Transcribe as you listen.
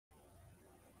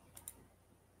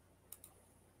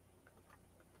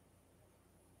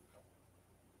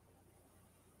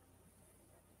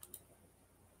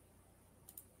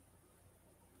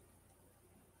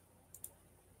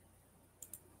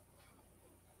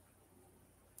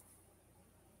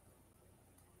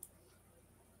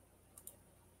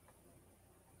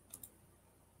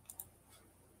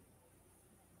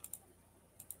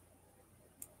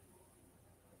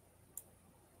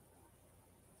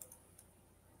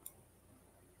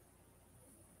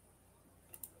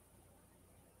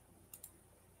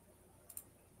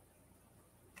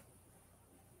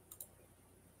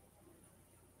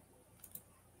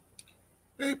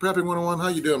Hey, Prepping 101, how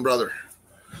you doing, brother?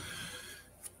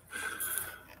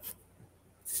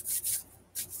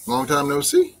 Long time no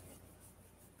see.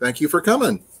 Thank you for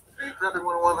coming. Hey, Prepping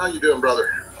 101, how you doing,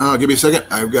 brother? Give me a second.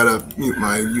 I've got to mute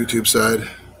my YouTube side.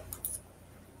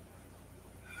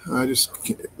 I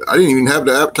didn't even have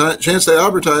the chance to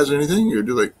advertise or anything. You're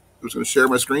just like, I was going to share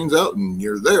my screens out, and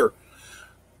you're there.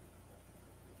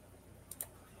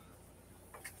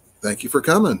 Thank you for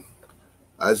coming.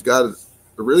 I've got a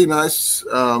really nice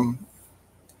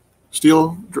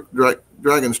steel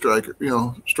dragon striker,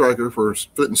 striker for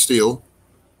flint and steel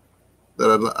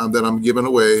that I'm giving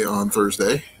away on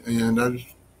Thursday, and I just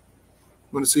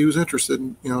want to see who's interested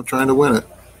in trying to win it.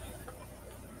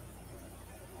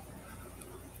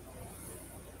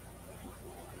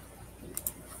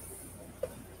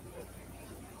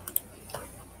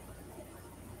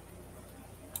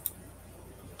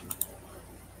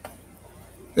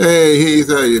 Hey Heath,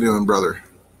 how you doing, brother?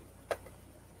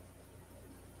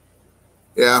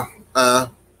 Yeah. Oh,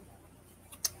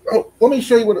 let me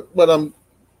show you what I'm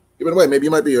giving away. Maybe you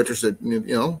might be interested.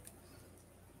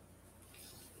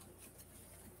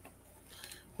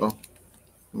 Well, let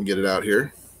me get it out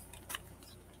here.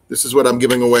 This is what I'm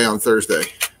giving away on Thursday.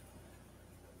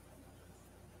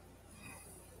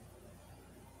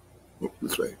 Oh,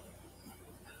 this way.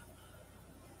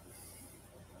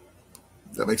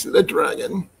 That makes it a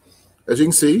dragon. As you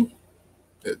can see,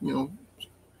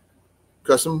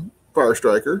 custom fire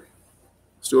striker,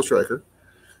 steel striker,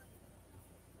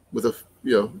 with a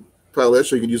file edge,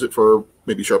 so you can use it for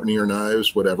maybe sharpening your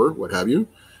knives, what have you.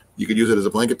 You could use it as a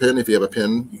blanket pin. If you have a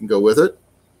pin, you can go with it.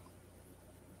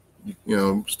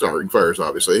 Starting fires,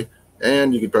 obviously,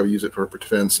 and you could probably use it for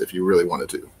defense if you really wanted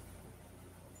to.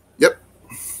 Yep.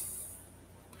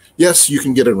 Yes, you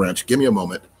can get a wrench. Give me a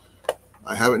moment.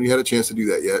 I haven't had a chance to do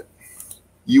that yet.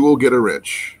 You will get a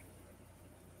wrench.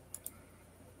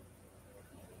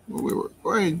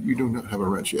 Why you do not have a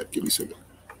wrench yet? Give me a second.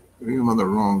 Maybe I'm on the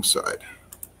wrong side.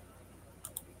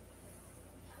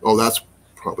 Oh, that's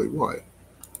probably why.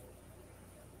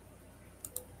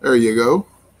 There you go.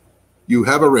 You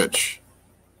have a wrench.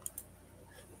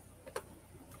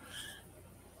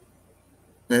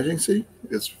 As you can see,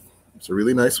 it's a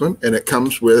really nice one, and it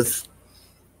comes with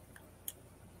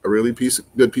a really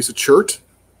good piece of chert.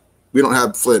 We don't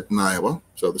have flint in Iowa,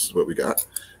 so this is what we got.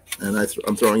 And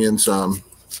I'm throwing in some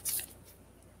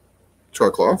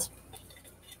char cloth.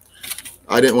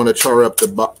 I didn't want to char up the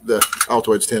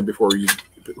Altoids tin before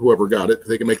whoever got it.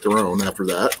 They can make their own after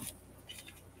that.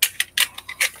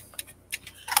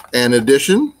 In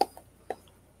addition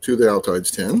to the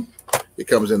Altoids tin, it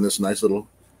comes in this nice little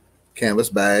canvas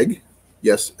bag.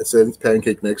 Yes, it says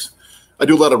pancake mix. I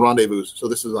do a lot of rendezvous, so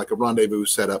this is like a rendezvous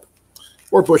setup,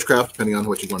 or bushcraft, depending on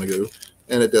what you want to do.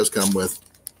 And it does come with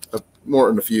more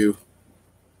than a few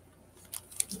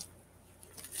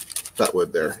fat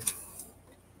wood there.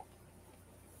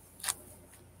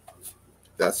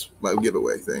 That's my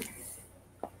giveaway thing.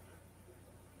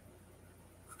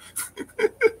 This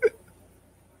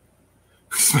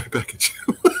is my package.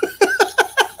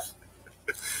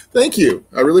 Thank you.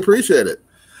 I really appreciate it.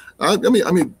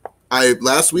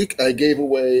 Last week I gave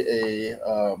away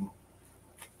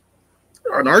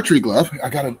an archery glove. I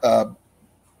got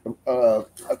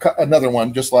another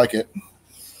one just like it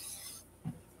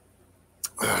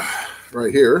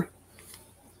right here.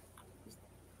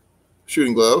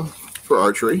 Shooting glove for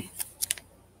archery.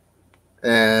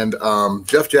 And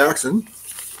Jeff Jackson,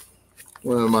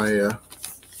 one of my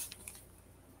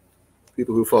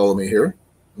people who follow me here,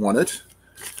 won it.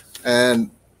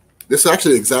 And this is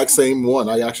actually the exact same one.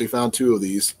 I actually found two of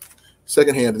these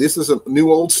secondhand. This is a new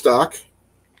old stock.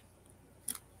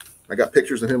 I got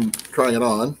pictures of him trying it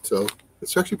on, so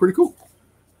it's actually pretty cool.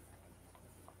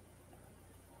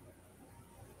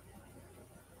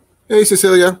 Hey,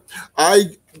 Cecilia.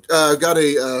 I got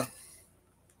a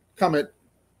comment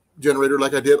generator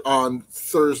like I did on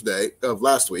Thursday of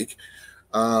last week.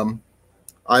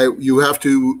 You have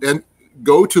to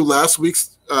go to last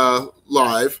week's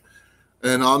live,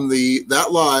 and on that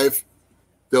live,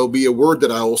 there'll be a word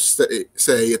that I will say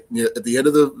at the end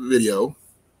of the video,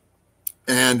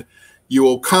 and you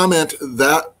will comment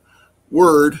that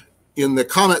word in the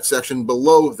comment section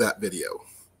below that video.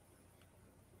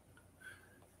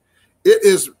 It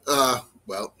is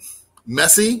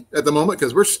messy at the moment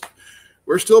because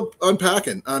we're still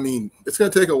unpacking. I mean, it's going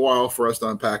to take a while for us to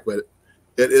unpack, but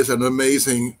it is an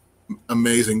amazing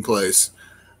place.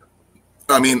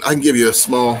 I mean, I can give you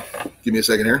give me a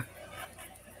second here.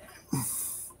 A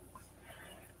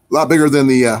lot bigger than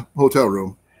the hotel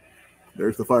room.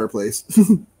 There's the fireplace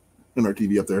and our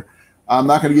TV up there. I'm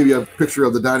not going to give you a picture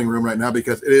of the dining room right now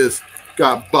because it is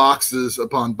got boxes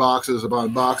upon boxes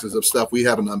upon boxes of stuff we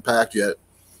haven't unpacked yet.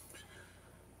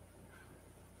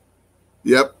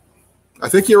 Yep. I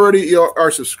think you already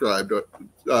are subscribed,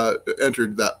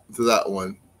 entered to that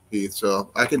one, Heath.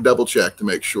 So I can double check to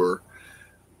make sure.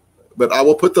 But I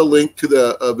will put the link to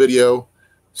the video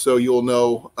so you'll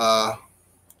know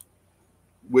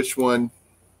which one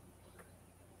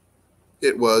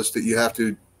it was that you have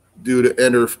to do to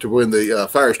enter to win the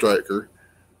Fire Striker.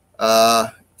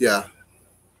 Yeah.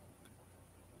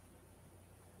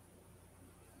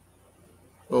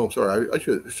 Oh, sorry. I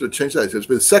should change that. It's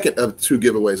been the second of 2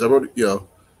 giveaways. I've already,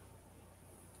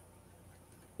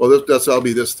 well, that'll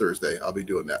be this Thursday. I'll be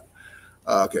doing that.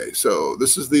 Okay, so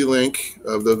this is the link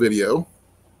of the video.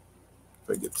 If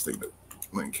I get this thing to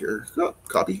link here,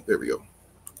 copy. There we go.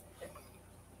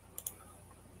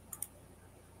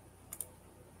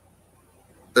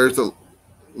 There's the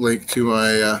link to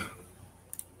my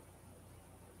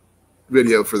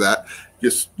video for that.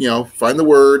 Just find the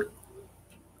word.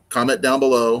 Comment down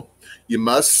below. You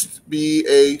must be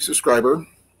a subscriber,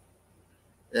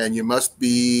 and you must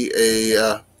be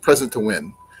a present to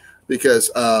win, because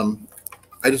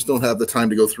I just don't have the time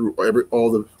to go through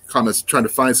all the comments trying to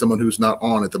find someone who's not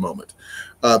on at the moment.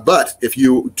 But if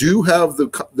you do have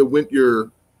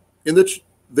you're in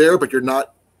there, but you're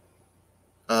not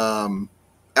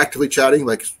actively chatting,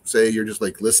 like say you're just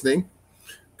like listening,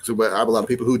 because I have a lot of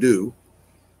people who do,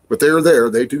 but they're there.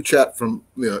 They do chat from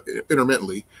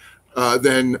intermittently.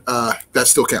 Then that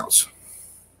still counts.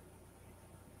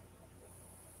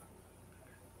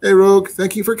 Hey, Rogue,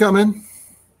 thank you for coming.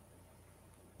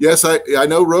 Yes, I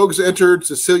know Rogue's entered,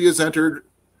 Cecilia's entered,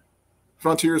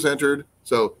 Frontier's entered.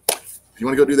 So if you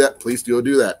want to go do that, please go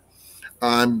do that.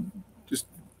 I'm just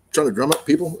trying to drum up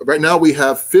people. Right now we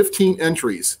have 15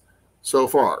 entries so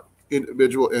far,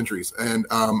 individual entries. And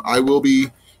I will be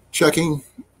checking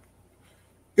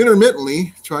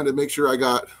intermittently, trying to make sure I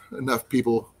got enough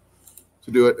people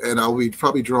to do it. And I'll be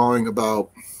probably drawing about,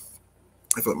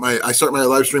 I start my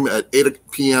live stream at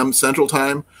 8 p.m. Central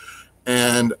Time.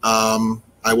 And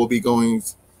I will be doing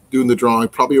the drawing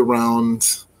probably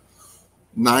around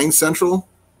 9 Central.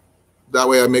 That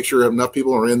way I make sure enough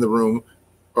people are in the room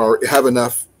or have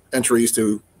enough entries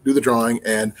to do the drawing.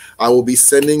 And I will be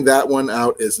sending that one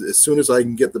out as soon as I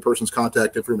can get the person's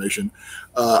contact information.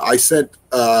 I sent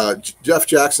Jeff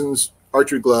Jackson's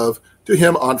archery glove to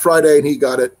him on Friday, and he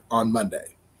got it on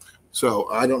Monday. So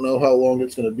I don't know how long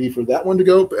it's going to be for that one to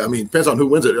go. I mean, depends on who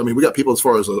wins it. I mean, we got people as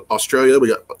far as Australia, we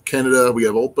got Canada, we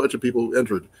have a whole bunch of people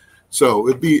entered. So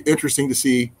it'd be interesting to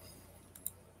see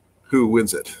who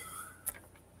wins it.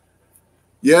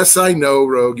 Yes, I know,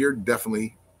 Rogue. You're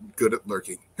definitely good at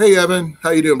lurking. Hey, Evan.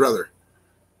 How you doing, brother?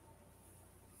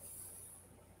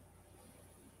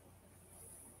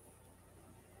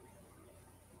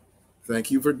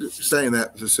 Thank you for saying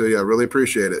that, Cecilia. I really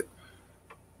appreciate it.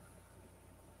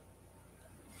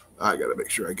 I got to make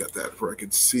sure I got that before I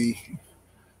can see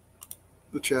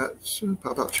the chat.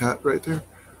 Pop out chat right there.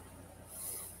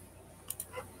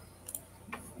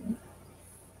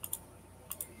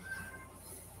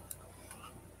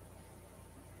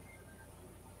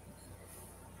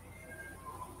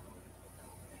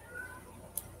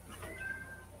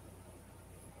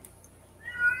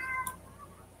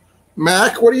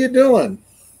 Mac, what are you doing?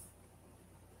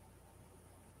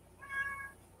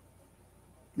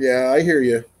 Yeah, I hear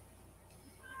you.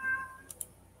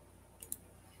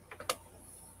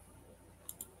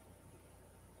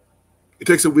 It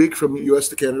takes a week from U.S.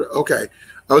 to Canada. Okay.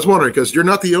 I was wondering because you're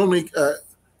not the only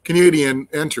Canadian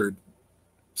entered,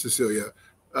 Cecilia.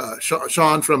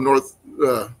 Sean from North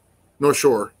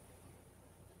Shore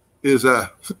is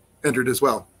entered as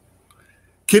well.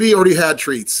 Kitty already had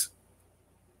treats.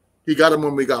 He got them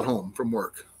when we got home from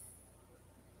work.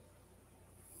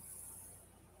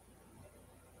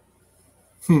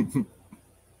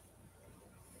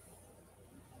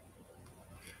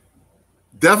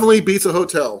 Definitely beats a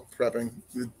hotel prepping.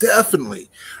 Definitely.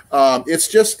 It's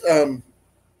just,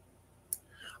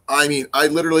 I mean, I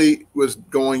literally was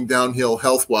going downhill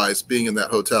health-wise being in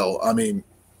that hotel. I mean,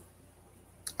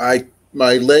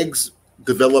 my legs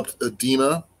developed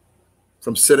edema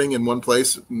from sitting in one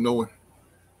place. No.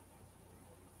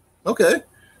 Okay.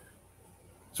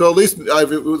 So at least we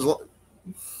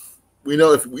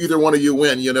know if either one of you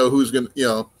win, you know who's going to,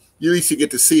 you at least you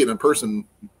get to see it in person.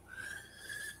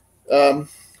 I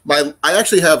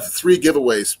actually have 3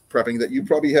 giveaways prepping that you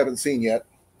probably haven't seen yet.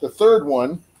 The third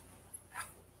one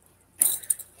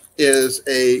is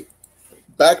a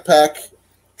backpack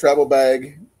travel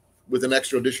bag with an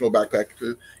extra additional backpack.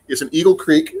 It's an Eagle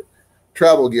Creek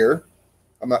travel gear.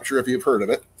 I'm not sure if you've heard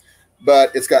of it.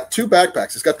 But it's got two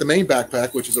backpacks. It's got the main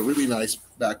backpack, which is a really nice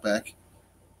backpack.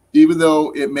 Even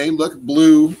though it may look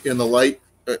blue in the light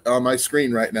on my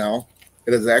screen right now,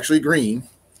 it is actually green.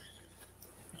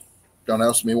 Don't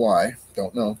ask me why.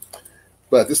 Don't know.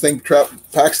 But this thing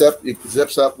packs up. It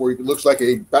zips up where it looks like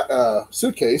a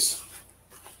suitcase.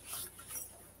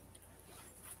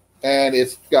 And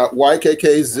it's got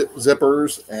YKK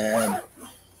zippers and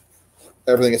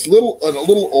everything. It's a little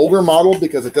older model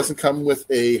because it doesn't come with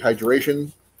a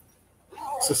hydration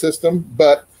system,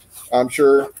 but I'm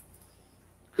sure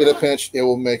in a pinch it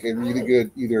will make a really good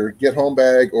either get home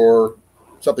bag or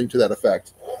something to that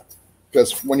effect.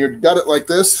 Because when you've got it like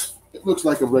this, it looks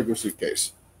like a regular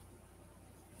suitcase.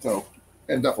 So,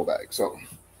 and duffel bag. So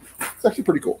it's actually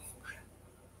pretty cool.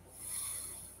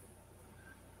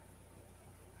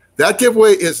 That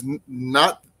giveaway is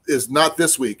not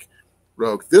this week,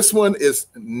 Rogue. This one is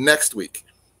next week.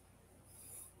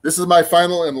 This is my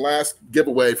final and last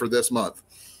giveaway for this month.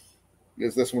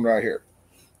 Is this one right here.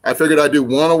 I figured I'd do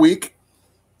one a week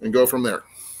and go from there.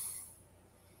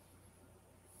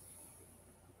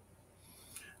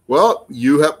 Well,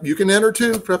 you can enter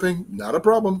too, prepping, not a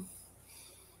problem.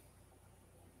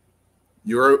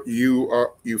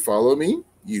 You follow me.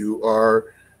 All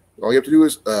you have to do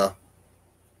is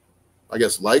I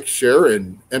guess like, share,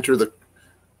 and enter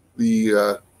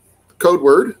the code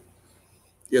word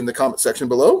in the comment section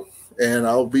below, and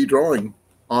I'll be drawing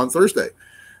on Thursday.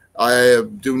 I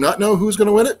do not know who's going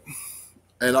to win it,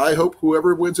 and I hope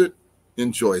whoever wins it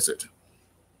enjoys it.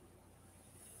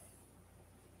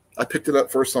 I picked it up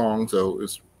for a song, so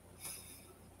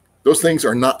those things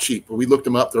are not cheap. We looked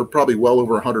them up; they're probably well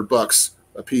over $100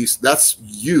 a piece. That's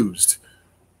used,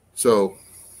 so.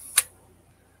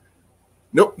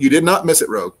 Nope, you did not miss it,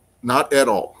 Rogue. Not at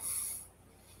all.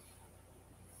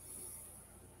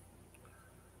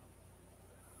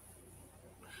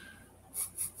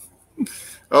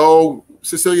 Oh,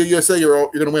 Cecilia, you say you're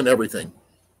going to win everything.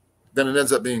 Then it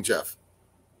ends up being Jeff.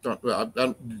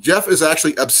 Jeff is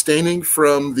actually abstaining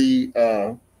from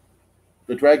the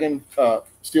Dragon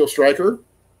Steel Striker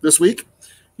this week.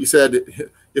 He said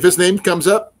if his name comes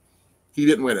up, he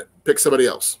didn't win it. Pick somebody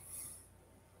else.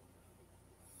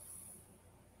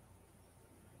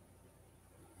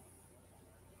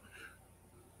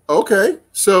 Okay,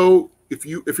 so if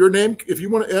you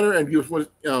want to enter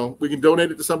and we can donate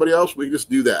it to somebody else, we can just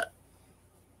do that.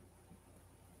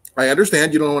 I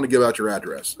understand you don't want to give out your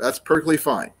address. That's perfectly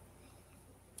fine.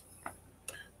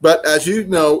 But as you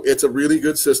know, it's a really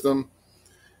good system.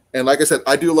 And like I said,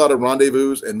 I do a lot of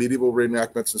rendezvous and medieval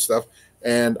reenactments and stuff.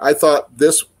 And I thought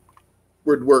this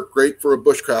would work great for a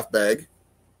bushcraft bag.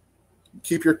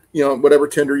 Keep your, whatever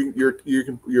tinder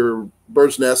your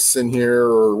bird's nests in here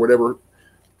or whatever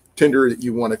tinder that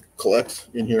you want to collect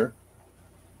in here.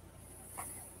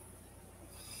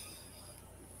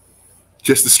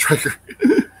 Just the striker.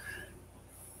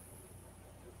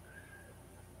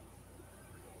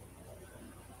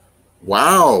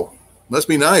 Wow, must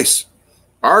be nice.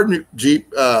 Our new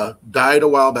Jeep died a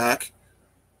while back,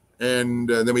 and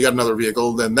then we got another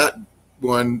vehicle. Then that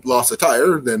one lost a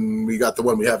tire. Then we got the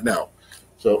one we have now.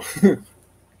 So.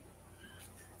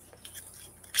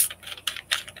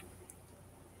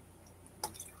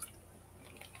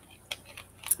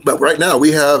 But right now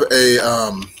we have a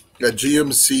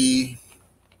GMC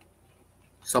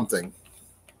something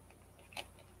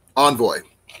Envoy.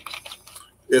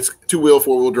 It's 2-wheel,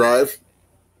 4-wheel drive,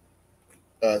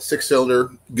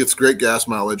 6-cylinder, gets great gas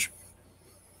mileage,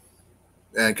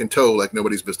 and can tow like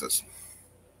nobody's business.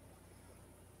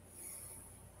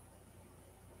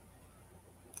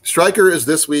 Striker is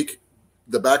this week.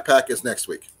 The backpack is next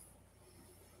week.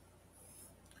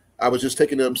 I was just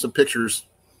taking them some pictures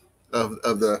of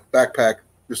the backpack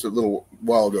just a little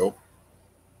while ago.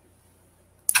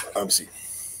 Let me see.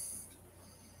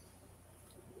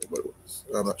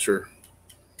 I'm not sure.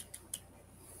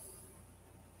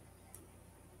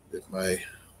 If my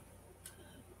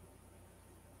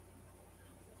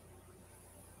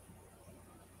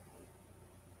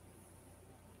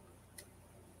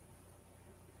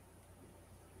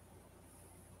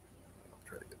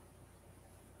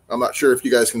I'm not sure if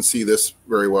you guys can see this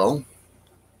very well.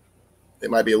 It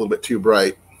might be a little bit too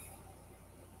bright.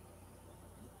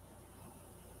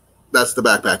 That's the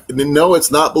backpack. And no,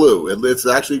 it's not blue. It's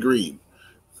actually green.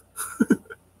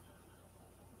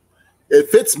 It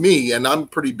fits me, and I'm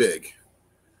pretty big.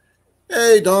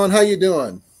 Hey, Dawn, how you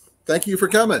doing? Thank you for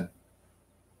coming.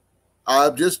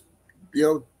 I'm just,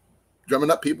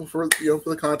 drumming up people for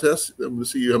the contest. We'll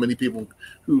see how many people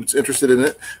who's interested in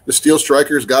it. The Steel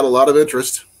Striker's got a lot of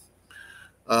interest.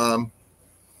 I'm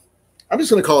just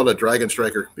going to call it a Dragon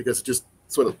Striker because it just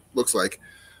That's what it looks like.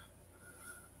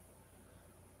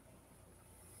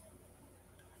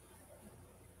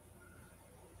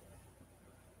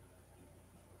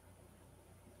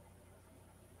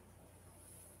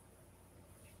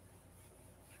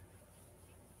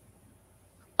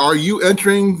 Are you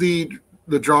entering the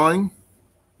drawing,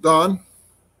 Don?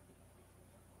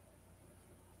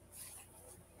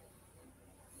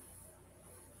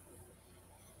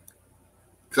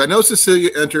 Because I know Cecilia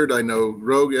entered. I know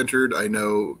Rogue entered. I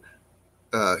know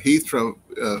Heath from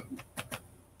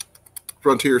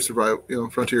Frontier Survival.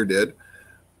 Frontier did.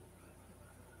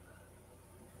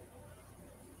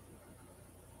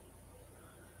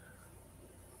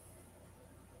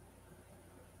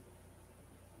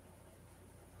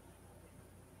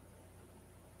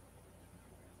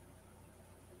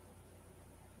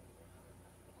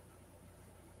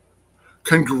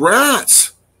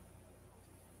 Congrats!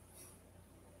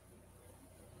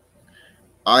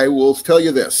 I will tell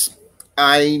you this.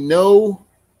 I know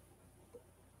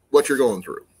what you're going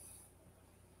through.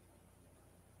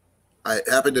 It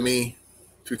happened to me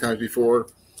 2 times before.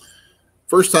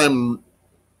 First time,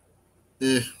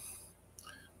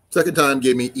 second time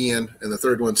gave me Ian, and the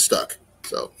third one stuck.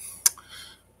 So,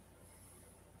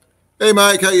 hey,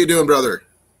 Mike, how you doing, brother?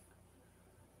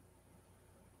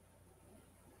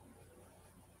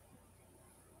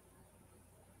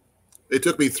 It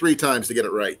took me 3 times to get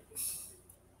it right.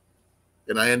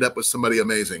 And I end up with somebody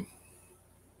amazing.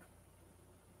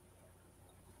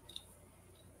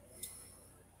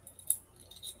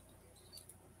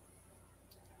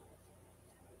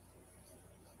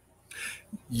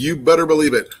 You better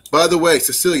believe it. By the way,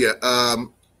 Cecilia,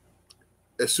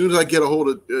 as soon as I get a hold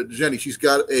of Jenny, she's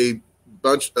got a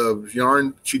bunch of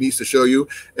yarn she needs to show you.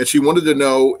 And she wanted to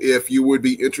know if you would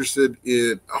be interested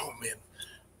in, oh, man.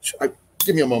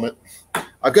 Give me a moment.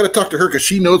 I've got to talk to her because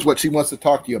she knows what she wants to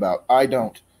talk to you about. I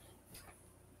don't.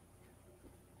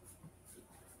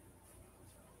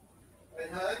 Hey,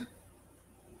 hon?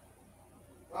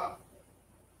 Wow.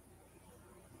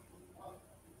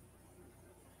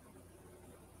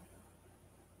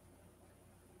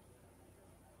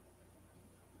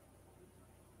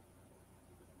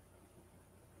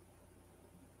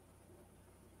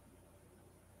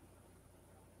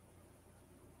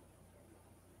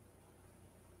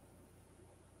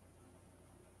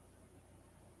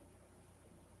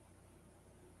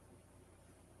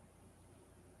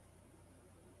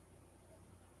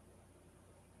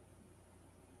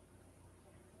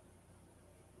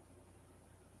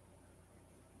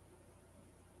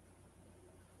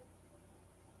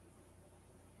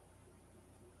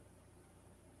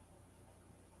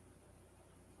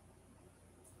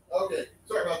 Okay,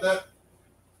 sorry about that.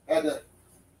 I had to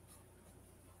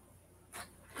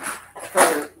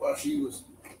call her while she was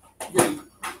getting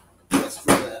dressed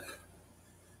for that.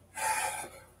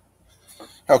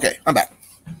 Okay, I'm back.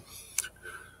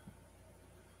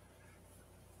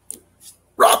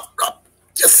 Rob,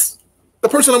 yes, the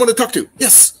person I want to talk to.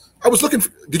 Yes, I was looking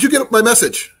for. Did you get my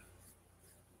message?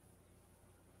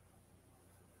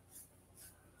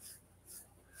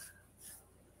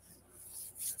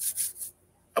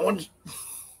 I wanted.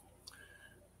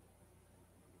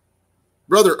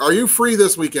 Brother, are you free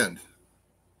this weekend?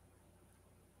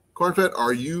 Cornfed,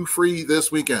 are you free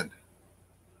this weekend?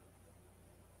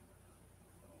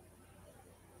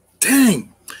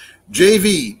 Dang.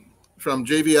 JV from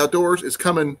JV Outdoors is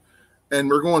coming, and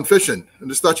we're going fishing. And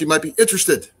just thought you might be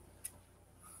interested.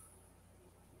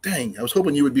 Dang, I was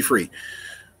hoping you would be free.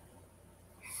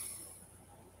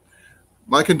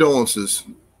 My condolences,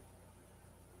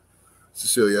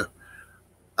 Cecilia.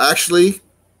 Actually,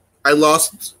 I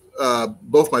lost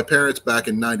both my parents back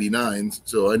in '99,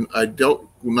 so I don't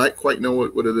not quite know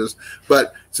what it is.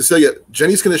 But Cecilia,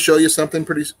 Jenny's going to show you something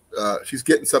pretty. She's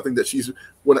getting something that she's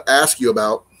want to ask you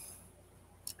about,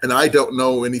 and I don't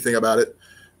know anything about it,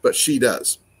 but she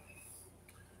does.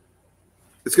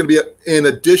 It's going to be in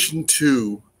addition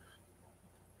to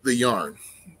the yarn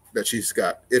that she's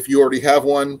got. If you already have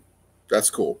one,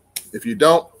 that's cool. If you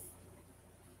don't,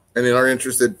 and they are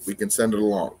interested, we can send it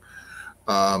along.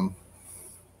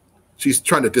 She's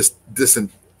trying to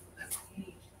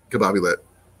discombobulate.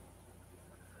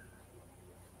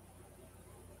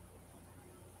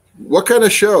 What kind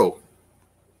of show?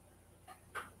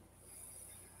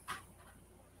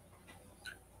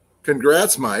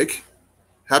 Congrats, Mike.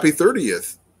 Happy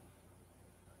 30th.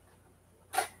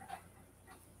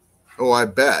 Oh, I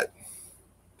bet,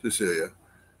 Cecilia.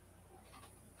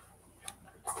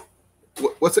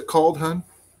 What's it called, hon?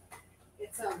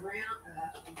 It's a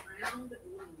round loom.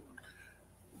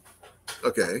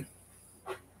 Okay.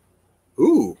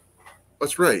 Ooh,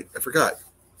 that's right. I forgot.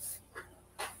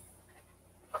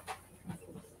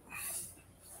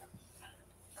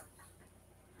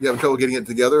 You having trouble getting it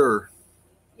together, or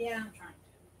Yeah, I'm trying.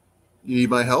 you need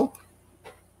my help?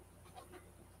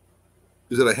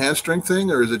 Is it a hamstring thing,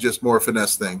 or is it just more a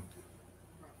finesse thing?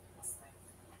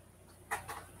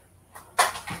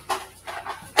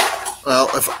 Well,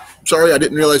 sorry, I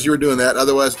didn't realize you were doing that.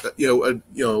 Otherwise, have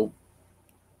you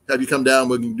come down?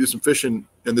 We can do some fishing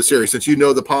in this area, since you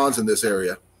know the ponds in this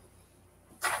area.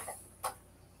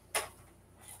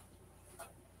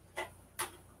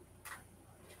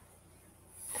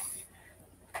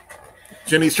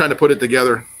 Jenny's trying to put it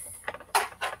together.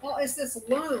 Well, it's this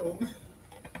loom,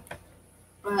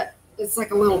 but it's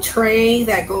like a little tray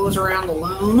that goes around the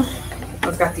loom.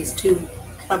 I've got these two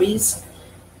cubbies,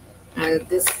 and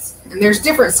there's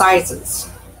different sizes,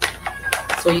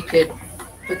 so you could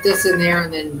put this in there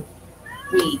and then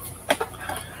weave.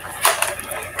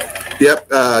 Yep.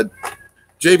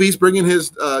 JB's bringing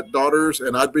his daughters,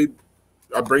 and I'm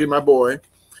bringing my boy,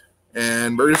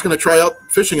 and we're just going to try out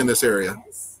fishing in this area.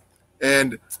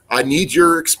 And I need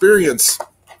your experience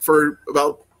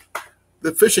about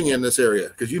the fishing in this area,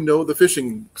 because you know the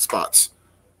fishing spots.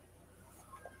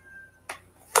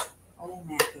 Oh,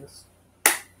 Matthews.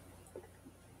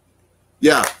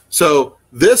 Yeah. So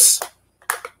this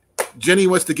Jenny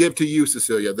wants to give to you,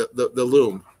 Cecilia, the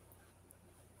loom.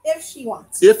 If she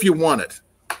wants. If you want it,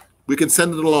 we can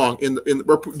send it along.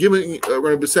 We're going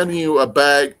to be sending you a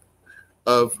bag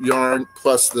of yarn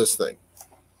plus this thing.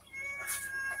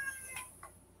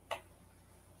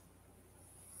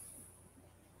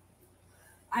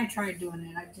 I tried doing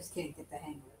it. I just can't get the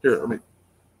hang of it. Here, let me.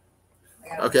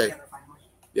 Okay.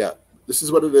 Yeah, this is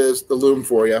what it is, the loom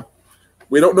for you.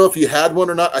 We don't know if you had one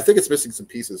or not. I think it's missing some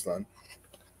pieces, then.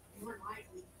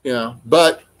 Yeah,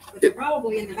 but they're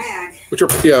probably in the bag.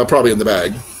 Probably in the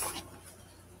bag.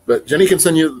 But Jenny can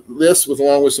send you this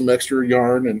along with some extra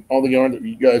yarn and all the yarn that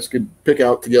you guys could pick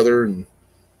out together, and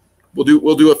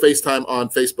we'll do a FaceTime on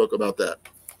Facebook about that.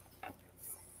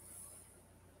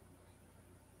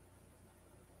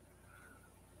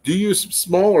 Do you use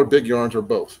small or big yarns, or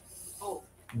both? Oh.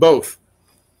 Both.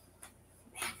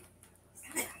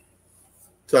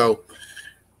 So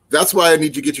that's why I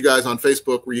need to get you guys on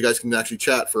Facebook, where you guys can actually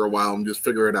chat for a while and just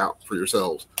figure it out for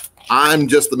yourselves. I'm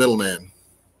just the middleman.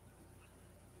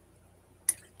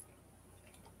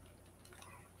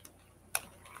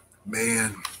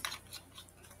 Man.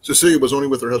 Cecilia was only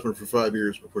with her husband for 5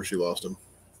 years before she lost him.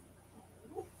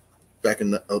 Back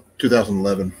in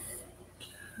 2011.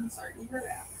 I'm sorry to hear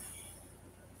that.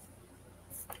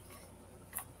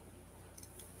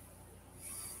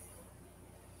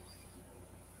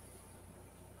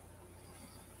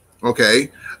 Okay.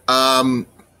 I'm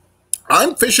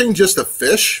fishing just a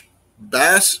fish.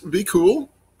 Bass would be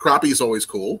cool. Crappie is always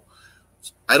cool.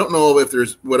 I don't know if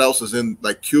there's what else is in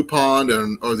like Q Pond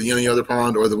or any other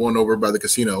pond, or the one over by the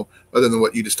casino, other than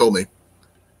what you just told me.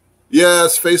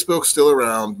 Yes, Facebook's still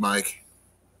around, Mike.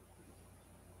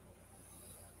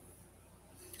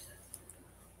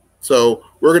 So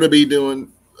we're going to be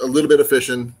doing a little bit of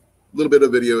fishing, a little bit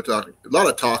of video talking, a lot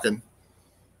of talking.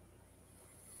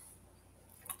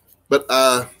 But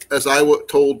as I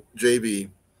told JV,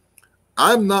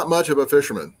 I'm not much of a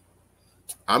fisherman.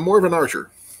 I'm more of an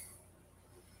archer.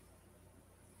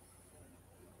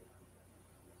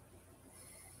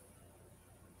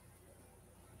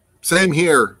 Same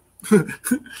here.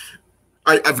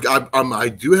 I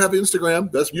do have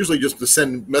Instagram. That's usually just to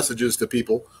send messages to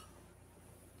people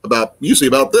usually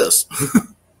about this.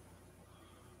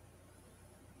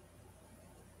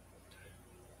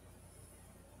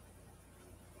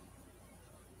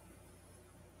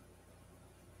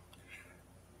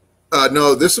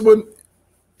 No, this one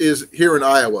is here in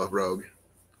Iowa, Rogue.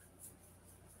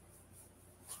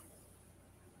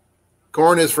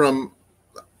 Corn is from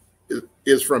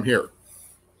here.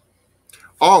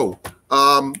 Oh,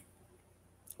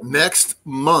 next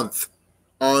month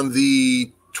on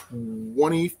the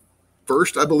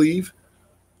 21st, I believe.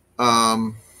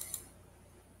 The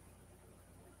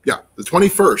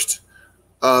 21st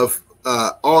of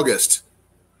August.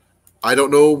 I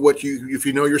don't know if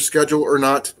you know your schedule or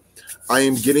not. I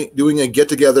am doing a get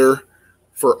together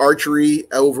for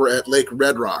archery over at Lake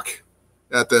Red Rock,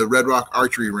 at the Red Rock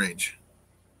Archery Range.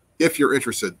 If you're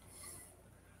interested,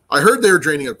 I heard they're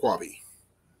draining a Quabbie,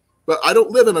 but I don't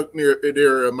live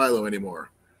near Milo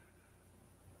anymore.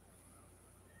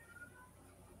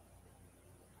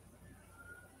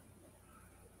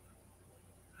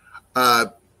 I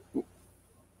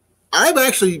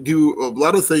actually do a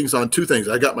lot of things on two things.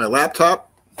 I got my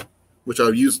laptop, which I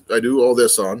do all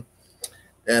this on,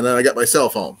 and then I got my cell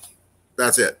phone.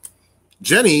 That's it.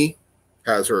 Jenny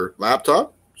has her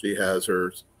laptop, she has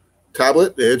her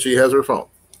tablet, and she has her phone.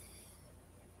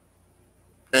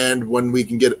 And when we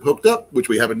can get it hooked up, which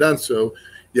we haven't done, so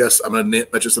yes, I'm going to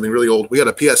mention something really old. We had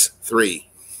a PS3.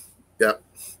 Yeah.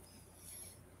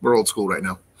 We're old school right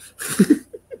now.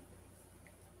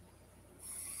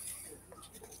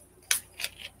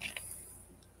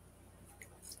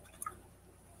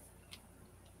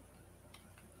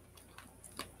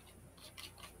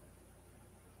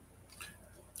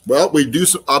 Well, we do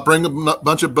some, I'll bring a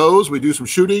bunch of bows. We do some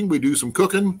shooting. We do some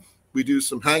cooking. We do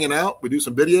some hanging out. We do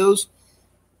some videos.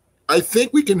 I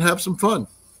think we can have some fun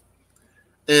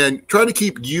and try to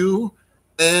keep you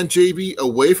and JB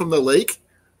away from the lake.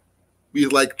 We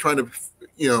like trying to,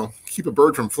 keep a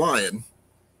bird from flying.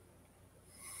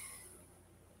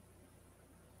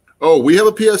 Oh, we have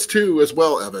a PS2 as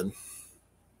well, Evan.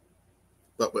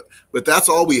 But that's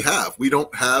all we have. We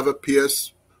don't have a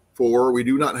PS4. We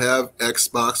do not have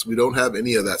Xbox. We don't have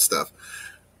any of that stuff.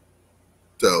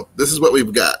 So this is what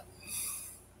we've got.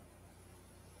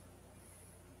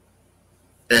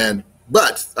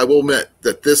 But I will admit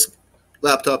that this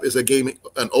laptop is an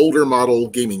older model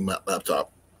gaming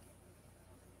laptop.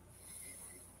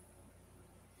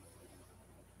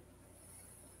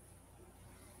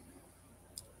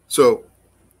 So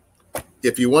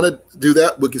if you want to do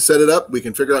that, we can set it up. We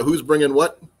can figure out who's bringing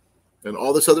what and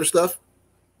all this other stuff.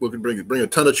 We can bring a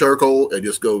ton of charcoal and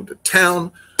just go to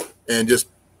town and just,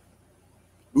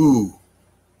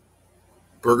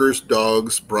 burgers,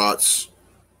 dogs, brats.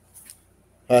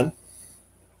 Hon,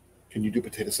 can you do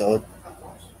potato salad?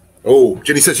 Oh,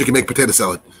 Jenny said she can make potato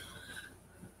salad.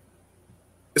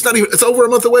 It's over a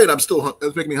month away and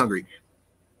it's making me hungry.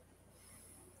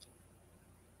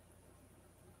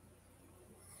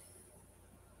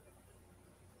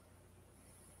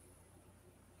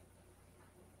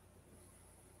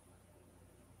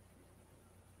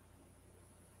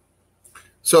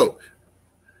 So,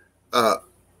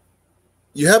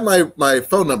 you have my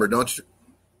phone number, don't you,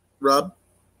 Rob?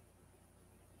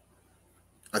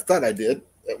 I thought I did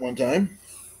at one time.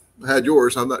 I had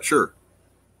yours. I'm not sure.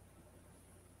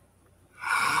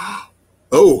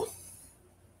 Oh,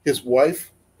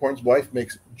 Porn's wife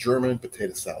makes German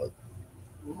potato salad.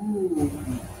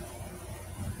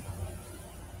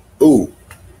 Ooh,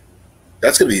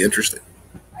 that's going to be interesting.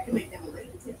 I can make deviled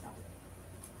egg potato salad.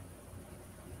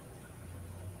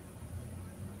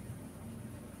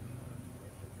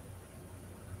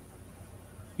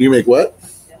 You make what?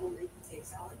 Deviled egg potato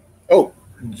salad. Oh,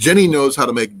 Jenny knows how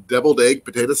to make deviled egg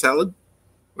potato salad,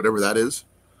 whatever that is.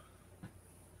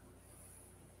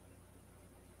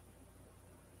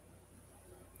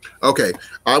 Okay,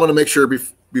 I want to make sure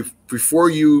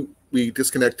before we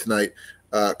disconnect tonight,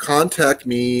 contact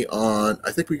me on.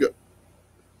 I think we got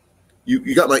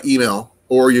you got my email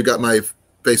or you got my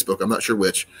Facebook. I'm not sure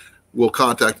which. We'll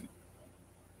contact.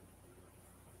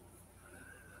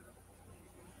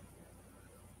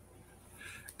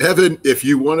 Evan, if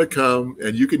you want to come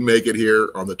and you can make it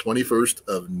here on the 21st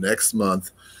of next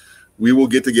month, we will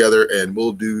get together and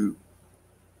we'll do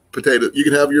potato. You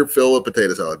can have your fill of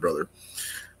potato salad, brother.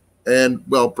 And,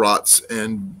 well, brats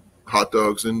and hot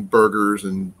dogs and burgers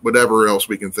and whatever else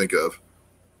we can think of.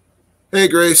 Hey,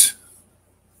 Grace.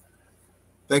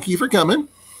 Thank you for coming.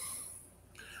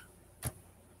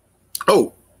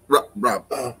 Oh, Rob,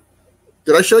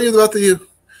 did I show you about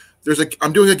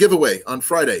I'm doing a giveaway on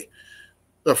Friday.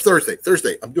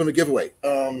 Thursday. I'm doing a giveaway.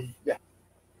 Yeah.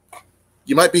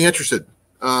 You might be interested.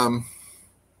 I'm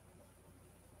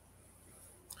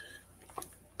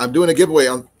doing a giveaway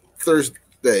on Thursday.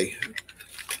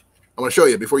 I want to show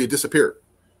you before you disappear.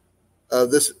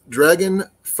 This Dragon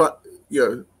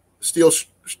Steel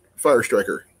Fire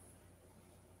Striker.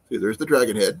 See, there's the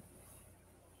dragon head.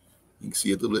 You can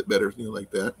see it a little bit better,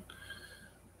 like that.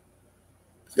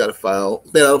 It's got a file.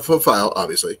 It's made out of a file,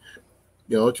 obviously.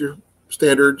 It's your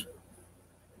standard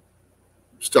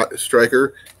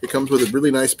striker. It comes with a really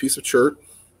nice piece of shirt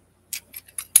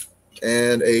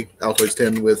and a Altoids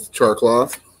tin with char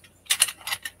cloth.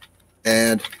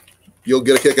 And you'll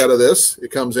get a kick out of this.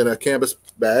 It comes in a canvas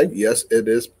bag. Yes, it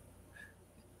is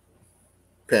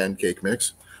pancake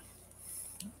mix.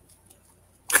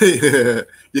 You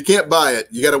can't buy it.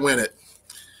 You got to win it.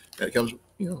 And it comes,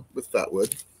 with fat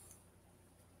wood.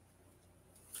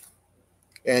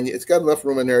 And it's got enough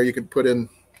room in there you can put in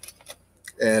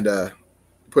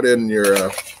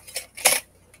your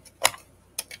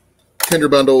Tinder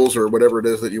bundles or whatever it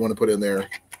is that you want to put in there.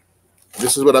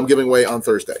 This is what I'm giving away on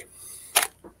Thursday.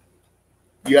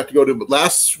 You have to go to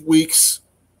last week's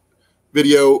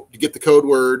video to get the code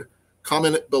word.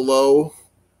 Comment it below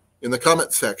in the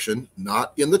comment section,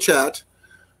 not in the chat,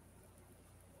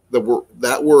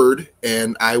 that word,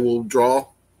 and I will draw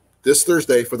this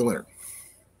Thursday for the winner.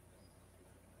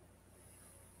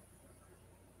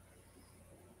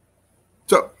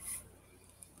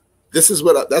 That's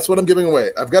what I'm giving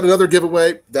away. I've got another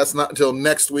giveaway. That's not until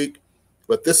next week,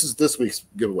 but this is this week's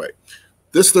giveaway.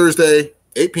 This Thursday,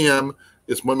 8 p.m.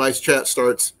 is when my chat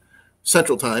starts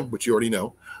Central Time, which you already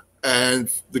know.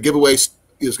 And the giveaway is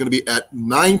going to be at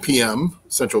 9 p.m.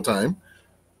 Central Time.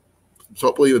 So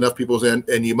hopefully enough people's in.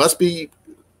 And you must be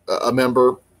a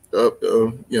member,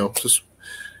 just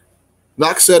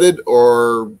knock-setted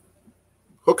or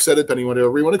hook-setted, depending on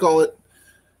whatever you want to call it.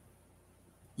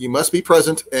 You must be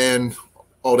present and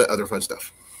all that other fun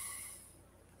stuff.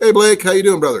 Hey, Blake, how you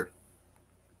doing, brother?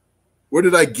 Where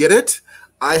did I get it?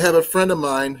 I have a friend of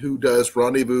mine who does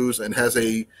rendezvous and has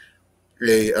a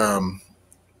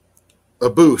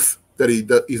booth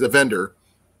that he's a vendor,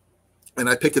 and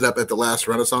I picked it up at the last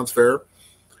Renaissance Fair,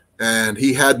 and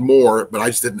he had more, but I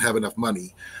just didn't have enough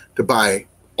money to buy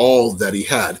all that he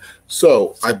had.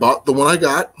 So I bought the one I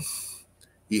got.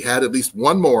 He had at least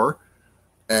one more,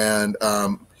 and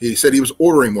he said he was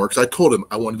ordering more because I told him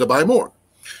I wanted to buy more.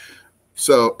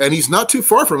 So, and he's not too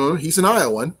far from him. He's an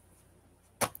Iowan.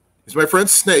 He's my friend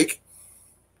Snake.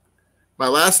 My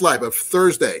last live of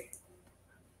Thursday.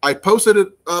 I posted it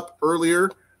up earlier.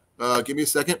 Give me a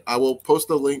second. I will post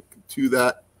the link to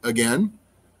that again.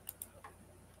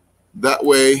 That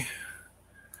way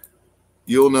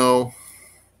you'll know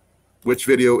which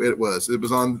video it was. It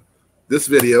was on this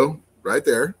video right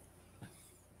there.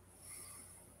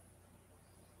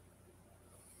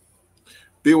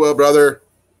 Be well, brother.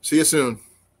 See you soon.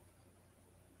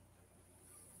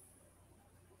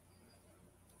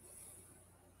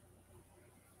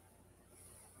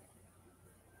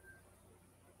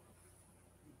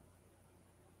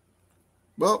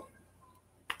 Well,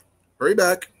 hurry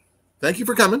back. Thank you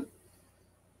for coming.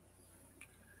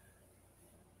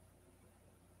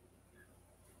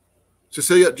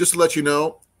 Cecilia, just to let you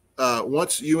know,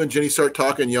 once you and Jenny start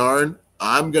talking yarn,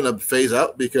 I'm going to phase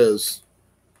out because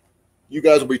you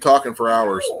guys will be talking for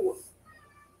hours. Oh,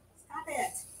 stop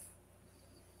it.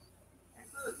 That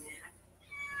hurt, man.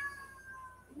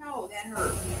 No, that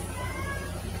hurt.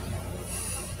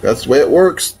 That's the way it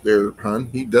works there, hon.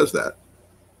 He does that.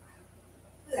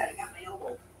 Look at that, I got my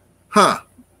elbow. Huh.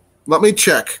 Let me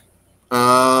check.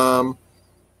 Let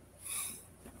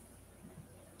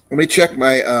me check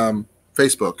my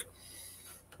Facebook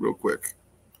real quick.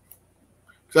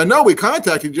 Because I know we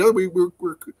contacted each other.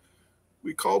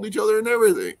 We called each other and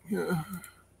everything. Yeah.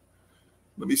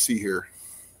 Let me see here.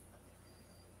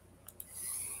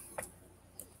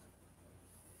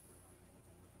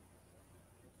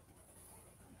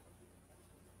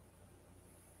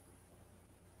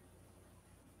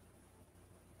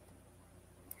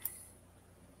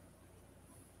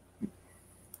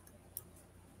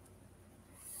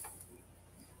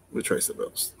 Let me try some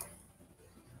else.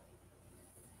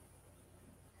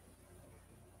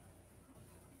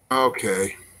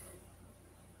 Okay.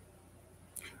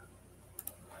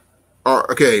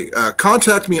 Okay.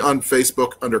 Contact me on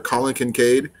Facebook under Colin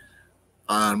Kincaid.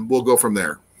 We'll go from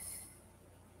there.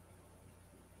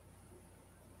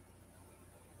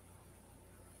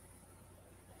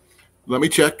 Let me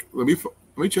check. Let me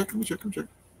check.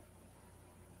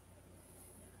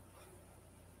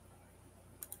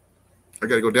 I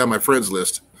got to go down my friends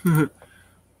list. I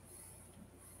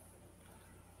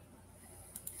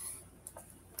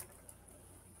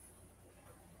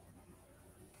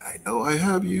know I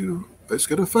have you. I just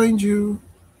got to find you.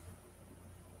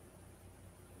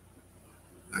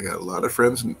 I got a lot of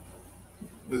friends.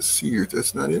 Let's see here.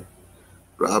 That's not it.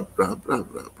 Rob.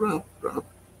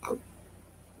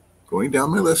 Going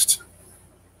down my list.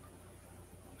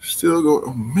 Still going.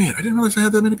 Oh, man. I didn't realize I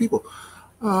had that many people.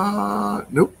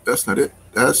 Nope. That's not it.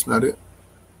 That's not it.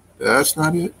 That's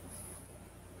not it.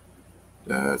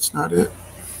 That's not it.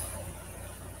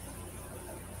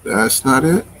 That's not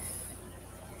it.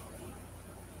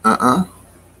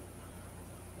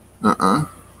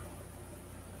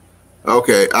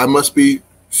 Okay, I must be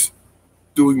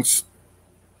doing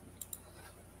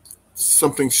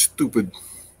something stupid.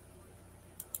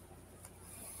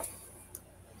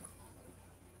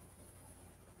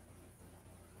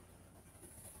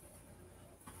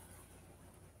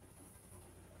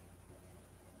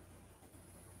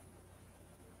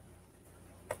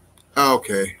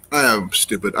 Okay, I am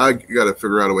stupid. I got to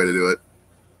figure out a way to do it.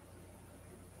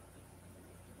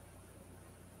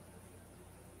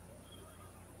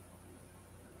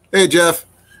 Hey, Jeff.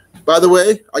 By the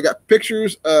way, I got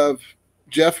pictures of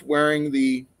Jeff wearing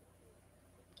the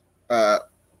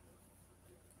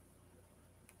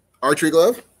archery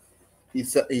glove. He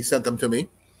sent them to me.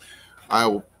 I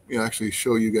will actually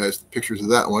show you guys pictures of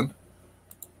that one.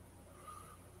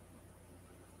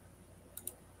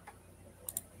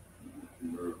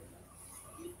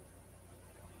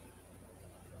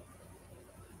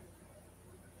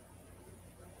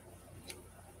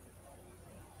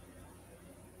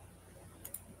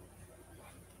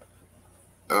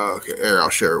 Okay, here, I'll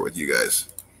share it with you guys.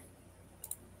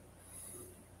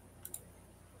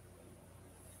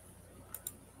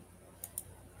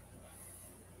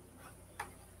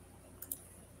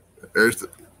 There's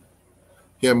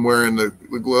him wearing the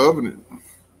glove, and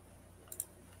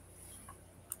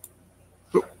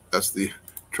that's the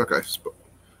truck I spoke.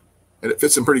 And it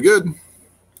fits him pretty good.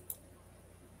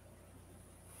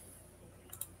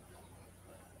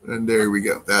 And there we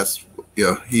go. That's,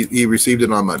 yeah, he received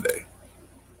it on Monday.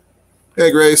 Hey,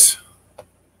 Grace.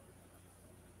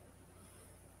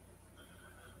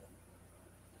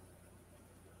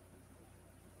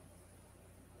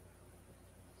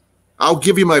 I'll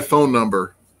give you my phone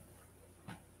number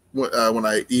when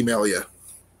I email you.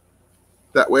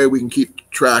 That way we can keep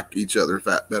track each other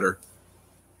better.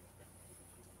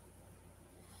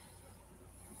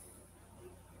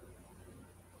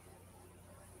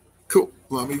 Cool.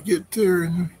 Let me get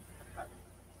there.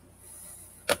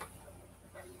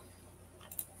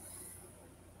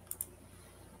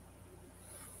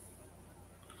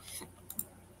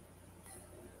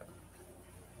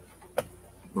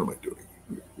 What am I doing?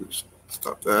 Just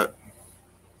stop that.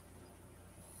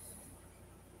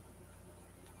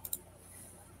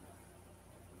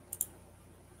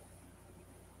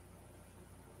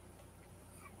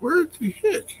 Where the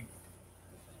heck?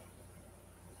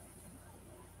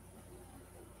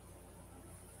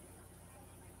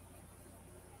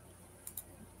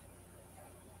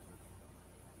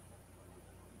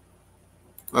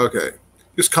 Okay.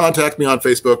 Just contact me on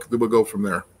Facebook. Then we'll go from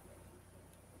there.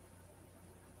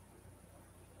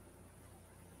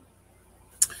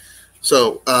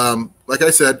 So, like I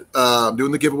said, I'm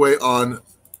doing the giveaway on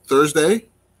Thursday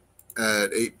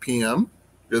at 8 p.m.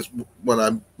 is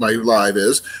when my live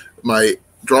is. My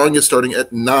drawing is starting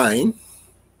at 9.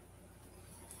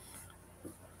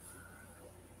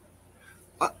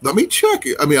 Let me check.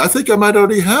 I mean, I think I might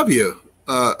already have you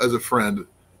as a friend.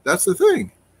 That's the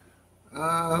thing.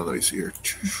 Let me see here.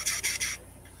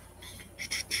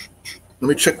 Let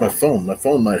me check my phone. My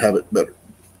phone might have it better.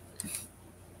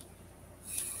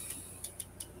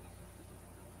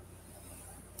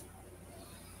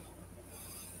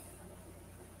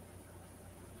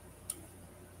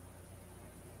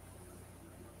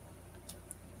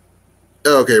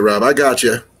 Okay, Rob, I got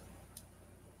you.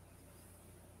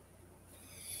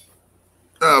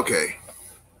 Okay.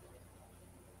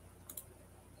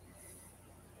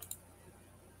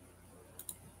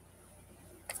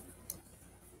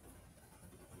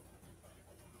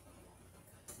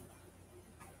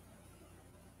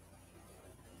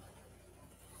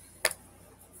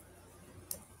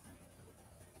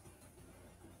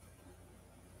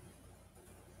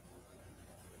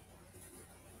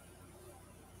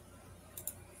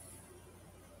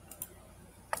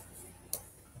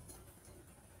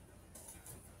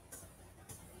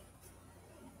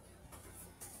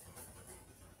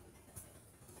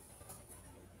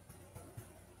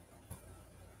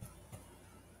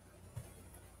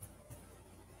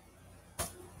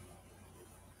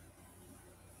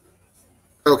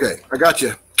 Okay, I got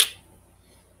you.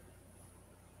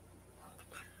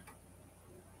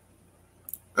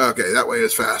 Okay, that way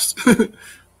is fast.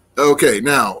 Okay,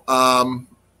 now I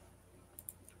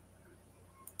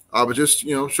was just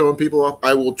showing people up.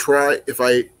 I will try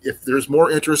if there's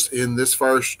more interest in this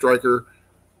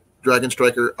Dragon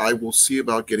Striker, I will see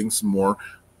about getting some more.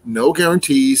 No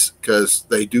guarantees because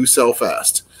they do sell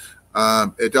fast.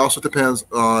 It also depends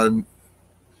on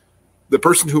the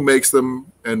person who makes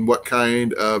them and what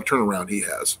kind of turnaround he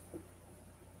has.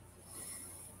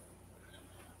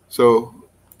 So,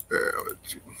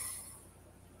 let's see.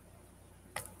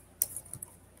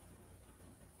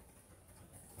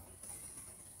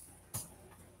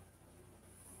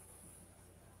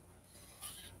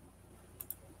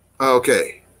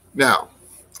 Okay, now,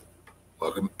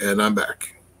 welcome, and I'm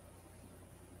back.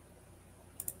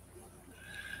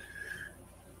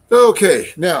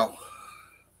 Okay, now,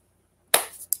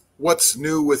 what's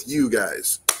new with you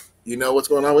guys? You know what's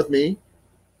going on with me?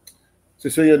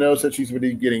 Cecilia knows that she's going to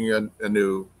be getting a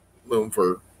new loom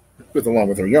along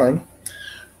with her yarn,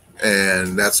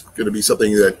 and that's going to be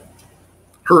something that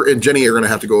her and Jenny are going to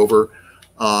have to go over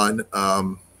on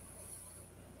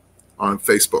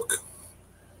Facebook.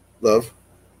 Love?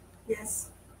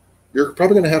 Yes. You're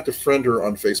probably going to have to friend her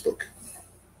on Facebook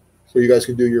so you guys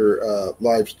can do your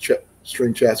live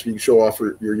string chats where you can show off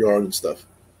your yarn and stuff.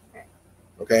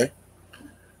 Okay?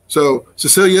 So,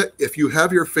 Cecilia, if you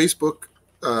have your Facebook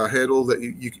handle that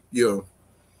you know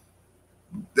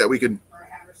that we can.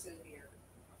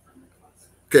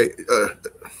 Okay.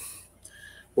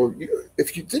 Well,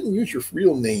 if you didn't use your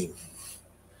real name.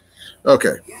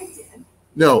 Okay. Yeah, I did.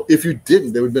 No, if you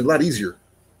didn't, it would have been a lot easier.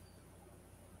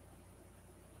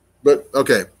 But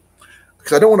okay,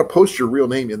 because I don't want to post your real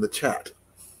name in the chat.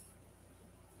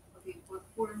 Okay,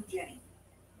 Bookworm Jenny.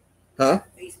 Huh?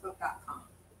 Facebook.com.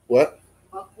 What?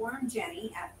 Bookworm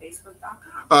Jenny at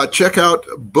Facebook.com. Check out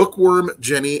Bookworm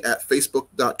Jenny at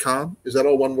Facebook.com. Is that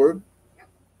all one word? Yep.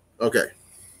 Okay.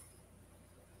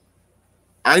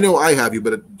 I know I have you,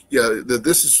 but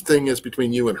this thing is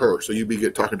between you and her, so you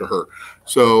be talking to her.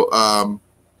 So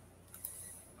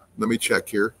let me check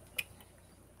here.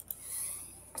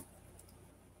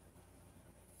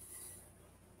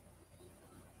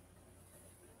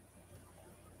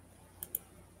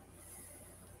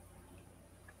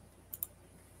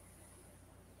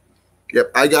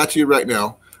 Yep, I got you right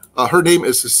now. Her name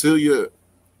is Cecilia.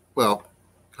 Well,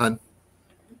 hon.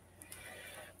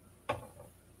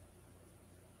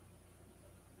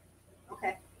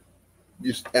 Okay.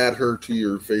 You just add her to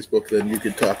your Facebook, then you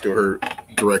can talk to her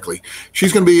directly.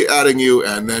 She's going to be adding you,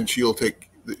 and then she'll take,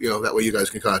 that way you guys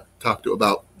can kind of talk to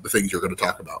about the things you're going to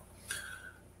talk about.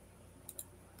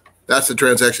 That's the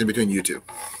transaction between you two.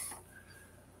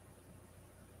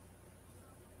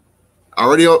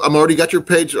 I'm already got your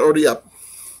page already up.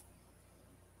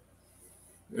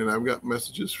 And I've got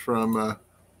messages from,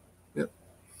 yep.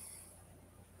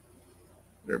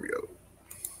 There we go.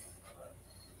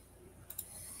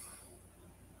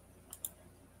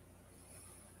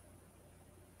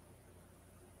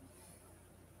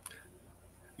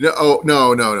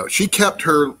 No. She kept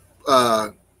her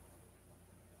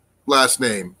last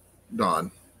name,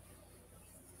 Dawn.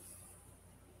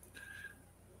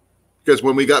 Because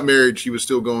when we got married, she was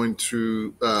still going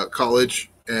to college,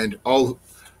 and all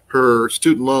her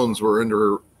student loans were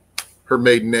under her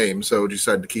maiden name, so she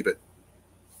decided to keep it.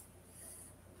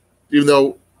 Even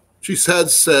though she said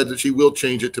that she will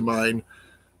change it to mine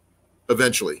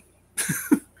eventually.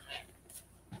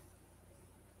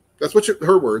 That's what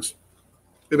her words.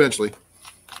 Eventually.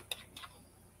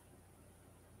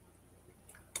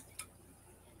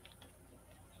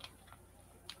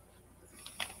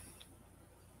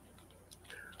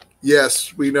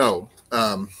 Yes, we know.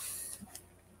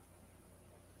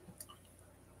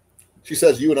 She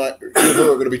says you and her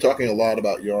are going to be talking a lot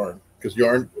about yarn, because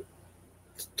yarn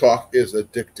talk is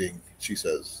addicting, she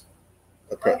says.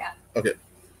 Okay. Oh, yeah. Okay.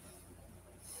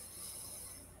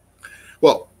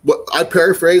 Well, what I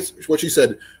paraphrase what she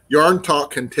said. Yarn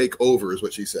talk can take over, is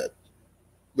what she said.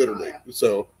 Literally. Oh, yeah.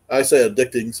 So I say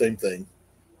addicting, same thing.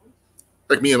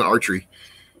 Like me in archery.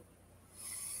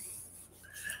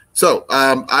 So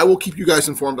I will keep you guys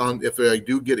informed on if I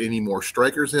do get any more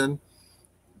strikers in.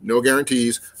 No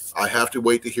guarantees. I have to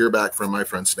wait to hear back from my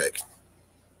friend Snake.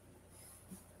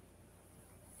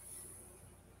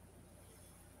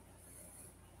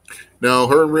 No,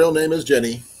 her real name is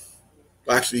Jenny.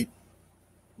 Actually,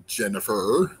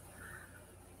 Jennifer.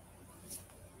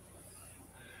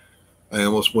 I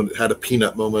almost had a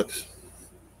peanut moment.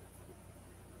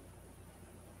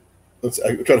 I'm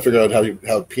trying to figure out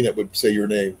how Peanut would say your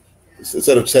name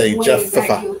instead of saying Jeff.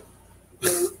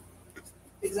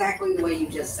 Exactly the way you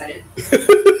just said it.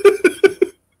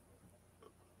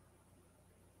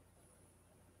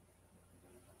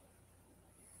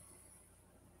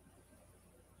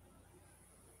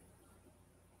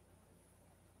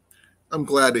 I'm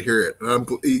glad to hear it.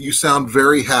 You sound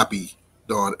very happy,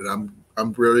 Dawn, and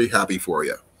I'm really happy for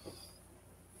you.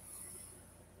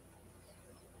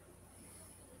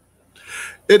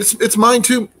 It's mine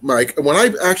too, Mike. When I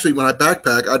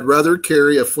backpack, I'd rather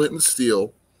carry a flint and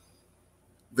steel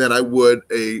than I would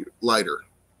a lighter,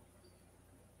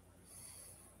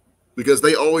 because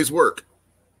they always work.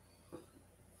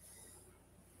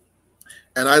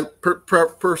 And I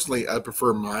personally, I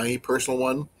prefer my personal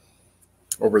one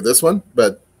over this one,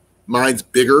 but mine's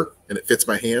bigger and it fits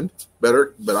my hand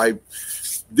better. But I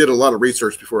did a lot of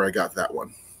research before I got that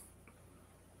one,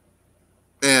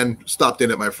 and stopped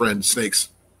in at my friend Snake's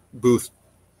booth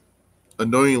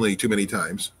annoyingly too many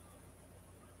times.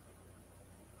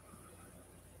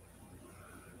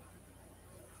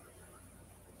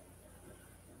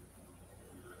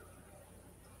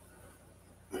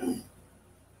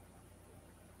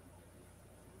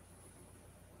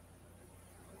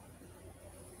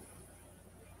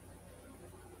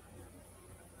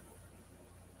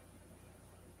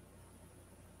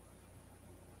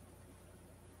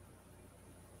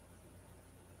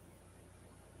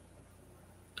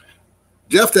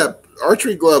 Jeff, that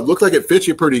archery glove looked like it fits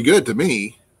you pretty good to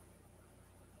me.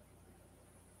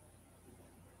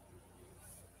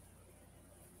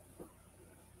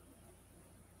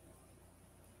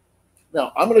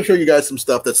 Now, I'm going to show you guys some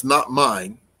stuff that's not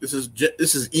mine. This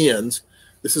is Ian's.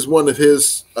 This is one of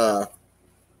his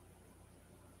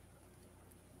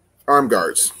arm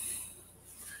guards.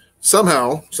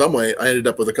 Somehow, some way, I ended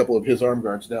up with a couple of his arm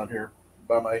guards down here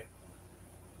by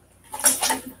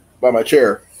my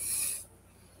chair.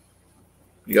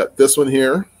 You got this one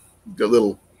here, got a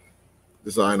little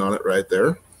design on it right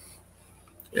there,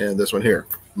 and this one here.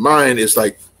 Mine is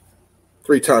like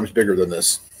 3 times bigger than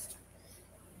this.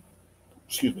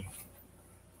 Excuse me.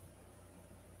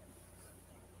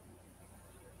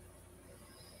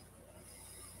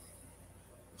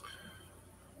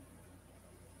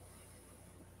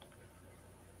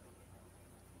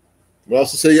 Well,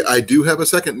 to say I do have a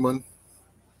second one.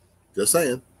 Just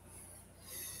saying.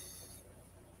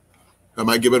 I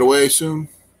might give it away soon.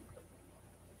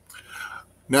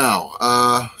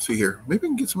 Now, see here. Maybe I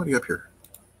can get somebody up here.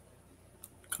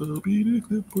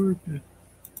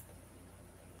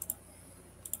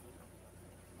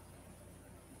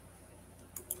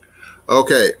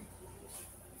 Okay.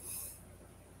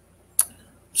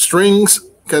 Strings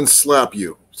can slap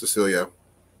you, Cecilia.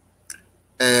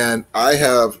 And I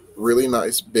have really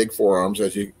nice big forearms,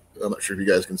 I'm not sure if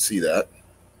you guys can see that.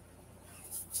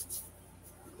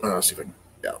 Let's see if I can,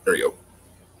 yeah, there you go.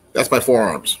 That's my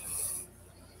forearms.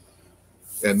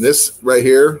 And this right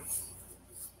here,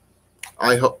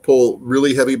 I pull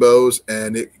really heavy bows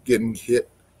and it getting hit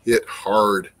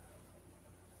hard.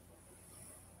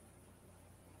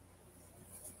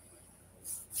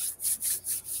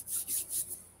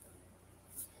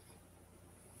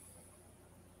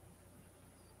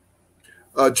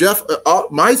 Jeff,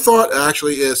 my thought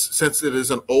actually is, since it is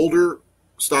an older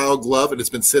style glove and it's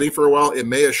been sitting for a while, it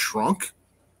may have shrunk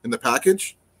in the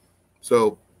package.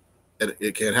 So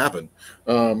it can happen.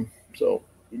 So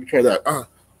let me try that.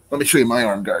 Let me show you my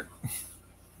arm guard.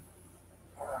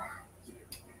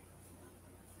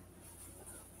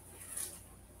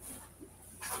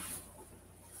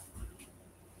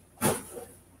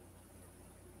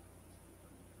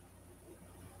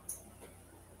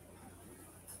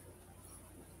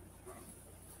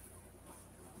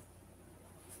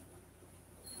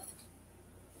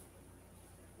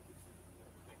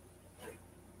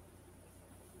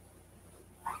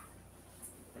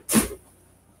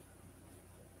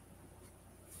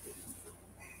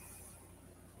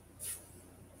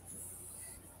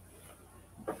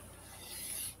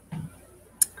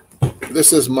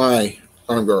 This is my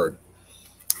arm guard.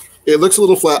 It looks a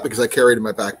little flat because I carry it in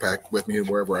my backpack with me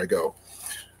wherever I go.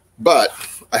 But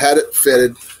I had it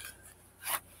fitted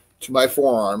to my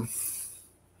forearm.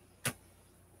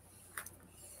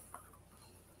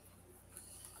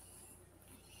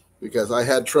 Because I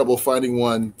had trouble finding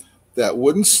one that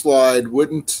wouldn't slide,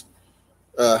 wouldn't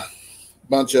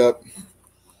bunch up,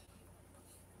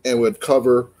 and would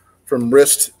cover from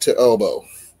wrist to elbow.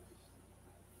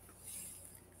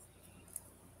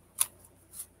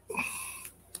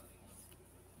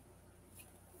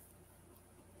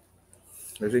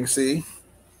 As you can see,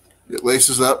 it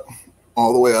laces up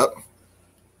all the way up.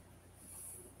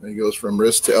 And it goes from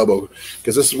wrist to elbow.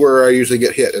 Because this is where I usually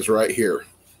get hit, is right here.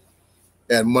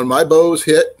 And when my bows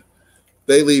hit,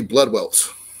 they leave blood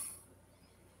welts.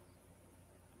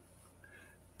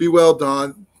 Be well,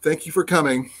 Don. Thank you for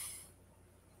coming.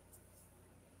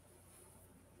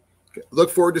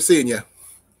 Look forward to seeing you.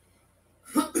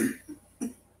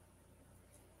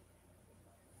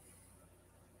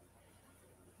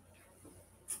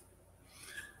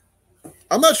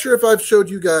 I'm not sure if I've showed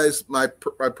you guys my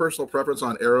personal preference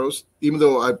on arrows, even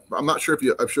though I'm not sure if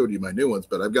I've showed you my new ones,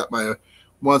 but I've got my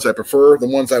ones I prefer, the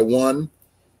ones I won.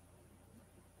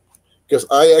 Because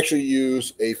I actually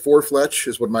use a 4-fletch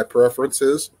is what my preference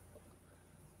is.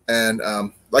 And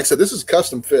like I said, this is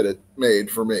custom fitted,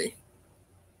 made for me.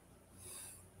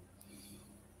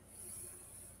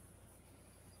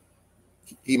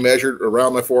 He measured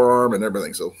around my forearm and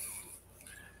everything. So,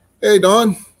 hey,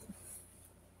 Don.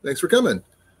 Thanks for coming.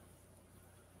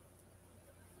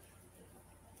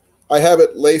 I have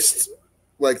it laced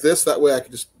like this. That way I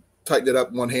can just tighten it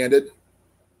up one-handed.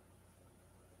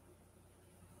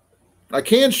 I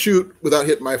can shoot without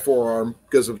hitting my forearm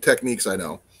because of techniques I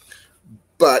know.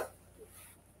 But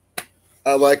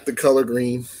I like the color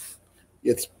green.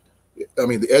 I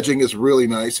mean, the edging is really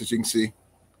nice, as you can see.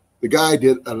 The guy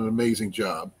did an amazing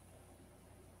job.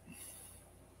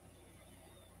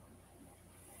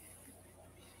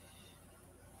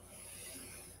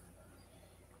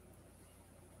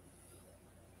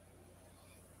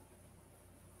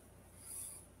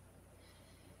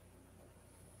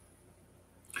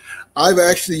 I've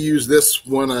actually used this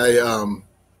when I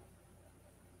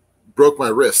broke my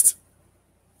wrist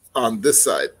on this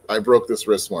side. I broke this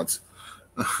wrist once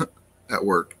at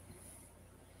work.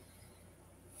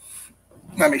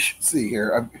 Let me see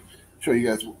here. show you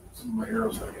guys some of my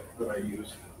arrows that I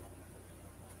use.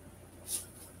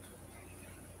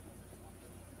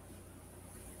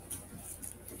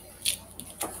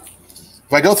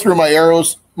 If I go through my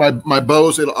arrows, my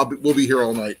bows, we'll be here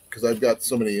all night because I've got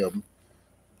so many of them.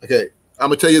 Okay, I'm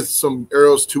gonna tell you some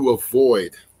arrows to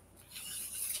avoid,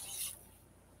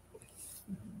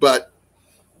 but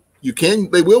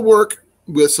they will work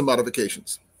with some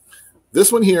modifications.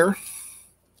 This one here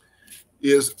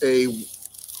is a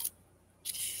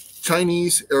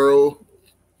Chinese arrow.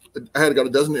 I had got a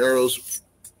dozen arrows,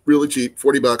 really cheap,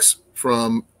 $40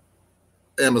 from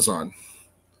Amazon.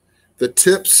 The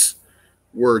tips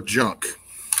were junk.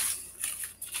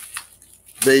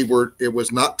 It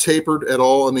was not tapered at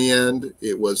all in the end.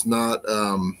 It was not,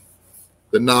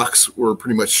 the nocks were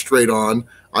pretty much straight on.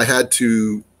 I had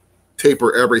to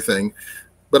taper everything,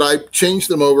 but I changed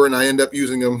them over and I end up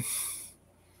using them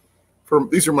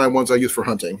these are my ones I use for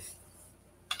hunting.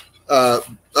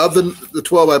 Of the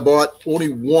 12 I bought, only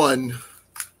 11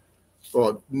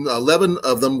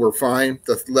 of them were fine.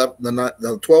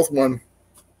 The 12th one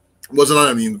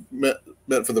wasn't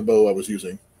meant for the bow I was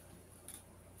using.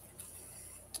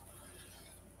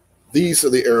 These are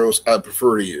the arrows I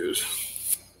prefer to use.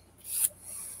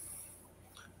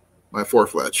 My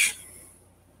 4-fletch.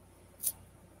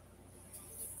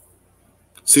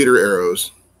 Cedar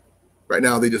arrows. Right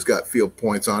now they just got field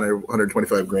points on it,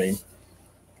 125 grain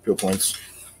field points.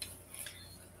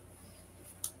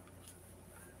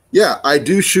 Yeah, I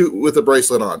do shoot with a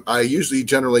bracelet on. I usually,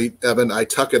 generally, Evan, I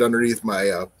tuck it underneath my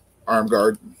arm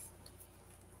guard.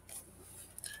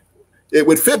 It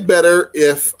would fit better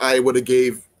if I would have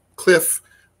gave Cliff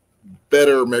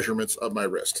better measurements of my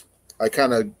wrist. I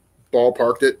kind of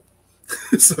ballparked it,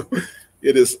 so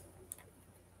it is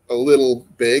a little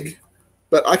big,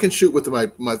 but I can shoot with my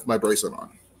bracelet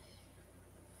on.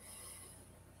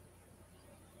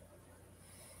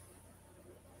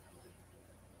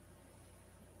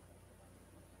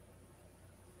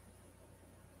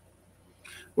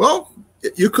 Well,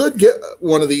 you could get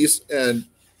one of these, and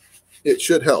it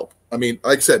should help. I mean,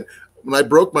 like I said, when I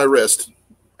broke my wrist,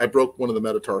 I broke one of the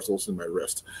metatarsals in my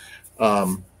wrist.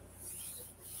 I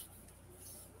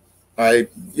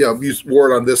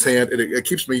wore it on this hand, and it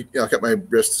keeps me, I kept my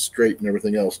wrist straight and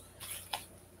everything else.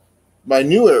 My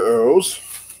new arrows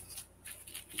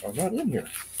are not in here.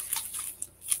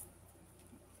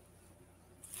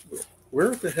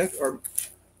 Where the heck are...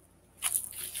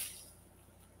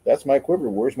 That's my quiver.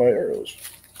 Where's my arrows?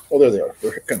 Oh, there they are.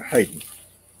 They're kind of hiding.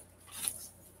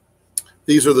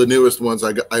 These are the newest ones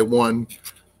I won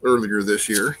earlier this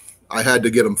year. I had to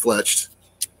get them fletched.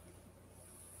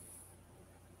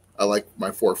 I like my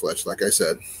 4-fletch, like I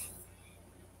said.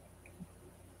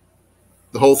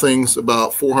 The whole thing's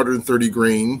about 430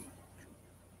 grain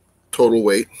total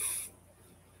weight.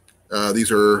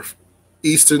 These are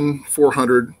Easton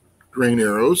 400 grain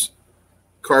arrows.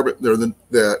 Carbon, they're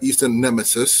the Easton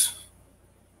Nemesis.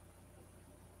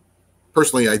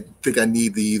 Personally, I think I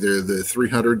need either the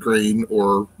 300 grain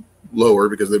or lower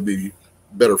because they'd be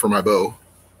better for my bow.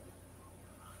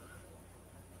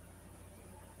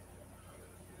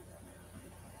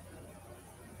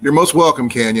 You're most welcome,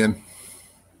 Canyon.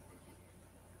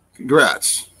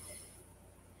 Congrats.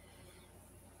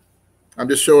 I'm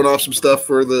just showing off some stuff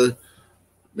for the,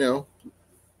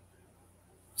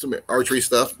 some archery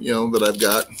stuff, that I've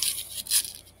got.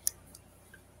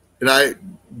 And I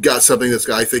got something that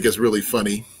I think is really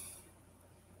funny.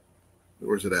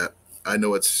 Where's it at? I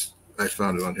know I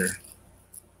found it on here.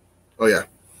 Oh, yeah.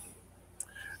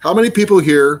 How many people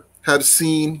here have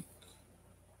seen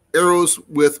arrows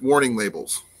with warning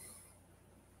labels?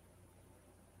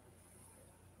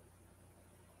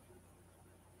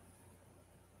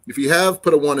 If you have,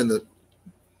 put a 1 in the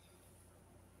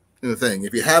thing.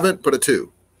 If you haven't, put a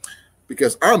 2.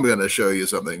 Because I'm going to show you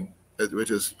something,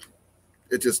 which is,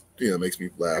 it just, makes me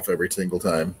laugh every single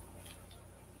time.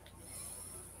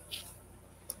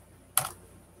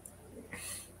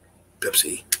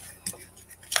 Pepsi.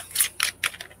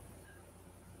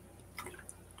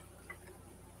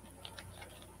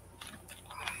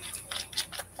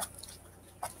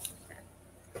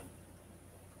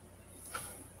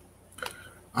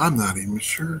 I'm not even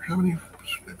sure how many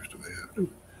subscribers do I have. Did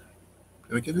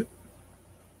I get it?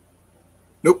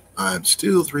 Nope, I'm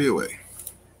still 3 away.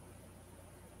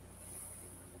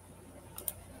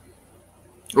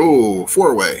 Oh,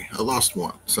 4 away. I lost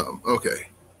one. Some. Okay.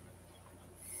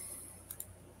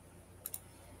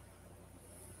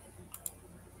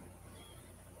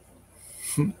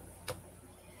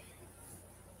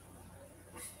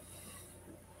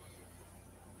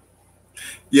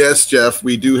 Yes, Jeff,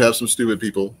 we do have some stupid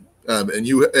people. And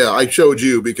I showed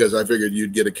you because I figured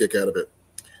you'd get a kick out of it.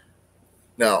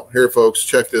 Now, here, folks,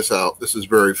 check this out. This is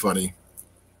very funny.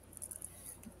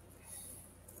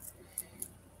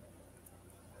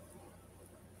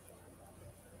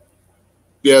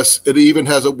 Yes, it even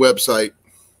has a website.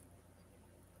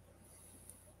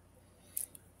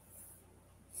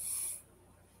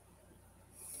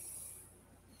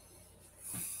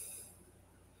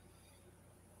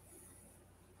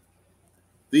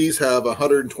 These have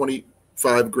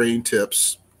 125 grain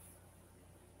tips.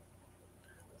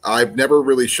 I've never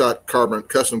really shot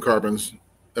custom carbons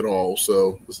at all,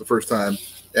 so this is the first time.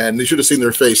 And they should have seen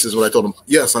their faces when I told them,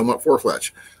 yes, I want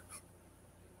 4-fletch.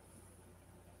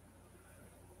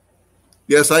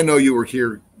 Yes, I know you were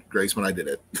here, Grace, when I did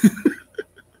it.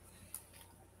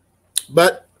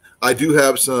 But I do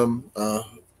have some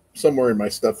somewhere in my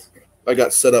stuff. I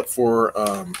got set up for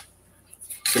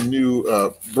some new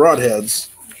broadheads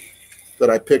that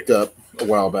I picked up a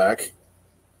while back.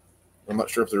 I'm not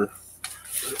sure if they're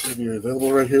maybe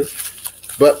available right here.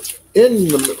 But in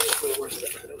the middle, where's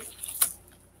that?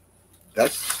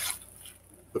 That's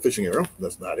the fishing arrow.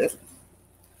 That's not it.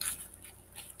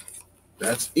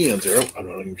 That's Ian's arrow. I'm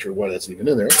not even sure why that's even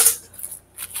in there.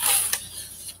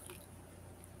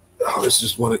 Oh, this is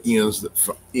just one of Ian's that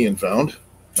Ian found,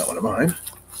 not one of mine.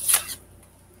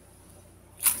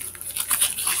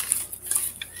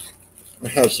 I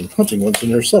have some hunting ones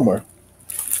in there somewhere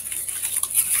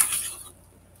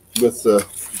with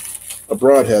a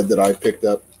broadhead that I picked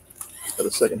up at a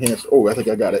secondhand. Oh, I think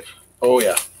I got it. Oh,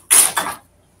 yeah.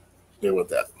 Deal with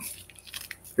that.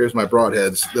 Here's my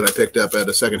broadheads that I picked up at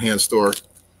a secondhand store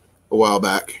a while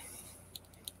back.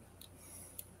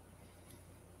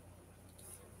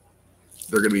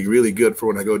 They're going to be really good for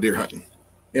when I go deer hunting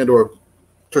and or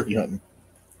turkey hunting.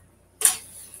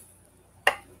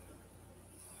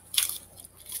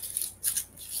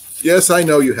 Yes, I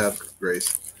know you have,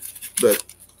 Grace, but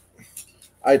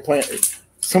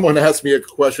someone asked me a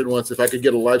question once if I could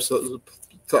get a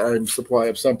lifetime supply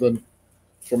of something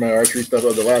for my archery stuff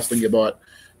of the last thing you bought.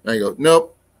 And I go,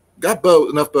 nope, got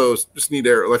enough bows, just need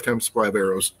a lifetime supply of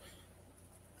arrows.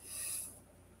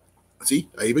 See,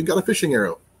 I even got a fishing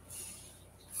arrow.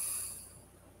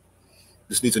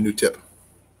 Just needs a new tip.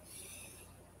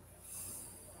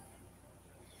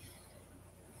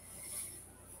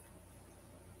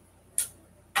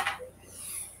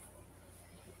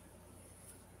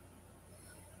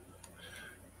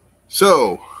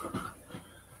 So,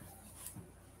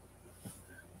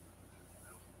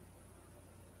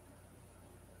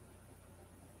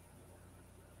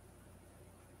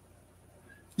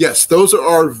 yes, those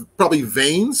are probably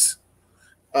vanes.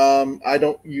 I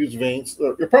don't use vanes.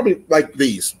 They're probably like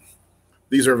these.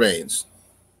 These are vanes.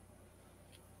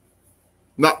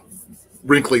 Not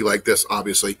wrinkly like this,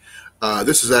 obviously.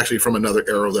 This is actually from another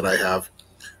arrow that I have.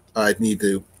 I need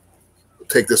to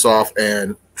take this off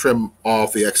and trim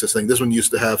off the excess thing. This one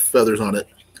used to have feathers on it,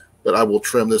 but I will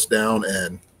trim this down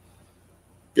and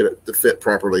get it to fit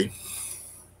properly.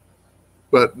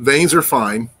 But vanes are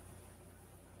fine.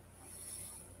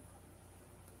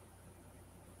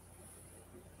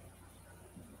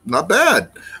 Not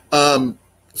bad.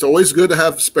 It's always good to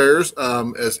have spares.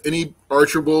 As any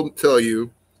archer will tell you,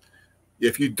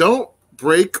 if you don't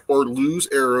break or lose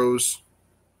arrows,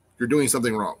 you're doing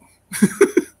something wrong.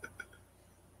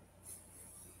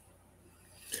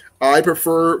 I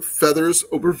prefer feathers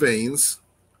over vanes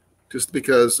just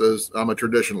because I'm a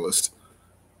traditionalist.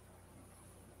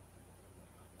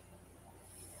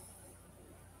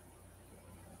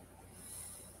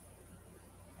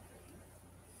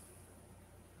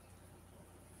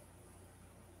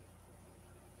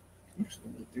 Actually,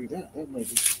 let me do that. That might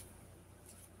be.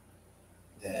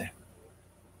 Yeah.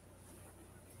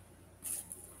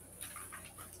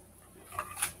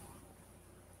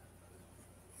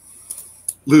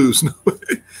 Lose.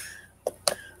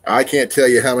 I can't tell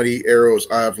you how many arrows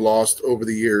I've lost over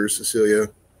the years, Cecilia.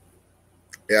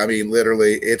 Yeah, I mean,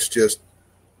 literally, it's just,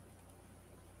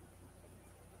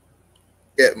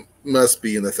 it must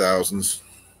be in the thousands.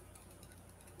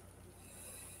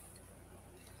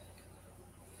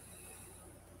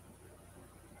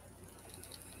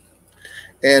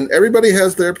 And everybody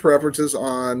has their preferences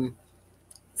on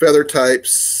feather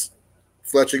types,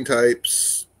 fletching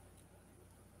types.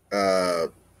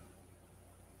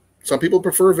 Some people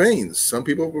prefer vanes. Some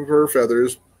people prefer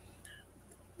feathers.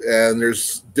 And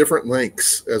there's different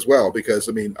lengths as well because,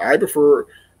 I mean, I prefer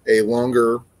a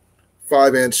longer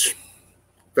 5-inch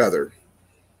feather.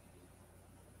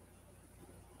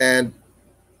 And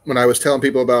when I was telling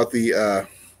people about the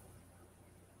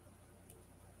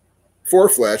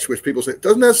 4-fletch, which people say,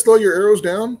 doesn't that slow your arrows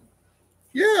down?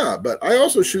 Yeah, but I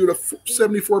also shoot a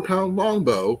 74-pound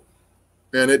longbow,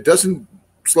 and it doesn't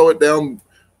slow it down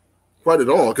quite at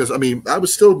all. Because I mean, I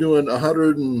was still doing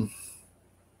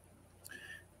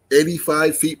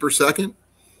 185 feet per second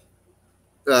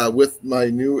with my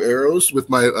new arrows with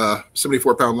my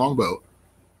 74-pound longbow.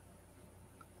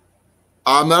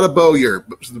 I'm not a bowyer.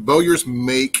 The bowyers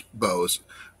make bows.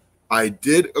 I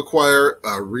did acquire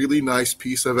a really nice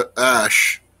piece of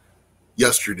ash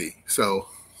yesterday, so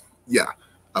yeah,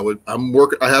 I'm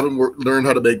working. I haven't learned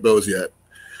how to make bows yet.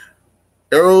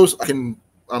 Arrows, I'm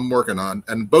working on,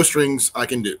 and bowstrings I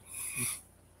can do.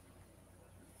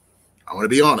 I want to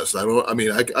be honest. I don't. I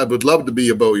mean, I would love to be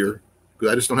a bowyer,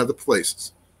 because I just don't have the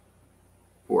places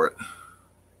for it.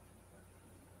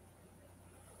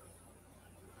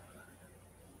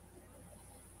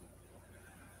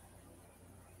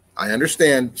 I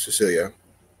understand, Cecilia.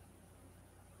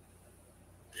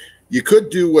 You could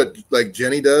do what like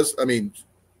Jenny does. I mean,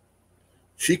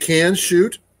 she can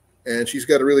shoot, and she's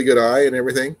got a really good eye and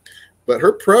everything, but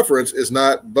her preference is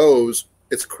not bows;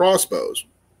 it's crossbows,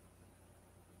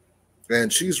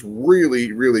 and she's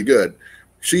really, really good.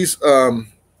 She's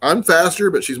I'm faster,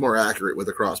 but she's more accurate with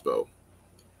a crossbow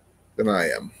than I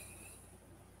am.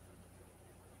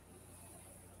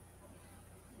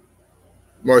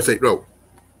 More I say no,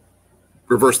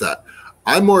 reverse that.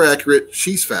 I'm more accurate.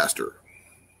 She's faster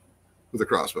with a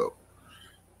crossbow.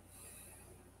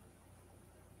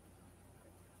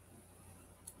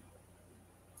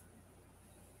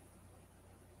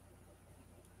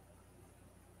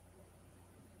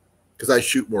 Because I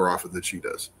shoot more often than she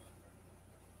does.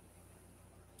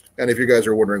 And if you guys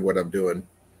are wondering what I'm doing,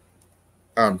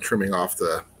 I'm trimming off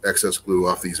the excess glue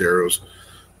off these arrows.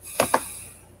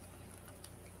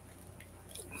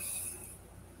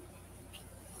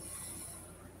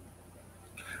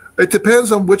 It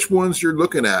depends on which ones you're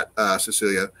looking at,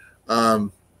 Cecilia. I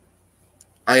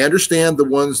understand the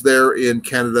ones there in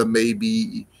Canada may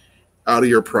be out of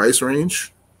your price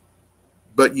range,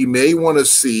 but you may want to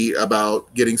see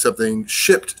about getting something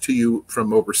shipped to you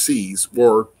from overseas,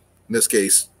 or in this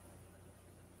case,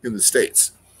 in the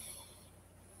States.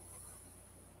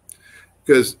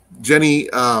 Because Jenny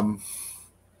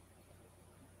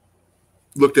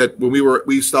looked at when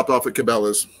we stopped off at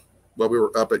Cabela's while we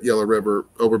were up at Yellow River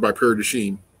over by Prairie du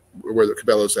Chien, where the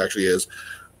Cabela's actually is,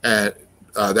 and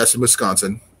that's in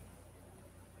Wisconsin.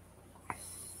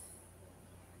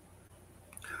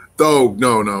 Oh,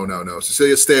 no, no, no, no.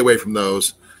 Cecilia, stay away from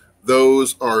those.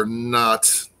 Those are not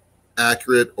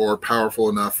accurate or powerful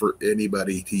enough for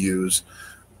anybody to use.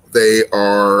 They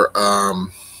are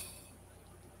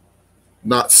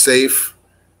not safe.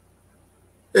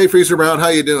 Hey, Freezer Brown, how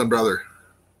you doing, brother?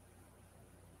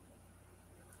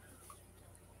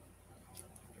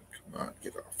 Come on,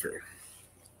 get off here.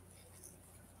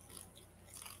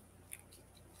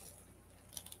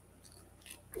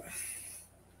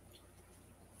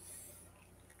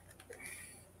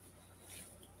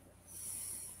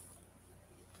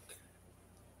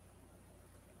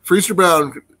 Freezer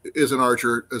Brown is an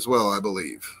archer as well, I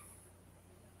believe.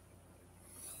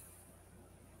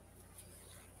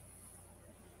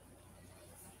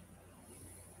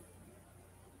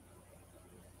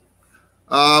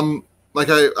 Like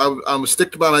I'm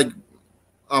sticked by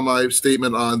my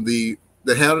statement on the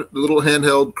little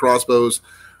handheld crossbows.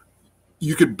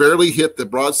 You could barely hit the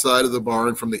broadside of the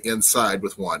barn from the inside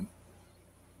with one,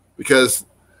 because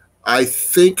I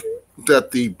think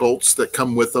that the bolts that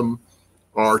come with them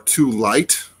are too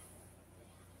light.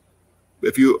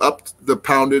 If you up the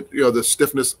pounded, the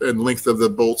stiffness and length of the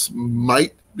bolts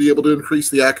might be able to increase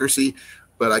the accuracy,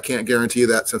 but I can't guarantee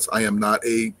that since I am not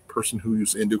a person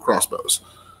who's into crossbows.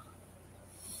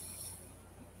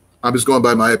 I'm just going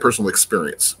by my personal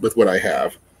experience with what I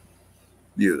have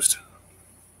used.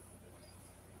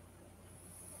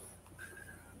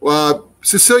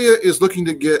 Cecilia is looking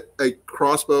to get a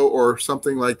crossbow or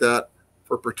something like that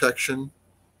for protection.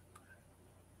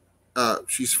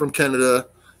 She's from Canada,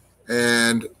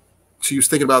 and she was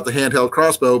thinking about the handheld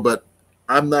crossbow, but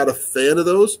I'm not a fan of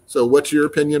those. So what's your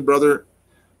opinion, brother?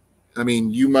 I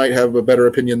mean, you might have a better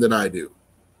opinion than I do.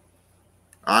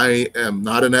 I am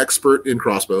not an expert in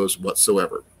crossbows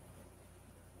whatsoever.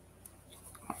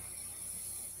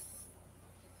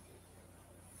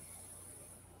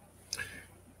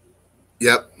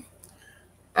 Yep.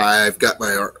 I've got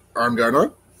my arm guard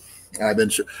on. I've been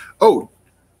oh,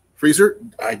 Freezer,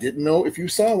 I didn't know if you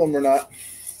saw them or not.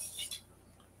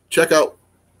 Check out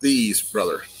these,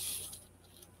 brother.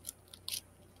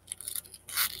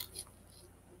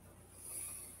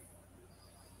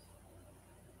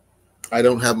 I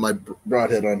don't have my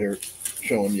broadhead on here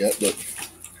showing yet, but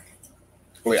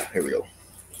oh yeah, here we go.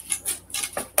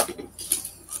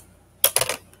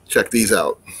 check these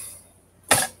out.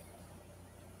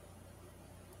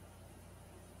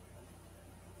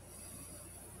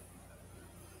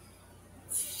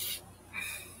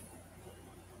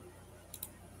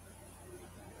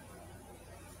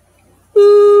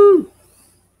 Woo!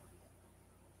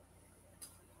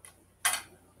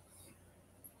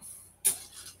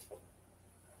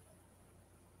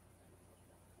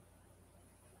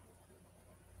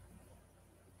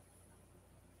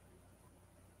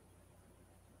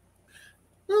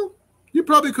 Well, you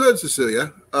probably could,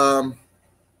 Cecilia.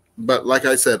 But like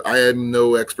I said, I am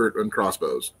no expert on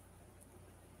crossbows.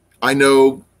 I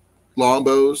know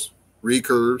longbows,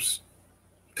 recurves,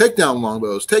 takedown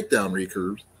longbows, takedown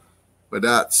recurves, but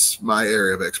that's my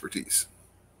area of expertise.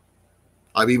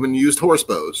 I've even used horse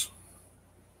bows.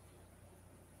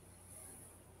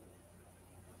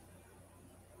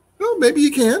 Well, maybe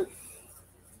you can.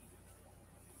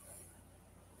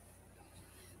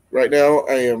 Right now,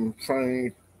 I am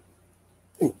trying.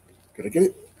 Oh, did I get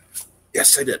it?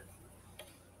 Yes, I did.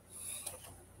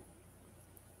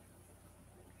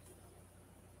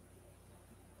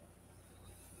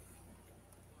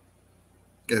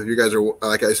 If you guys are,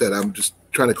 like I said, I'm just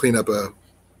trying to clean up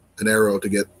an arrow to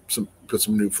get put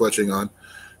some new fletching on.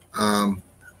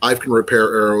 I can repair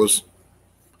arrows.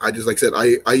 I just, like I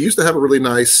said, I used to have a really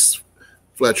nice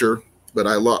Fletcher, but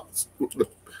I lost one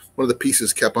of the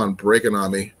pieces kept on breaking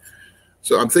on me.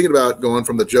 So I'm thinking about going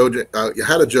from the you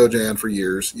had a Jojan for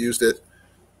years, used it,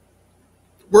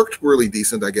 worked really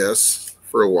decent, I guess,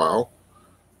 for a while.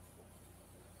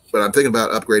 But I'm thinking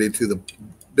about upgrading to the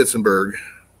Bitzenberg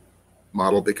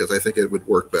model because I think it would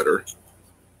work better.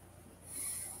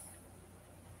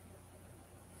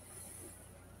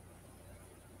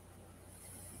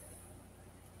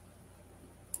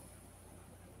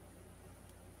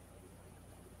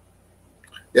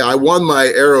 Yeah, I won my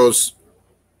arrows,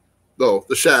 though,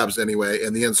 the shabs anyway,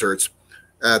 and the inserts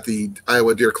at the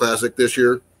Iowa Deer Classic this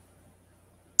year.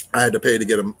 I had to pay to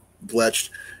get them fletched.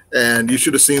 And you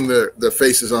should have seen the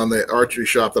faces on the archery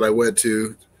shop that I went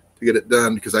to get it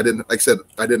done because I didn't, like I said,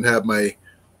 I didn't have my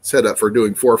setup for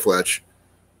doing 4-fletch.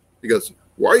 He goes,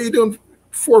 why are you doing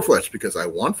 4-fletch? Because I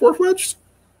want 4-fletched.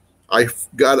 I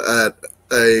got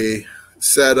a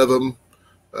set of them,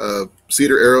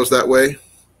 cedar arrows that way.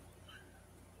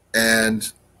 And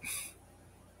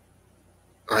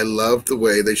I love the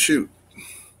way they shoot.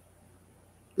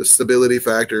 The stability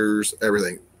factors,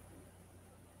 everything.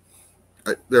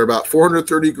 They're about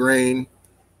 430 grain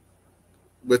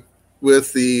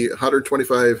with the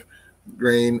 125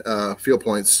 grain field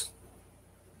points.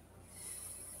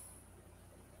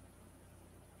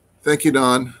 Thank you,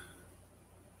 Don.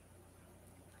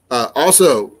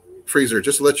 Also, Freezer,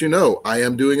 just to let you know, I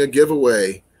am doing a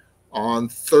giveaway on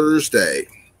Thursday.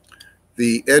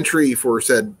 The entry for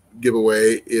said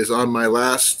giveaway is on my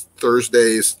last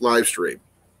Thursday's live stream.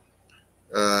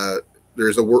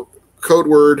 There's a code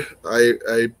word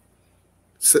I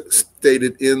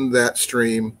stated in that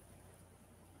stream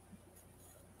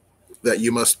that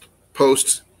you must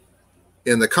post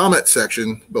in the comment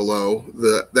section below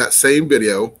that same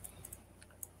video,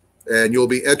 and you'll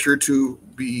be entered to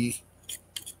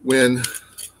win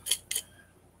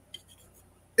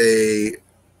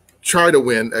try to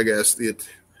win, I guess,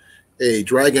 a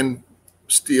Dragon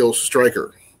Steel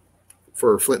Striker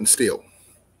for Flint and Steel.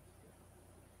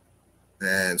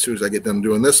 And as soon as I get done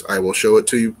doing this, I will show it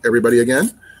to everybody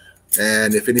again.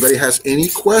 And if anybody has any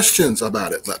questions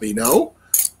about it, let me know.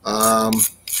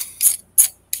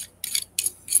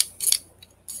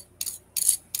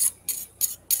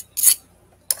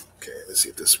 Okay, let's see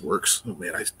if this works. Oh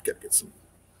man, I gotta get some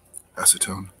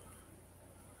acetone.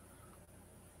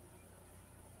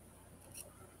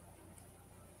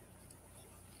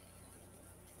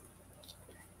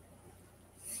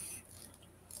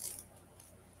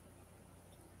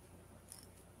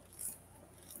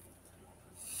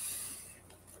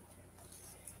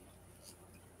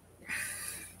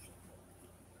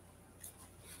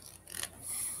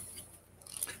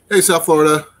 Hey, South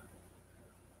Florida.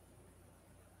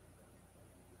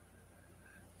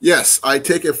 Yes, I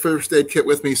take a first aid kit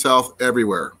with me south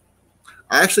everywhere.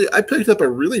 I picked up a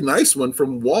really nice one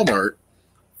from Walmart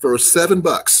for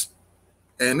 $7,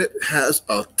 and it has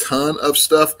a ton of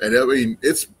stuff, and I mean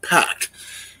it's packed.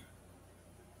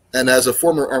 And as a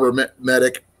former armor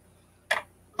medic,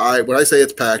 when I say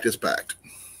it's packed, it's packed.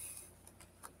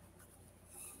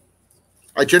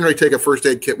 I generally take a first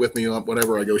aid kit with me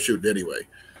whenever I go shooting anyway.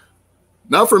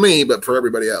 Not for me, but for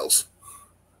everybody else.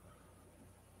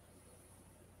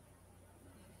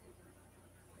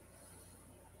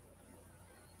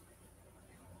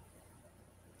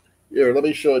 Here, let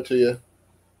me show it to you.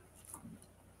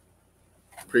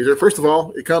 freezer. First of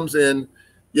all, it comes in,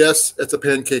 yes, it's a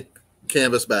pancake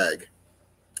canvas bag.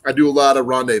 I do a lot of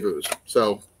rendezvous,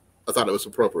 so I thought it was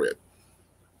appropriate.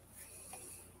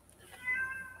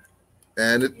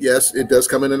 And yes, it does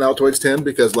come in an Altoids tin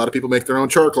because a lot of people make their own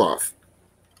char cloth,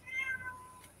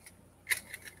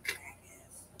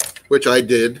 which I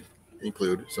did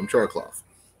include some char cloth.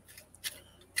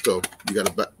 So you got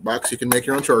a box you can make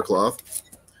your own char cloth.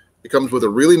 It comes with a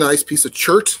really nice piece of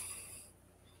chert,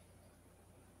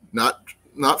 not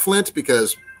flint,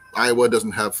 because Iowa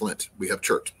doesn't have flint. We have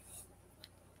chert.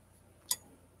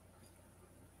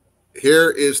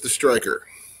 Here is the striker.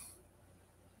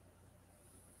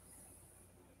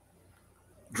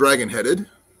 Dragon-headed,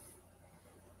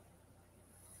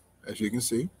 as you can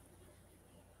see.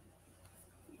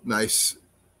 Nice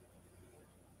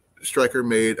striker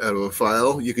made out of a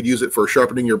file. You could use it for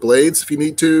sharpening your blades if you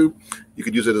need to. You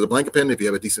could use it as a blanket pen if you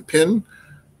have a decent pin.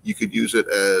 You could use it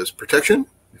as protection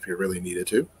if you really needed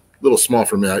to. A little small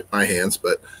for my hands,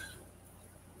 but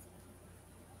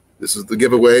this is the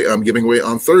giveaway I'm giving away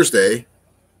on Thursday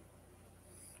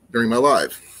during my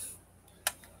live.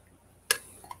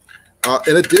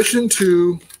 In addition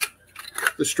to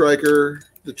the striker,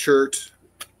 the chert,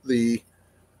 the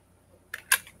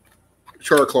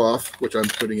char cloth, which I'm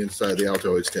putting inside the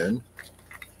Altoids tin,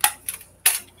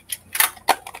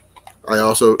 I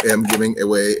also am giving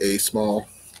away a small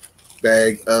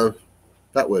bag of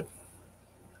fat wood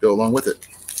to go along with it.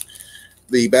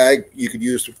 The bag you could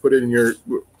use to put it in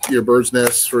your bird's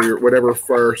nest for your whatever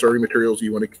fire starting materials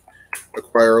you want to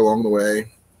acquire along the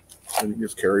way. And you can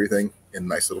just carry everything in a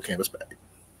nice little canvas bag.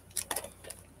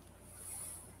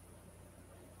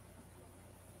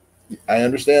 I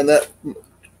understand that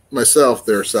myself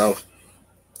there, Sal.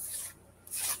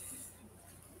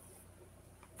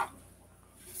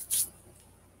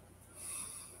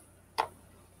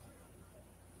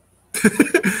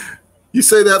 You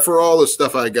say that for all the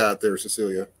stuff I got there,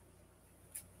 Cecilia.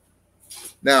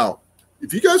 Now,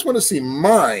 if you guys want to see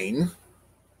mine,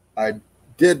 I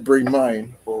did bring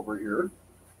mine over here.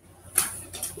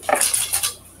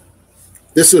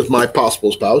 This is my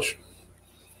Possibles pouch.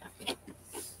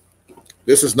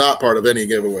 This is not part of any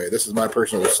giveaway. This is my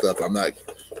personal stuff I'm not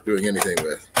doing anything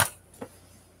with.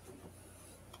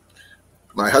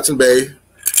 My Hudson Bay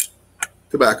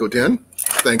tobacco tin,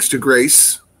 thanks to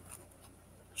Grace.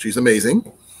 She's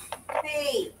amazing.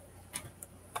 Hey.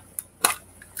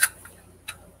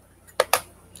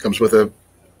 Comes with a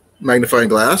magnifying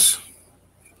glass.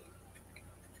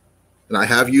 And I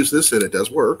have used this and it does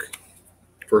work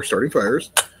for starting fires.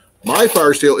 My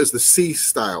fire steel is the C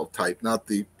style type, not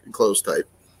the enclosed type.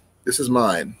 This is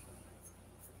mine.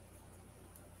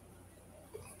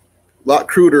 A lot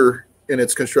cruder in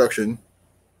its construction,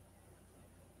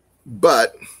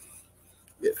 but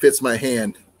it fits my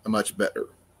hand much better.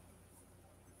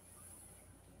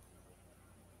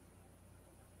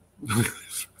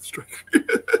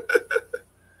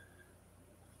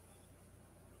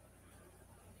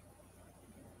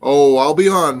 Oh, I'll be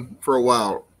on for a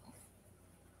while.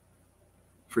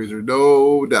 Freezer,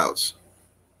 no doubts.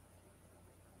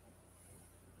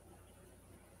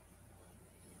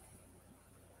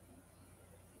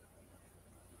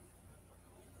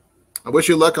 I wish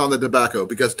you luck on the tobacco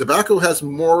because tobacco has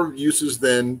more uses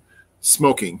than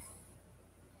smoking.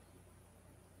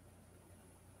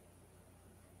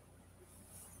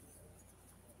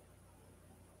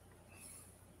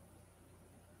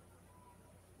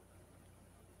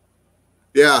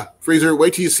 Yeah, Freezer,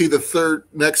 wait till you see the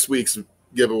next week's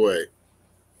giveaway.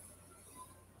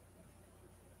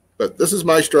 But this is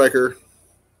my striker.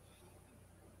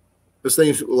 This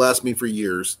thing will last me for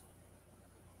years.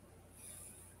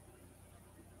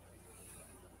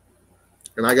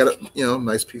 And I got a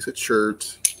nice piece of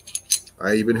chert.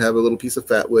 I even have a little piece of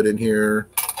fat wood in here.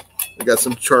 I got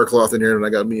some char cloth in here, and I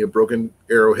got me a broken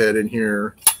arrowhead in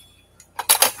here.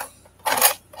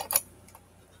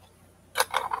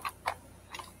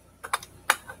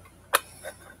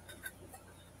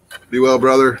 Be well,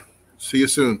 brother. See you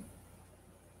soon.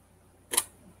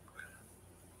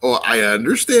 Oh, I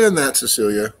understand that,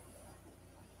 Cecilia.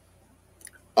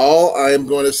 All I am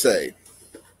going to say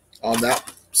on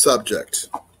that subject,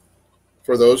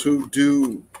 for those who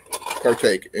do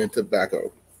partake in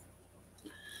tobacco,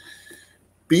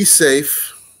 be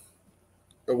safe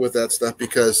with that stuff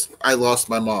because I lost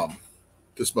my mom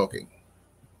to smoking.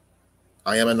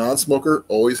 I am a non-smoker,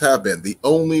 always have been. The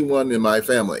only one in my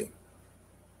family.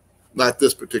 Not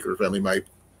this particular family, my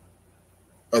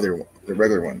other one, the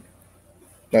regular one.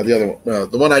 Not the other one,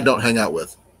 the one I don't hang out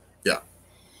with. Yeah.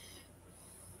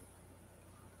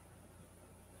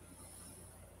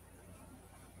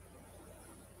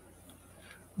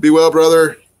 Be well,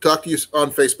 brother. Talk to you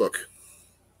on Facebook.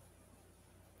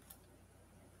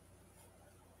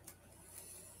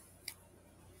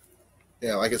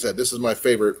 Yeah, like I said, this is my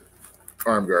favorite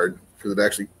arm guard because it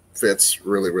actually fits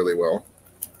really, really well.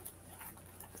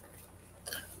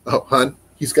 Oh, hon,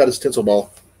 he's got his tinsel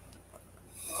ball.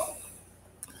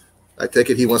 I take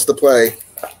it he wants to play.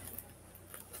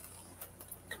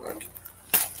 Come on.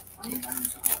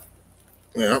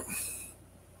 Yeah.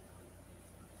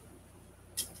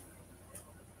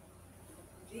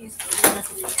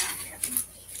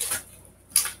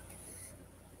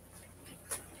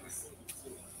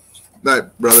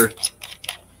 Night, brother.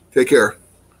 Take care.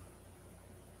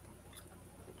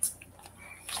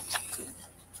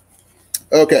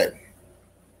 Okay.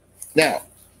 Now,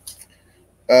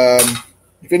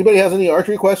 if anybody has any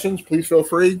archery questions, please feel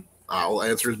free. I'll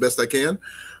answer as best I can.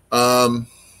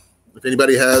 If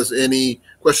anybody has any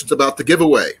questions about the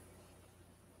giveaway,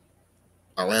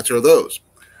 I'll answer those.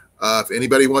 If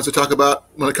anybody wants to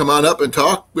want to come on up and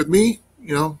talk with me,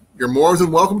 you're more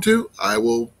than welcome to. I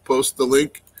will post the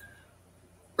link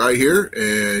right here,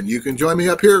 and you can join me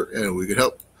up here, and we can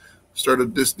help start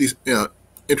these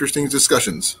interesting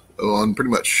discussions on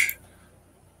pretty much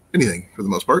anything for the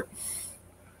most part.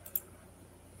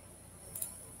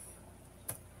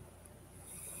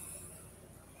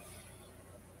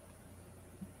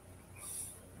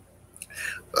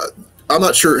 I'm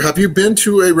not sure. Have you been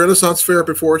to a Renaissance fair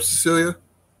before, Cecilia?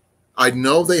 I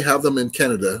know they have them in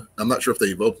Canada. I'm not sure if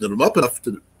they've opened them up enough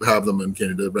to have them in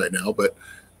Canada right now, but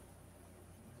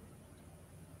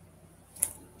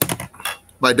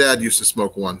my dad used to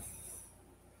smoke one.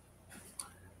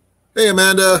 Hey,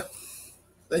 Amanda.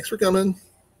 Thanks for coming.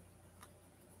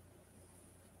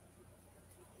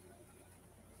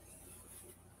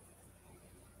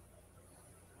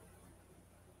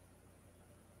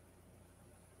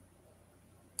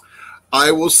 I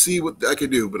will see what I can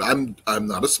do, but I'm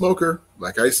not a smoker.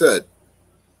 Like I said,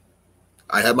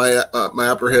 I have my my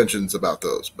apprehensions about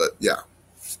those, but yeah.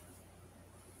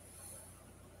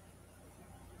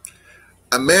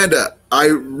 Amanda, I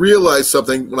realized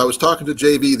something when I was talking to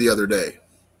JV the other day.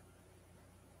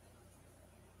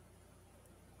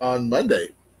 On Monday,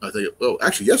 I think.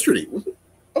 Actually, yesterday.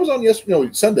 I was on yesterday.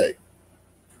 No, Sunday. It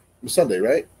was Sunday,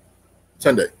 right?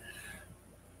 Sunday.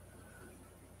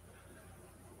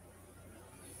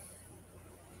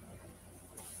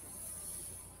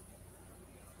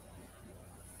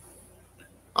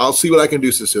 I'll see what I can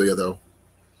do, Cecilia, though.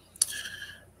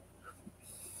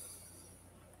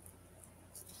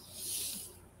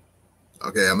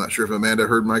 Okay, I'm not sure if Amanda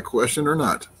heard my question or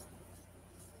not.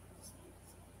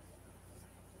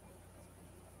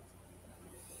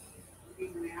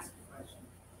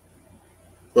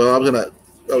 Well, I'm gonna.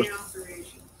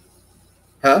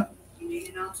 Huh? You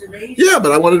need an observation. Yeah,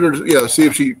 but I wanted her to, see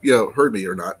if she, heard me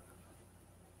or not.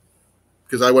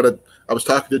 Because I was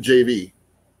talking to JV,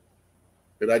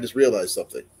 and I just realized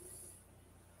something.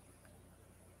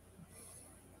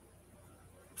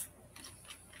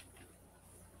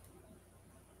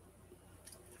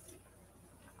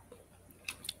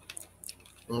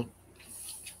 Well,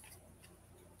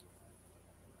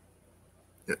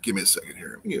 yeah, give me a second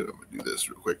here. I'm gonna do this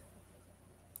real quick.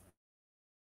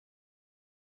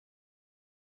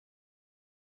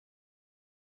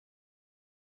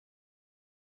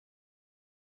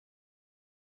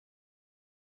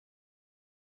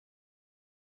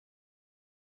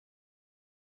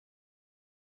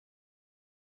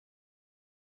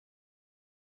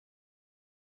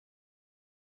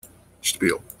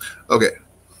 Spiel. Okay.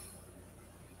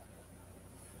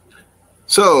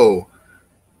 So,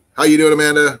 how you doing,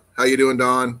 Amanda? How you doing,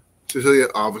 Don? Cecilia,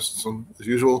 awesome as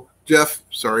usual. Jeff,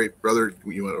 sorry, brother,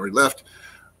 you already left.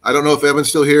 I don't know if Evan's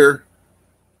still here.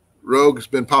 Rogue's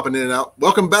been popping in and out.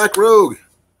 Welcome back, Rogue.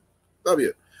 Love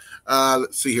you.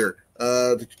 Let's see here.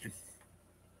 I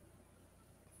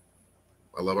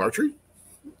love archery.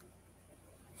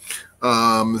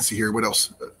 Let's see here. What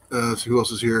else? Who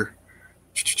else is here?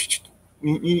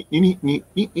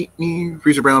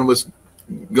 Freezer Brown was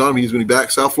gone. He's going to be back.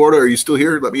 South Florida, are you still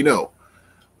here? Let me know.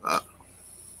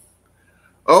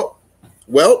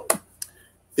 Well,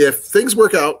 if things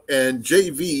work out and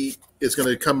JV is going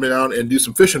to come down and do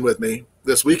some fishing with me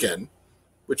this weekend,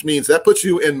 which means that puts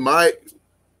you in my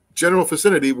general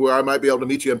vicinity where I might be able to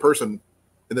meet you in person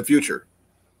in the future.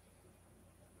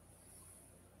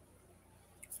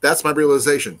 That's my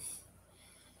realization.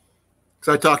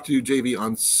 Because I talked to JV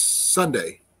on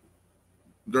Sunday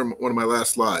during one of my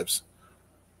last lives.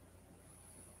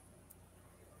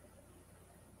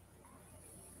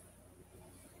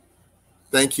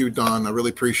 Thank you, Don. I really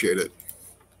appreciate it.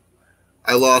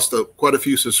 I lost quite a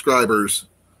few subscribers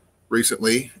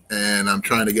recently, and I'm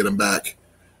trying to get them back.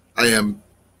 I am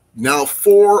now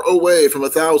 4 away from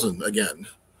 1,000 again.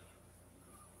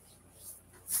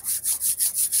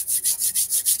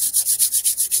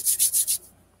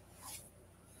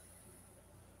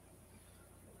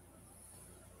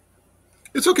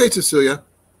 It's okay, Cecilia.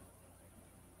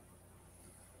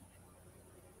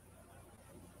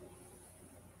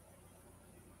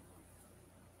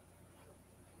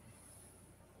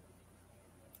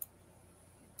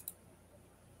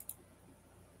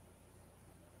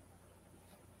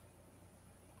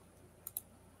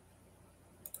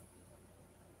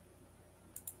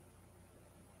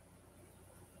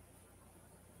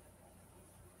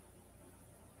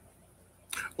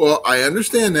 Well, I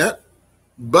understand that,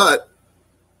 but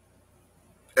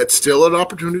it's still an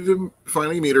opportunity to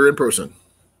finally meet her in person.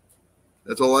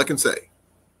 That's all I can say.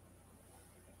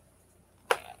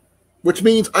 Which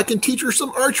means I can teach her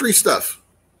some archery stuff.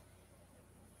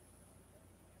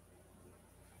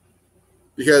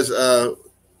 Because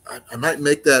I might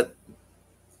make that,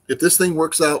 if this thing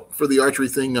works out for the archery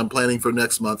thing I'm planning for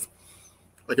next month,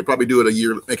 I could probably do it a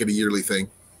year, make it a yearly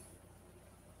thing.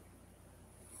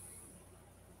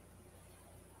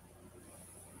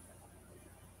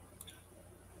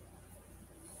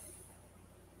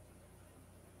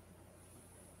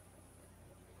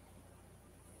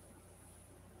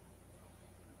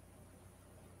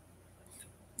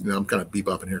 You know, I'm kind of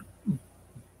bebopping here.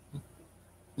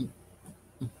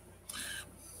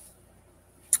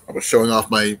 I was showing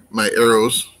off my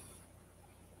arrows.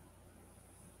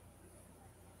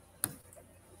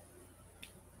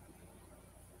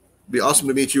 Be awesome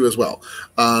to meet you as well.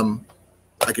 I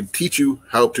can teach you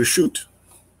how to shoot.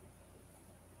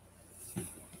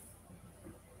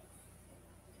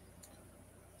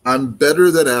 I'm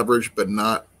better than average, but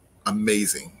not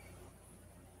amazing.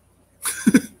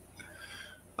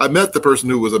 I met the person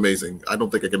who was amazing. I don't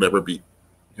think I can ever beat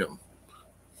him.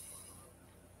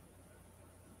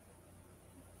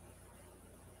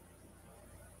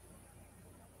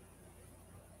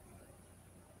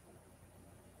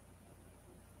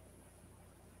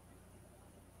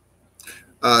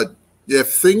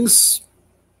 If things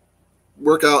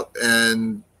work out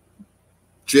and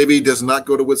JB does not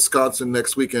go to Wisconsin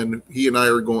next weekend, he and I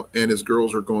are going, and his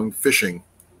girls are going fishing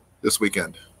this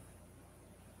weekend.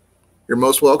 You're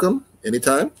most welcome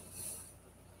anytime.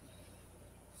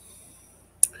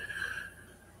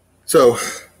 So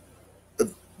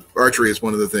archery is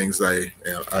one of the things I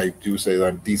do say that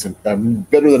I'm decent. I'm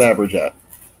better than average at.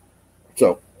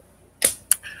 So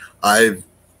I've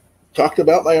talked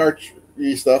about my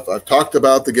archery stuff. I've talked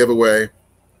about the giveaway.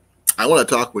 I want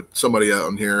to talk with somebody out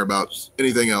on here about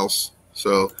anything else.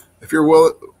 So if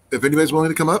anybody's willing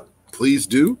to come up, please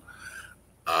do.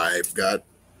 I've got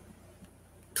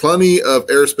plenty of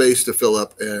airspace to fill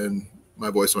up, and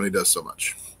my voice only does so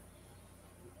much.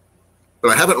 But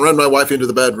I haven't run my wife into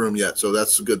the bedroom yet, so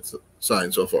that's a good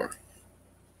sign so far.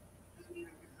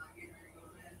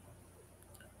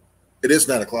 It is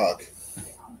 9 o'clock.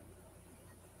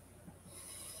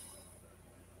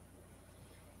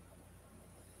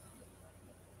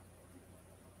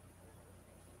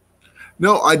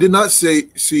 No, I did not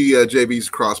see JB's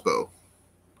crossbow.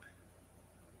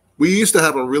 We used to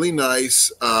have a really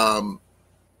nice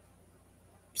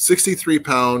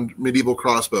 63-pound medieval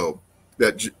crossbow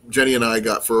that Jenny and I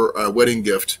got for a wedding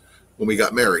gift when we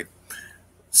got married.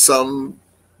 Some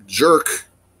jerk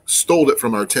stole it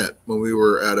from our tent when we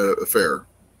were at a fair,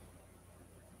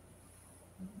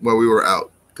 while we were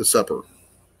out to supper.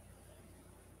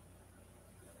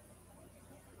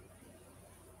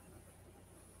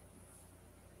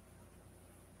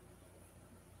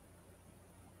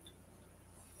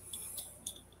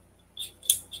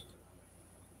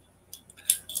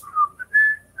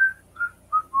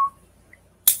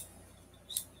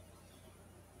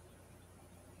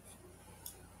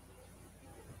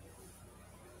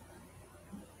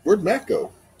 Where'd Matt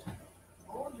go?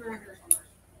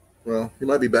 Well, he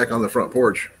might be back on the front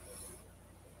porch.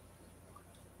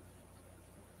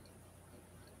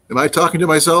 Am I talking to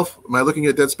myself? Am I looking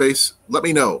at dead space? Let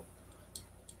me know.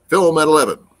 Film at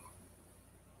 11.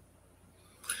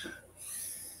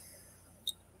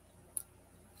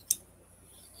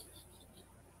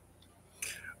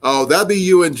 Oh, that'd be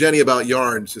you and Jenny about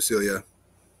yarn, Cecilia.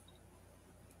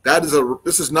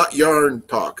 This is not yarn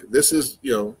talk. This is,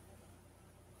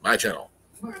 my channel.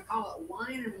 We're going to call it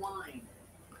Wine and Wine.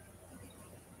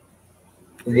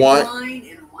 Wine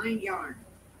and wine yarn.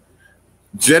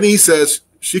 Jenny says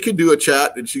she can do a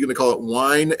chat, and she's going to call it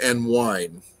Wine and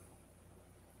Wine.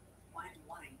 Wine and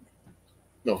Wine.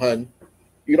 No, hun.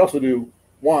 You can also do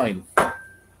wine.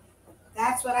 That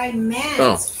That's what I meant.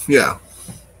 Oh, yeah.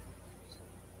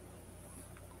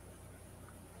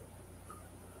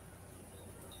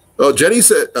 Oh, Jenny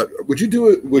said, would you do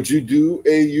it? Would you do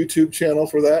a YouTube channel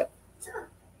for that? Sure.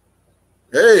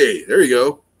 Hey, there you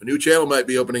go. A new channel might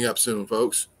be opening up soon,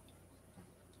 folks.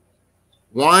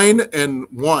 Wine and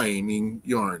whining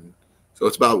yarn. So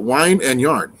it's about wine and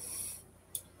yarn.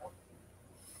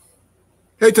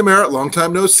 Hey, Tamara, long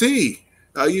time no see.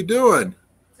 How you doing?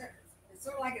 It's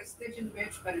sort of like a stitch and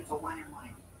bitch, but it's a wine and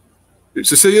wine.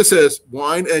 Cecilia says,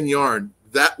 wine and yarn.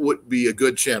 That would be a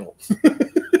good channel.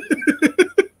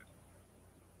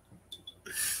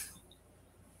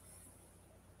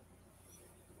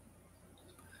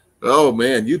 Oh,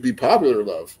 man, you'd be popular,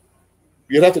 love.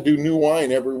 You'd have to do new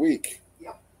wine every week.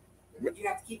 Yep. But you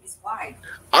have to keep me supplied.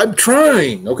 I'm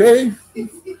trying, okay?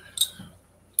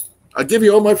 I give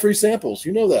you all my free samples.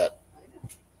 You know that.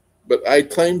 But I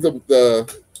claim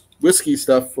the whiskey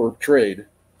stuff for trade.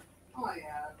 Oh,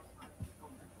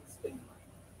 yeah.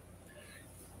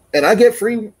 And I get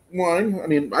free wine. I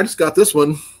mean, I just got this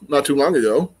one not too long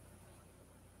ago.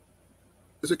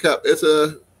 It's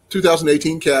a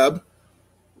 2018 cab.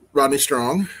 Rodney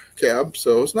Strong cab,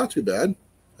 so it's not too bad,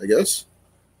 I guess,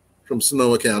 from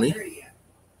Sonoma County.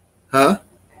 Huh?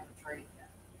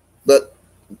 But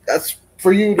that's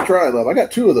for you to try, love. I got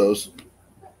 2 of those.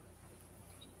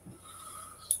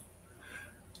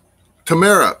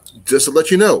 Tamara, just to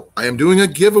let you know, I am doing a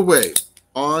giveaway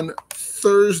on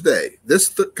Thursday,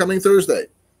 this coming Thursday,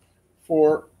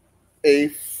 for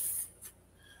a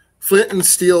flint and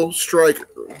steel striker.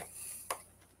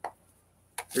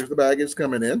 Here's the bag it's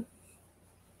coming in.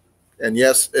 And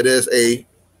yes, it is a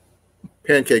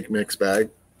pancake mix bag.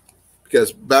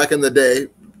 Because back in the day,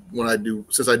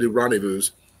 since I do rendezvous,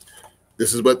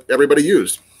 this is what everybody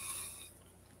used.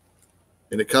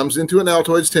 And it comes into an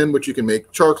Altoids tin, which you can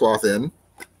make char cloth in.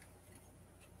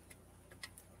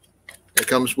 It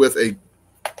comes with a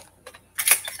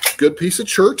good piece of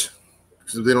chert,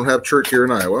 because they don't have chert here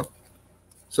in Iowa.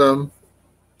 Some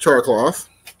char cloth.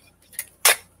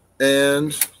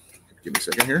 And give me a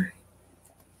second here.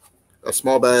 A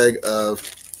small bag of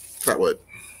fat wood.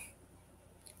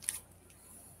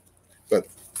 But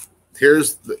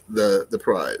here's the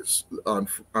prize on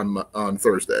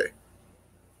Thursday.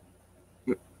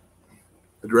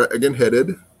 Again,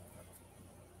 headed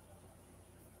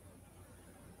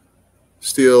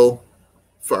steel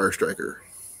fire striker.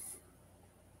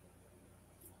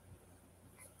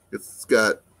 It's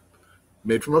got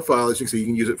made from a file, as you can see. You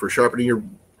can use it for sharpening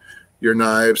your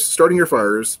knives, starting your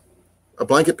fires, a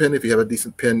blanket pin if you have a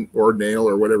decent pin or nail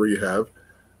or whatever you have.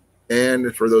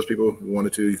 And for those people who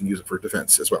wanted to, you can use it for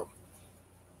defense as well.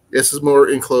 This is more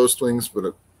enclosed swings,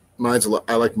 but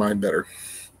I like mine better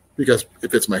because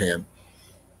it fits my hand.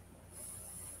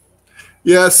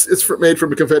 Yes, it's made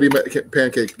from a confetti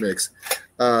pancake mix.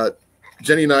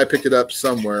 Jenny and I picked it up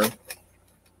somewhere,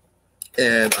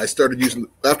 and I started using,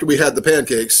 after we had the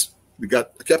pancakes, I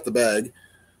kept the bag,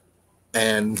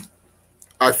 and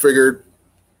I figured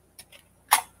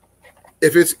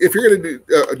if you're going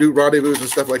to do rendezvous and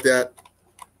stuff like that,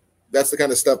 that's the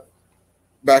kind of stuff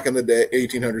back in the day,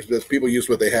 1800s, that people used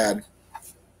what they had.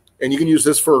 And you can use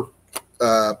this for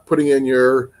putting in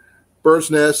your bird's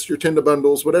nests, your tinder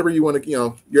bundles, whatever you want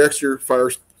to, your extra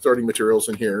fire starting materials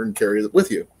in here, and carry it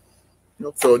with you.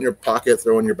 Throw it in your pocket,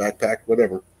 throw it in your backpack,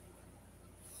 whatever.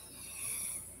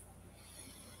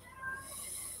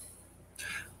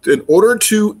 In order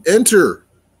to enter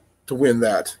to win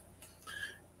that,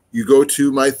 you go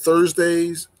to my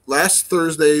last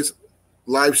Thursday's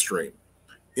live stream.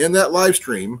 In that live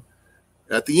stream,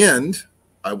 at the end,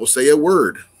 I will say a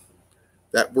word.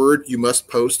 That word you must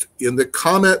post in the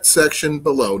comment section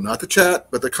below, not the chat,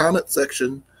 but the comment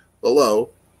section below,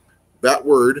 that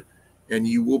word, and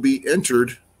you will be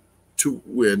entered to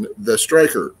win the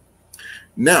striker.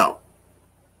 Now,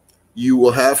 you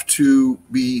will have to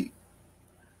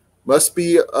must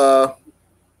be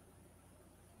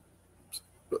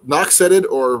knock-setted,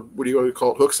 or what do you want to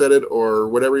call it, hook-setted, or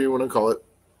whatever you want to call it,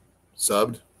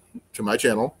 subbed to my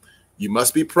channel. You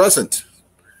must be present.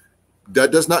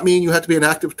 That does not mean you have to be an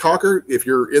active talker. If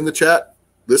you're in the chat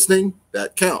listening,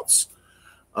 that counts.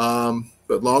 But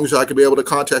as long as I can be able to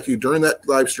contact you during that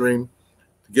live stream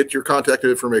to get your contact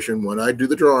information when I do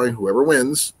the drawing, whoever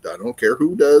wins, I don't care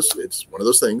who does, it's one of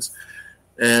those things.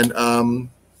 And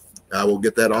I will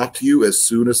get that off to you as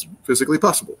soon as physically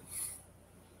possible.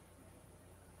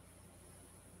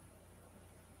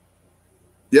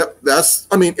 Yep,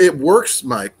 it works,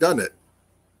 Mike, doesn't it?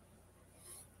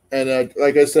 And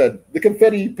like I said, the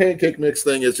confetti pancake mix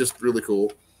thing is just really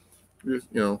cool.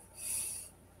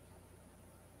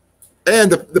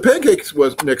 And the pancakes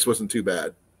mix wasn't too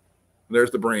bad.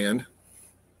 There's the brand.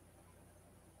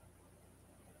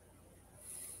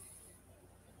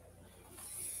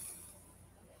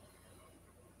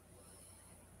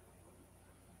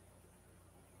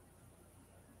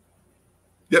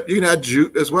 Yep, you can add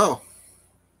jute as well.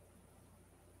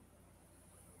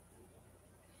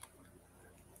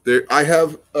 There, I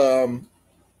have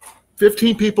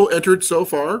 15 people entered so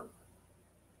far.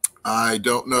 I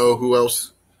don't know who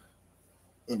else.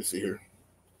 Let me see here.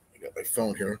 I got my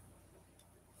phone here.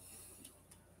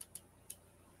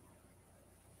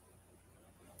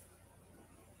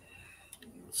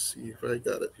 Let's see if I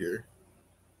got it here.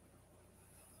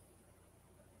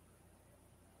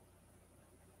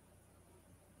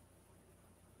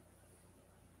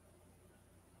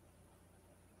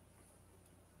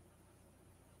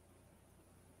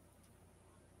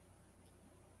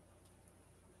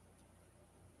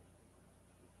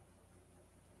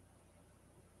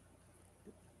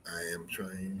 I am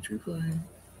trying to find.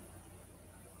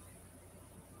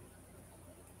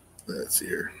 Let's see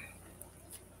here.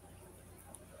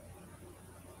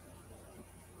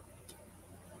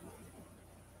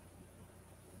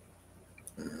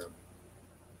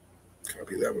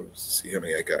 Copy that one. See how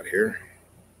many I got here.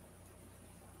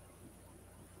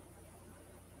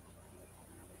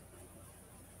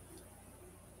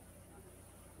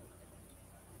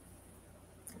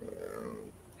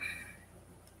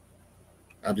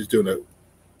 I'm just doing a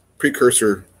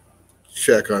precursor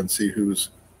check on see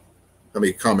how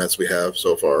many comments we have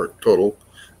so far total.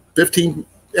 15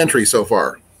 entries so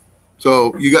far.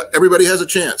 So everybody has a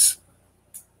chance.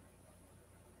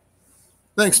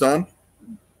 Thanks, Don.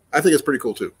 I think it's pretty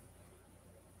cool too.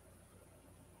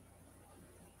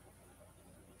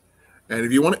 And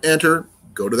if you want to enter,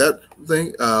 go to that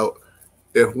thing.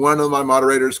 If one of my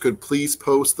moderators could please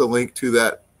post the link to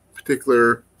that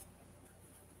particular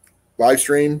live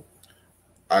stream,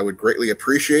 I would greatly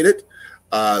appreciate it.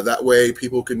 That way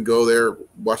people can go there,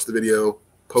 watch the video,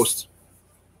 post.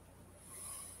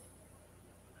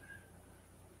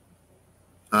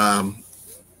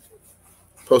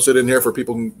 Post it in here for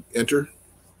people to enter.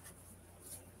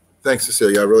 Thanks,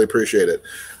 Cecilia. I really appreciate it.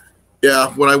 Yeah,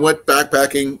 when I went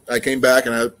backpacking, I came back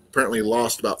and I apparently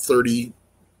lost about 30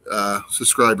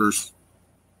 subscribers,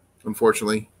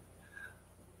 unfortunately.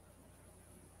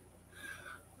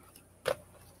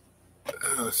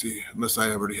 Let's see, unless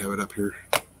I already have it up here.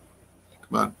 Come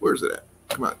on, where's it at?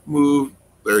 Come on, move.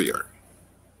 There you are.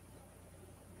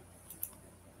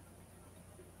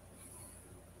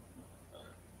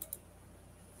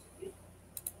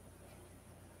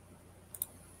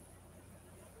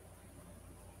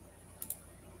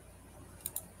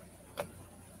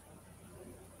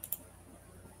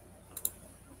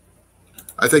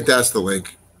 I think that's the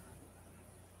link.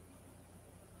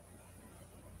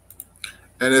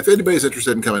 And if anybody's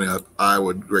interested in coming up, I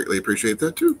would greatly appreciate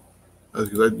that too.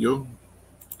 Because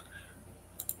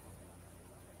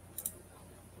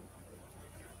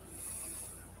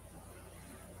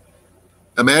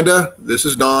Amanda, this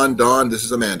is Dawn. Dawn, this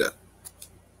is Amanda.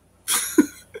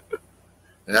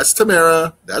 That's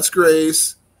Tamara. That's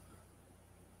Grace.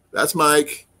 That's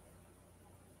Mike.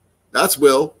 That's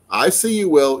Will. I see you,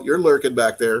 Will. You're lurking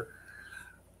back there.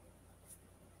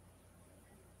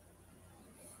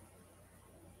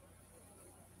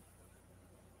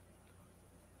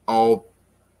 Oh,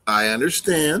 I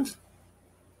understand.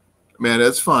 Man,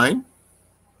 that's fine.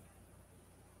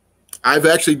 I've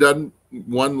actually done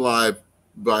one live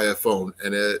via phone,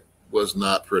 and it was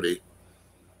not pretty.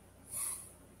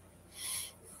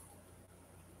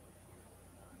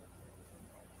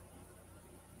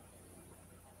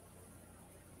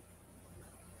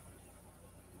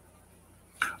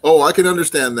 Oh, I can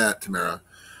understand that, Tamara.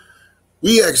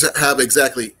 We have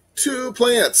exactly 2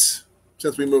 plants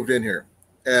since we moved in here.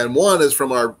 And one is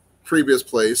from our previous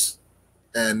place,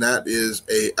 and that is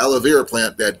a aloe vera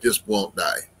plant that just won't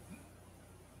die.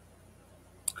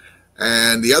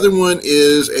 And the other one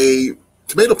is a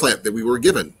tomato plant that we were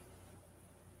given.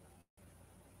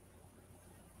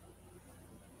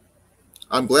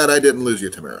 I'm glad I didn't lose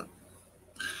you, Tamara.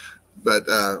 But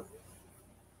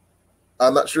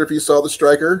I'm not sure if you saw the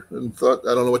striker and thought,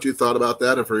 I don't know what you thought about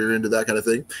that, if you're into that kind of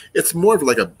thing. It's more of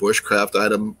like a bushcraft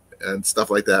item and stuff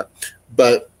like that.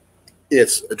 But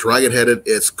it's dragon-headed.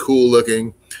 It's cool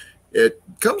looking. It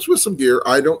comes with some gear.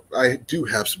 I do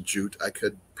have some jute. I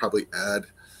could probably add.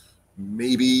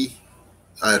 Maybe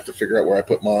I have to figure out where I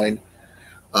put mine.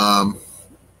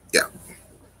 Yeah,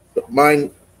 but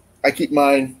mine. I keep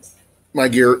my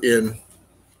gear in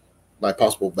my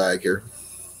possible bag here.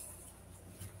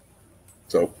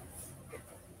 So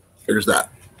there's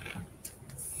that.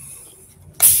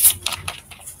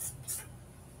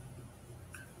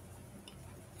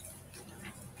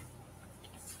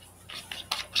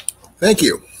 Thank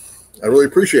you. I really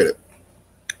appreciate it.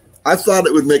 I thought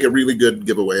it would make a really good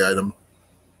giveaway item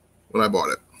when I bought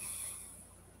it.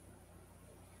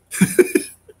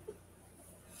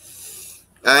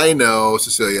 I know,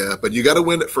 Cecilia, but you got to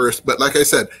win it first. But like I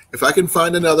said, if I can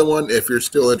find another one, if you're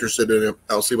still interested in it,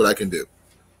 I'll see what I can do.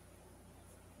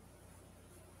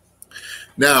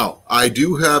 Now, I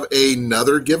do have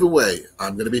another giveaway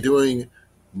I'm going to be doing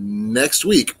next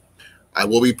week. I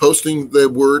will be posting the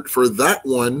word for that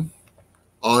one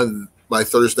on my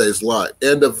Thursday's live,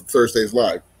 end of Thursday's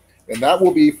live. And that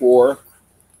will be for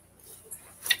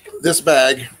this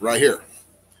bag right here.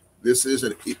 This is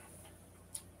an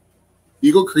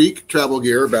Eagle Creek travel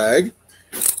gear bag.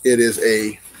 It is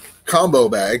a combo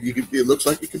bag. It looks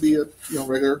like it could be a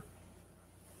regular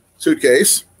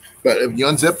suitcase, but if you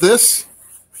unzip this,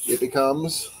 it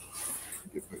becomes.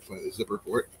 Find the zipper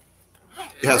for it.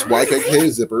 It has YKK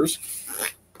zippers,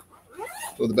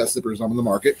 one of the best zippers on the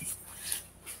market.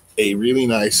 A really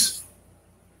nice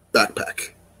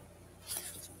backpack.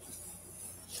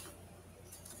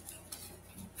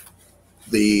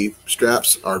 The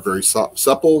straps are very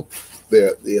supple.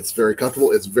 It's very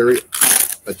comfortable. It's very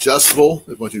adjustable.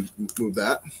 Once you move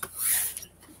that,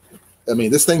 I mean,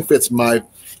 this thing fits my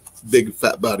big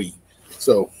fat body.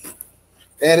 So,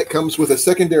 and it comes with a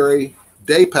secondary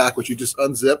day pack, which you just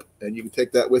unzip, and you can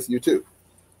take that with you too.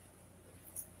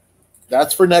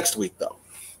 That's for next week, though.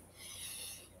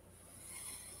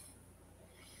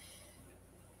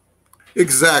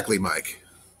 Exactly, Mike.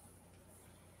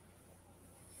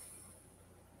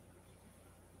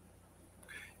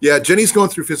 Yeah, Jenny's going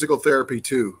through physical therapy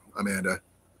too, Amanda.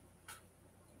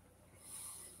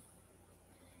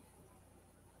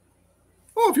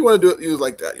 Well, if you want to do it, use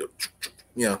like that.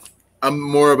 I'm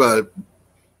more of a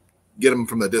get them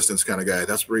from the distance kind of guy.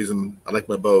 That's the reason I like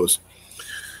my bows.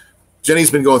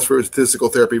 Jenny's been going through physical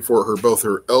therapy for both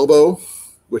her elbow,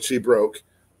 which she broke,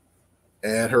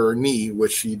 and her knee,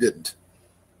 which she didn't.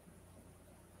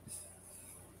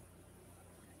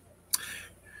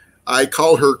 I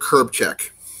call her curb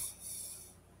check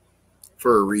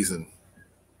for a reason.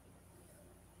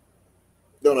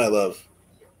 Don't I, love?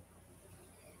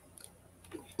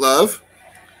 Love?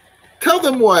 Tell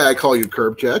them why I call you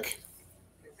curb check.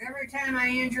 Every time I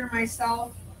injure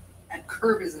myself, a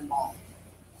curb is involved.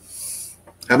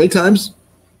 How many times?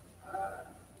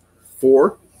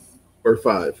 4 or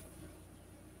 5?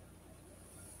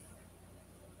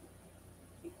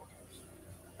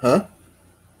 Huh?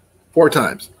 4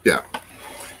 times. Yeah.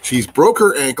 She's broke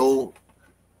her ankle,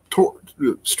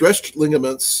 stretched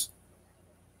ligaments,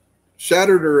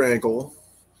 shattered her ankle,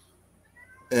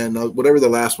 and whatever the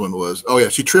last one was. Oh, yeah.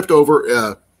 She tripped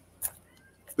over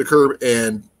the curb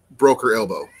and broke her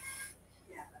elbow.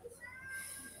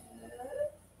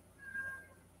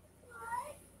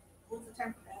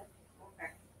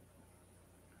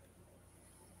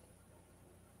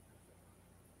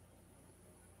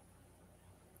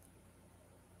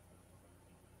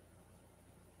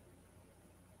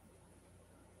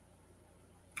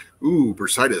 Ooh,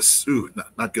 bursitis. Ooh,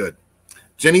 not good.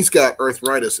 Jenny's got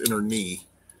arthritis in her knee.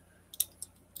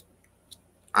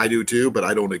 I do too, but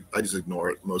I just ignore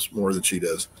it more than she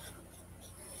does.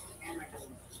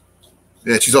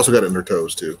 Yeah, she's also got it in her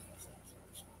toes too.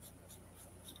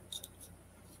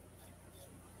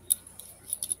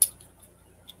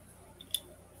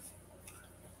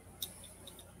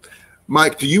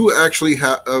 Mike, do you actually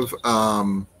have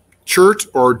chert,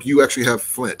 or do you actually have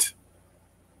flint?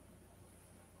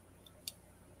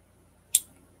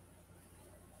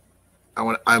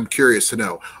 I'm curious to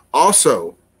know.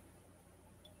 Also,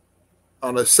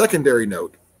 on a secondary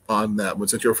note on that one,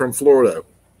 since you're from Florida,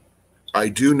 I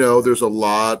do know there's a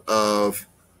lot of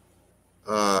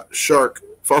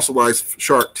fossilized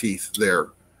shark teeth there.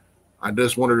 I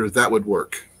just wondered if that would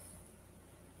work.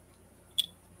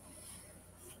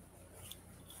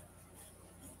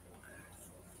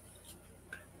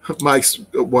 Mike's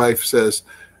wife says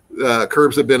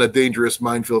curbs have been a dangerous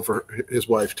minefield for his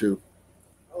wife too.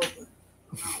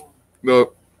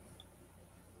 No.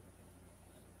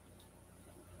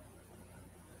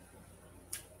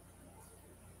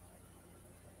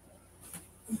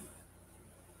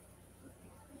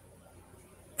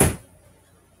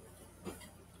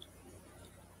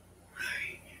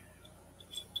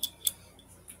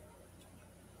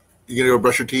 You gonna go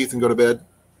brush your teeth and go to bed?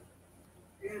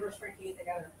 I'm gonna brush my teeth. I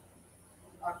gotta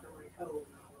doctor my toe.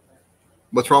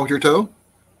 What's wrong with your toe?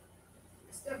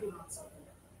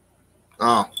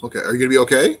 Oh, okay. Are you gonna be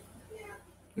okay? Yeah.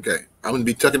 Okay. I'm gonna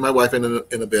be tucking my wife in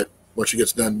a bit once she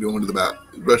gets done going to the bath,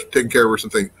 taking care of her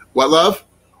something. What, love?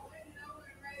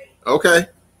 Okay.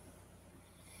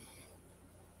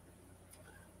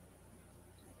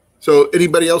 So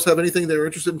anybody else have anything they're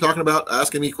interested in talking about?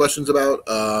 Ask any questions about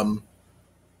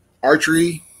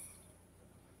archery.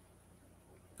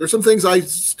 There's some things I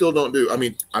still don't do. I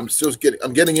mean, I'm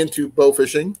getting into bow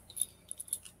fishing.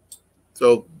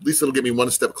 So at least it'll get me one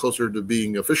step closer to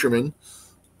being a fisherman,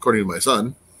 according to my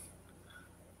son.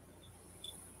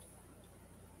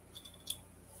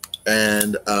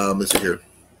 And let's see here.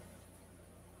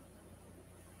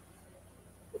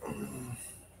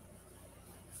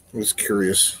 I was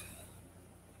curious.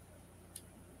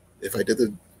 If I did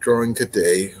the drawing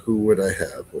today, who would I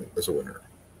have as a winner?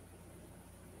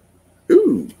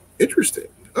 Ooh, interesting.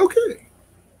 Okay.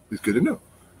 It's good to know.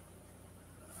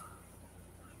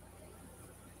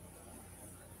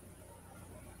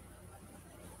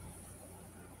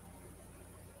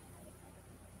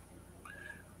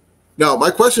 Now,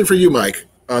 my question for you, Mike,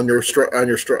 on your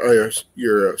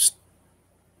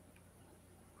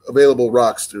available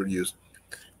rocks to use,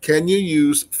 can you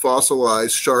use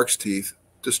fossilized shark's teeth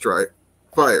to strike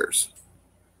fires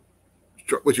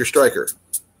with your striker?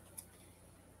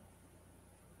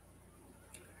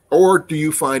 Or do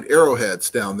you find arrowheads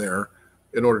down there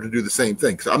in order to do the same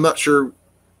thing? Because I'm not sure.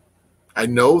 I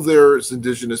know there's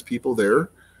indigenous people there,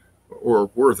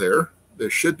 or were there. There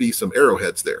should be some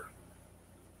arrowheads there.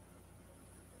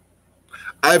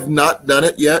 I've not done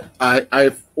it yet.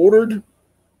 I've ordered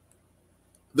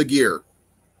the gear,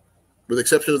 with the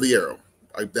exception of the arrow.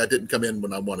 That didn't come in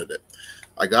when I wanted it.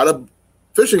 I got a bow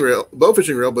fishing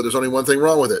reel, but there's only one thing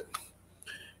wrong with it.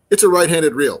 It's a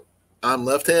right-handed reel. I'm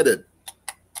left-handed.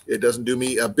 It doesn't do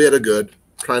me a bit of good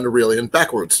trying to reel in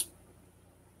backwards.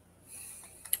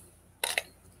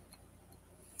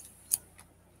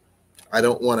 I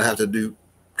don't want to have to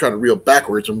try to reel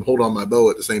backwards and hold on my bow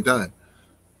at the same time.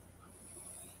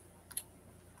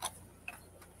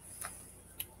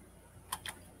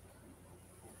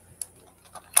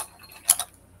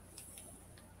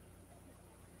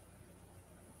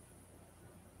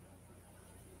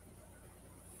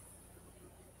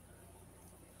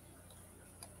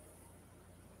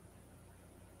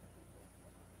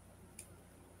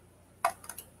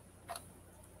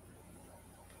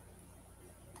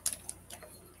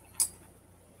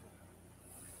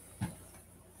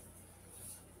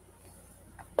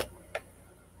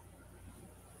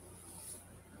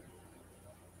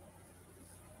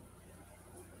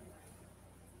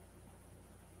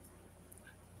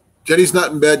 Jenny's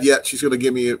not in bed yet. She's going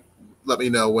to let me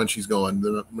know when she's going.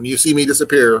 When you see me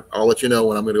disappear, I'll let you know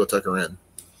when I'm going to go tuck her in.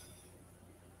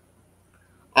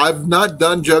 I've not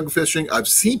done jug fishing. I've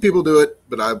seen people do it,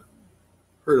 but I've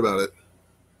heard about it.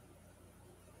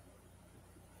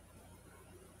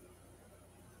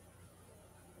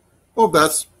 Well,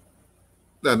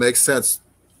 that makes sense,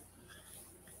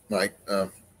 Mike. I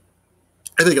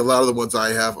think a lot of the ones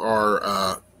I have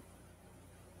are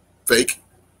fake.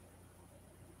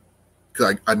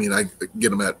 Because I get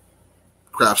them at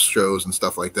crafts shows and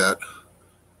stuff like that.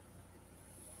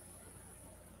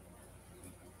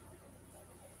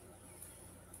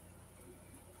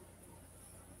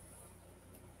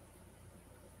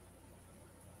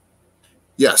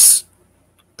 Yes,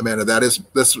 Amanda,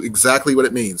 that's exactly what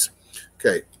it means.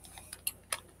 Okay.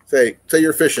 Say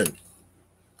you're fishing.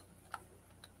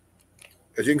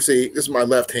 As you can see, this is my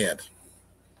left hand.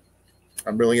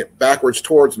 I'm reeling it backwards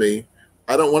towards me.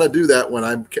 I don't want to do that when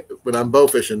I'm bow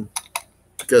fishing,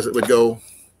 because it would go.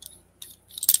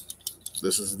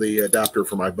 This is the adapter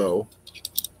for my bow.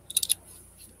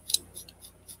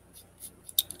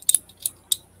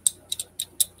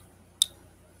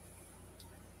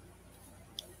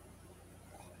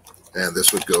 And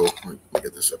this would go. Let me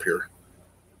get this up here.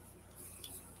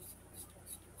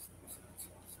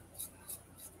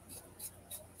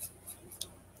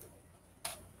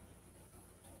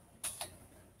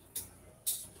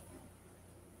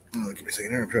 Give me a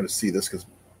second here. I'm trying to see this because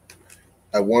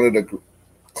I wanted a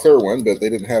clear one, but they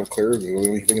didn't have clear. The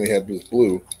only thing they had was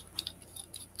blue.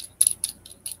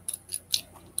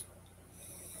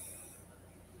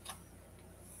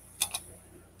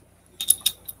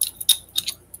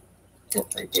 Oh,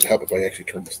 it would help if I actually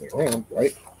turn this thing around,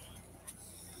 right?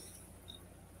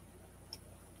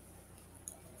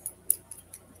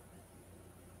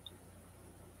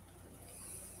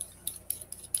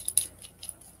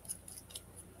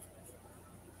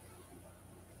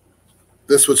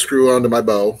 This would screw onto my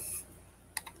bow,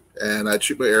 and I'd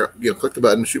shoot my arrow, click the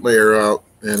button, shoot my arrow out,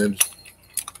 and then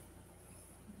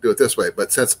do it this way.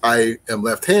 But since I am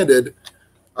left-handed,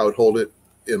 I would hold it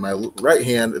in my right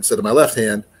hand instead of my left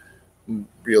hand and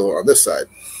reel on this side.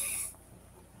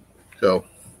 So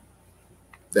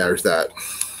there's that.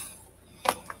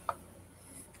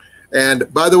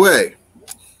 And by the way,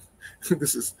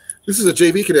 this is This is a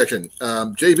JV connection.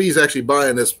 JV is actually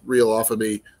buying this reel off of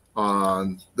me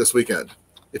on this weekend.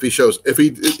 If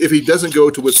he doesn't go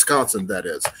to Wisconsin, that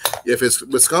is. If his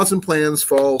Wisconsin plans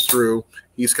fall through,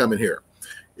 he's coming here.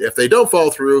 If they don't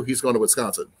fall through, he's going to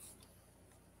Wisconsin.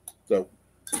 So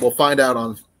we'll find out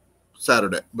on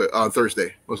Saturday, but on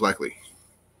Thursday, most likely.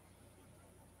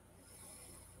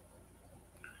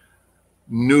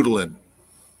 Noodling.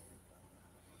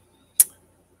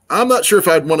 I'm not sure if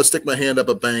I'd want to stick my hand up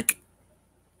a bank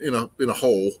in a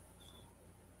hole.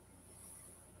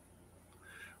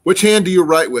 Which hand do you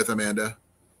write with, Amanda?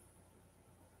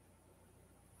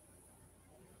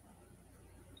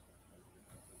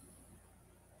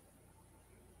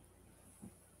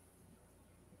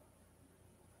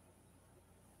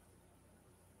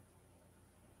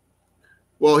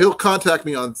 Well, he'll contact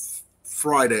me on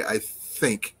Friday, I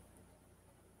think.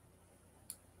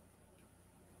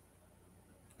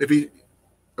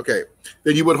 Okay,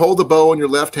 then you would hold the bow in your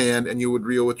left hand and you would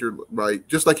reel with your right,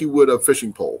 just like you would a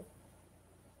fishing pole.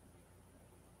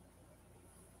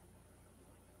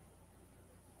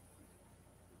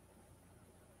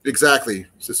 Exactly,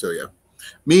 Cecilia.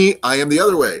 Me, I am the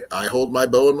other way. I hold my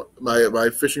bow and my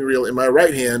fishing reel in my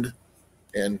right hand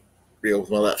and reel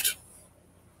with my left.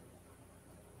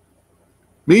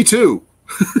 Me too.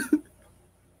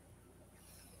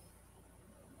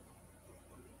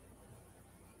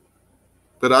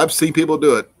 But I've seen people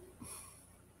do it.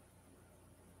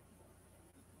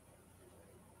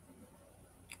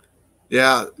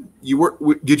 Yeah,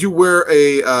 did you wear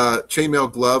a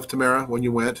chainmail glove, Tamara, when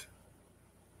you went?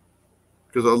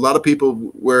 Because a lot of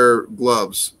people wear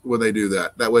gloves when they do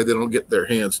that. That way they don't get their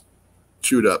hands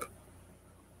chewed up.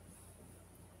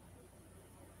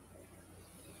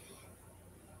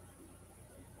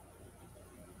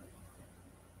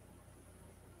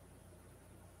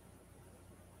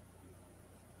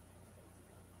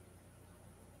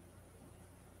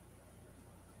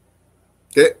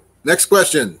 Okay, next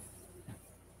question.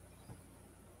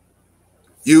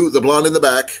 You, the blonde in the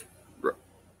back.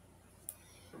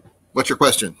 What's your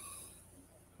question?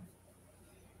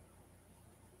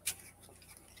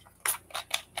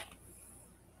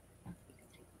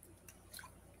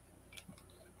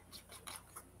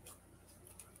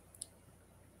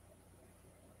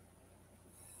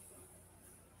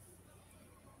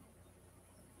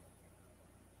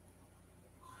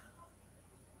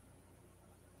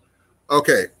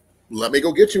 Okay, let me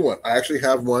go get you one. I actually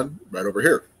have one right over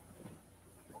here.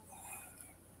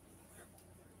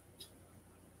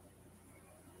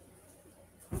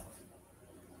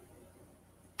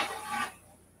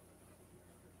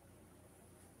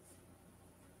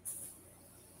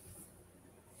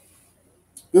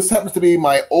 This happens to be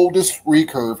my oldest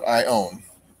recurve I own.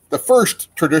 The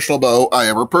first traditional bow I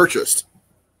ever purchased.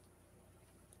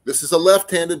 This is a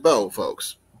left-handed bow,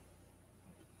 folks.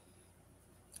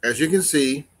 As you can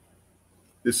see,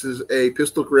 this is a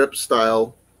pistol grip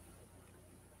style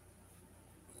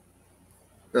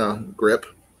grip.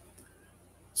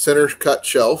 Center cut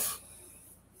shelf.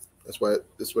 That's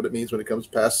what it means when it comes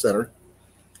past center.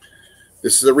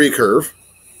 This is a recurve,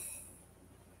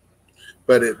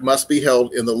 but it must be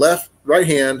held in the right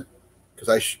hand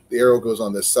because the arrow goes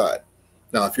on this side.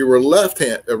 Now, if you were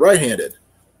right-handed,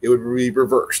 it would be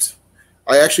reversed.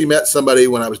 I actually met somebody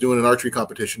when I was doing an archery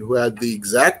competition who had the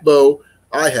exact bow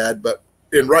I had, but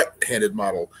in right-handed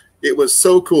model. It was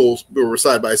so cool. We were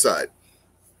side by side.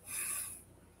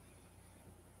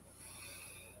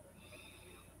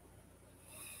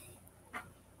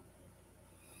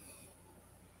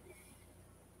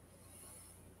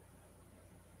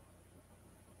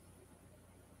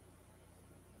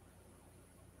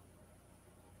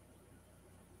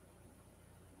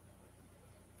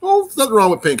 Well, there's nothing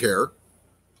wrong with pink hair.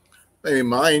 I mean,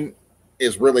 mine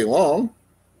is really long.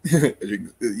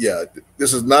 Yeah,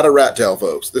 this is not a rat tail,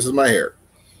 folks. This is my hair.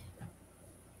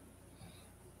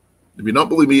 If you don't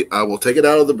believe me, I will take it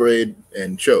out of the braid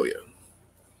and show you.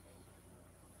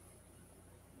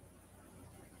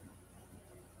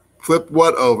 Flip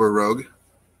what over, Rogue?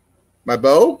 My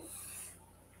bow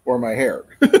or my hair?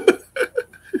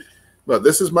 But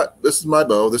this is my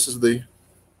bow. This is the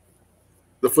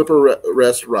flipper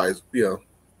rest rise,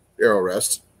 arrow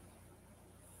rest.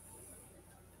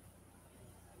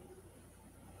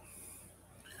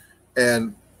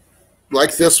 And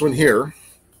like this one here,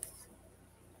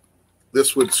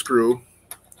 this would screw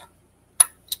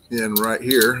in right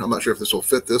here. I'm not sure if this will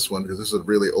fit this one because this is a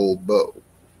really old bow.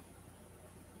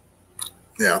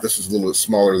 Yeah, this is a little bit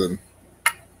smaller than.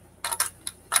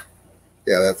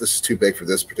 Yeah, this is too big for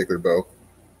this particular bow.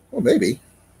 Well, maybe.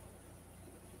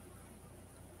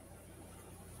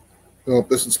 Oh,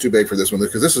 this is too big for this one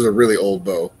because this is a really old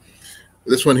bow.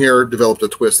 This one here developed a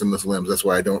twist in the limbs. That's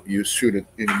why I don't shoot it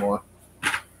anymore.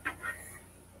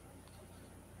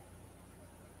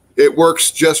 It works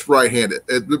just right-handed.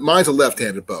 Mine's a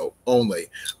left-handed bow only.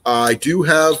 I do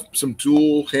have some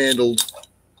dual-handled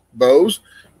bows.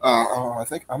 I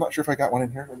think I'm not sure if I got one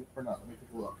in here or not. Let me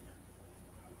take a look.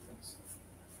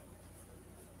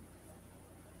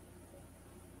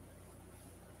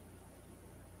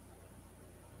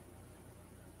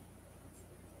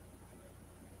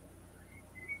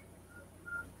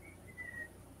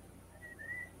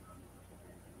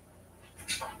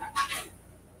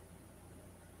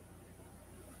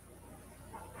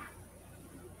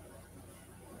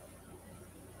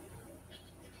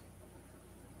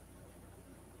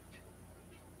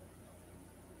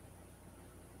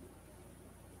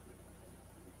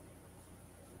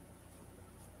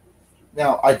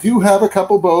 Now, I do have a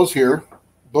couple bows here.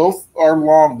 Both are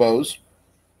long bows.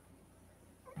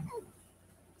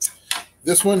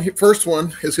 This one, first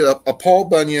one, is a Paul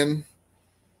Bunyan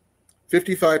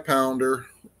 55-pounder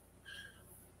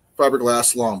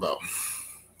fiberglass longbow.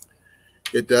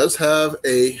 It does have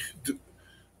a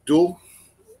dual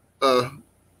arrow.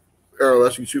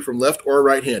 You can shoot from left or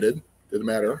right-handed. Doesn't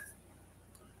matter.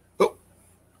 Oh,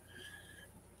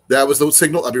 that was the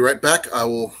signal. I'll be right back. I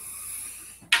will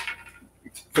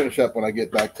finish up when I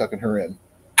get back tucking her in.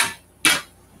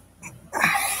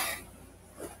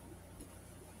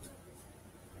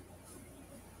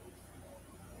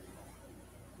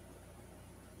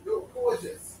 You're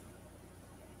gorgeous.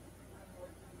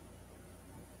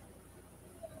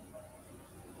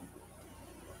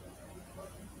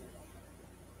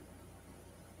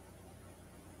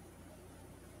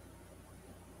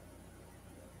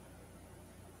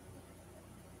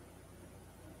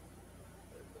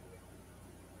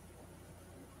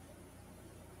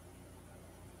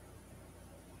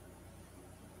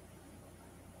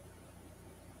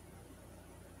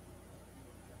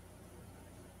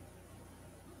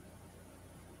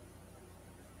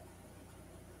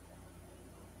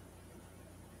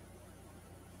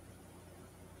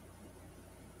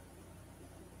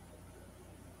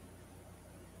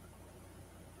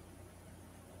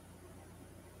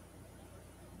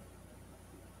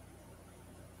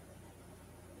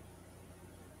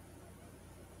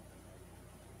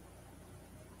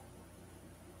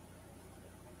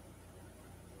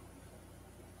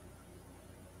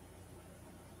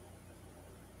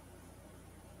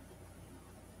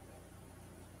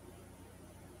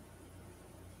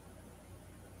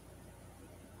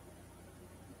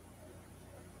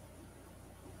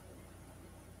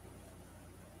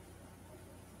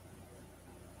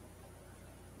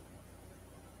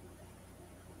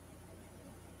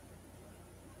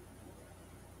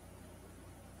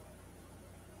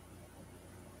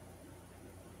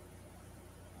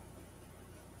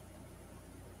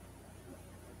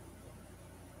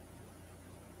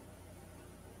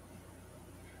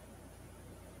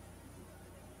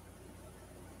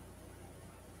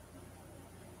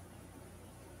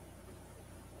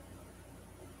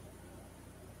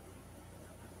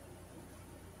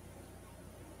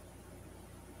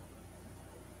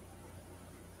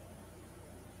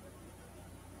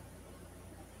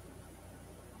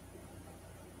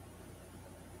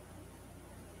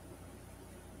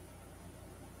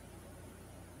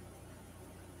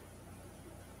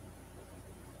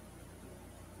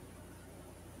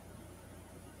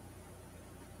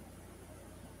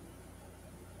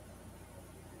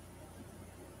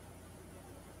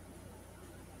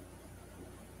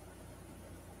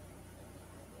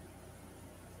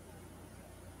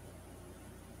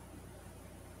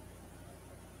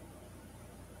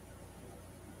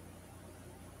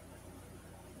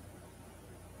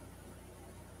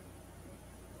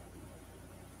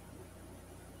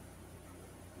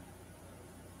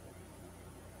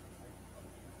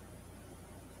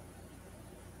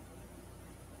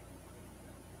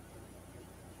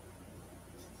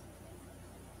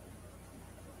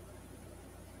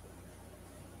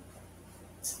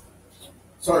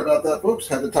 Sorry about that, folks.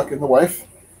 Had to tuck in the wife.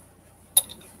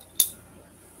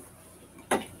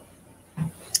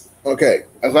 Okay,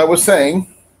 as I was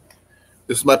saying,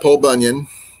 this is my Paul Bunyan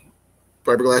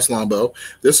fiberglass longbow.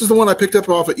 This is the one I picked up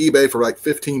off of eBay for like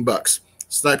 15 bucks.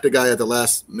 Sniped a guy at the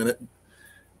last minute.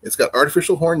 It's got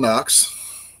artificial horn nocks.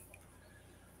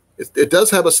 It does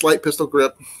have a slight pistol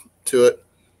grip to it.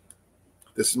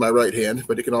 This is my right hand,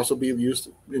 but it can also be used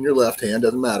in your left hand.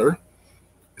 Doesn't matter.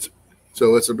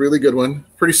 So it's a really good one.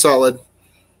 Pretty solid.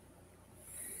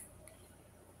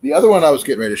 The other one I was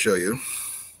getting ready to show you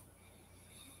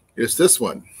is this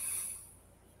one.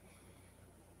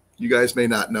 You guys may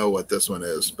not know what this one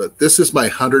is, but this is my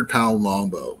 100-pound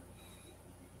longbow.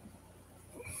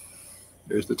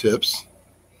 There's the tips.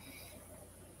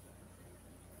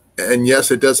 And yes,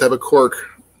 it does have a cork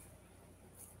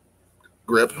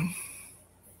grip.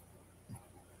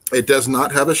 It does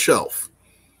not have a shelf.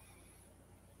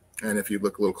 And if you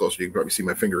look a little closer, you can probably see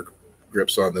my finger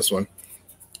grips on this one.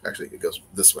 Actually, it goes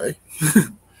this way.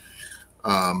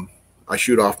 I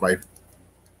shoot off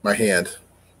my hand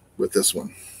with this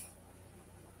one.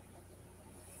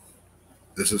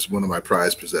 This is one of my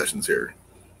prized possessions here.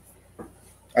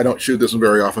 I don't shoot this one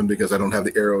very often because I don't have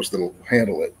the arrows that'll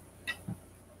handle it.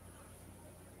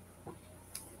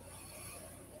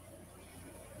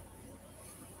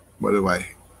 What did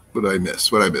I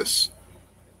miss? What did I miss?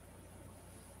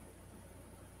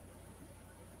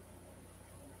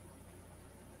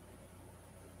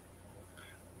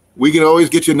 We can always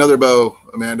get you another bow,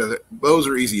 Amanda. Bows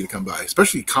are easy to come by,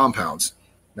 especially compounds.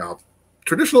 Now,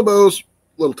 traditional bows,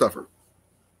 a little tougher.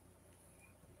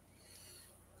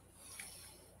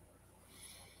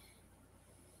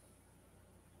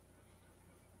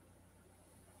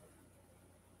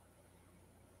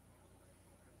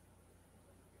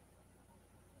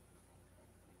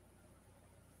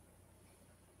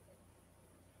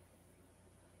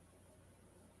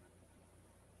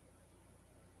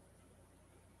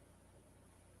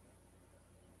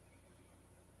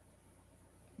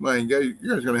 Man, you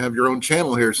guys are going to have your own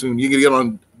channel here soon. You can get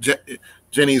on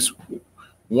Jenny's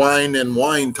Wine and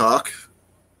Wine Talk.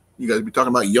 You guys be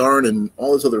talking about yarn and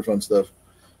all this other fun stuff.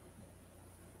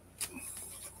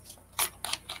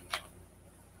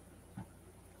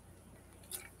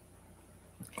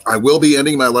 I will be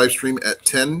ending my live stream at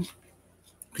 10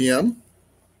 p.m.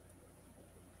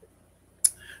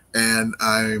 And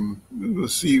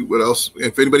let's see what else.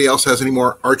 If anybody else has any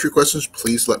more archery questions,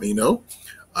 please let me know.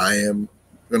 I am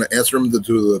going to answer them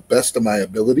to the best of my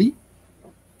ability.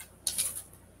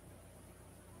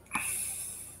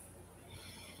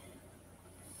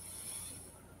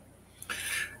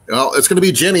 Well, it's going to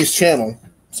be Jenny's channel,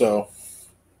 so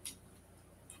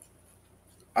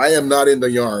I am not into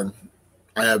yarn.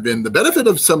 I have been the benefit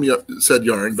of some said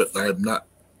yarn, but I am not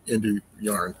into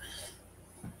yarn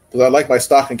because I like my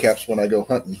stocking caps when I go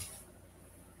hunting.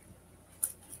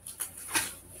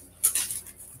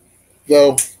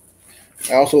 Though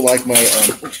I also like my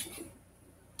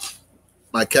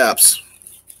caps,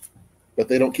 but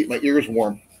they don't keep my ears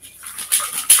warm.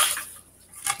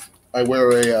 I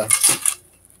wear a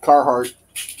Carhartt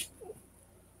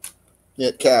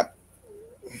knit cap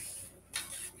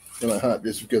when I hunt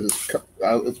just because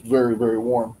it's very, very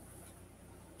warm.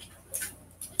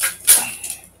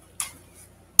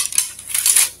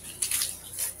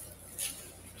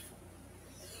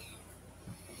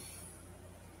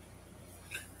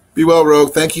 Be well,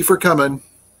 Rogue. Thank you for coming.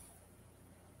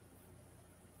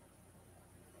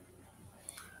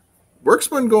 Work's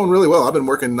been going really well. I've been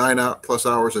working 9+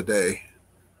 hours a day.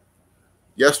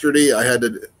 Yesterday, I had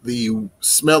the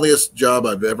smelliest job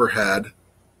I've ever had.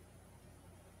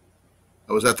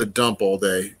 I was at the dump all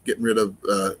day, getting rid of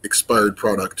expired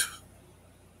product.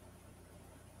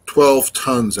 12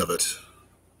 tons of it.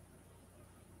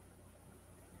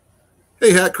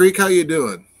 Hey, Hat Creek, how you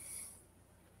doing?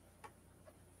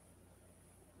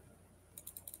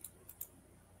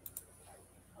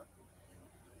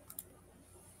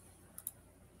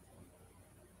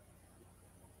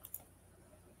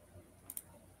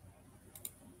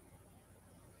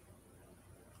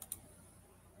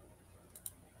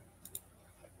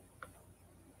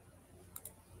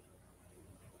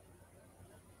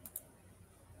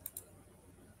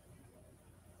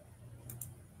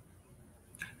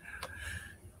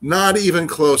 Not even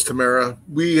close, Tamara.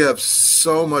 We have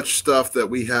so much stuff that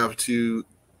we have to.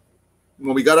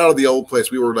 When we got out of the old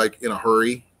place, we were like in a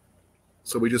hurry.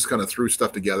 So we just kind of threw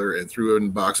stuff together and threw it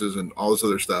in boxes and all this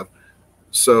other stuff.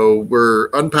 So we're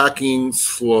unpacking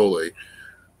slowly.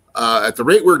 At the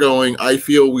rate we're going, I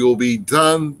feel we will be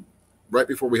done right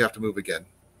before we have to move again.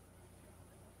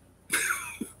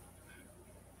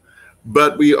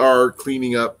 But we are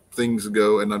cleaning up things to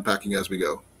go and unpacking as we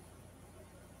go.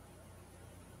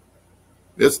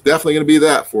 It's definitely going to be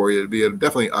that for you. It'd be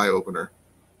definitely an eye-opener.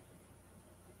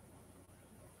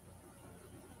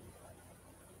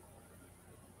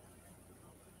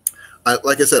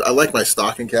 Like I said, I like my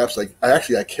stocking caps. Like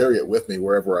I carry it with me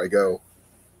wherever I go.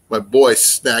 My boy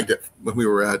snagged it when we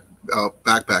were at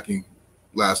backpacking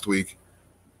last week.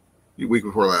 The week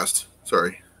before last.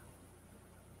 Sorry.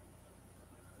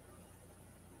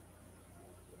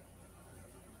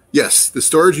 Yes, the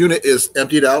storage unit is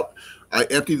emptied out. I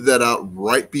emptied that out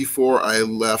right before I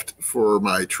left for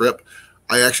my trip.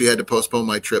 I actually had to postpone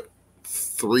my trip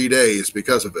 3 days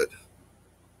because of it.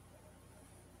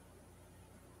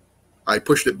 I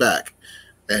pushed it back,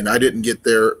 and I didn't get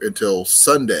there until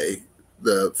Sunday,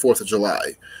 the 4th of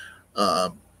July.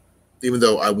 Even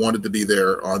though I wanted to be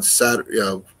there on Saturday,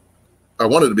 I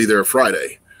wanted to be there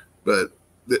Friday, but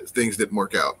things didn't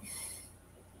work out.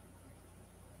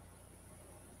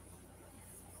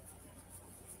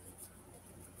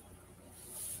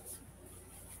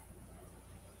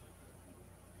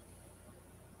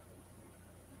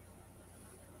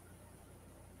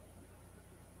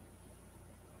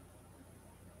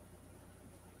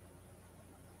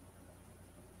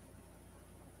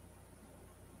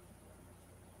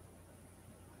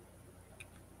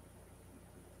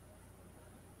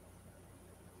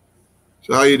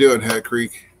 So how you doing, Hat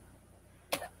Creek?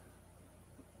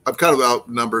 I'm kind of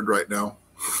outnumbered right now,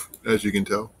 as you can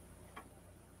tell.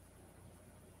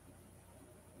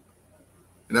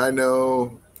 And I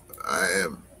know I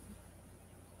am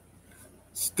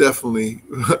definitely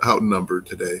outnumbered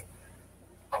today.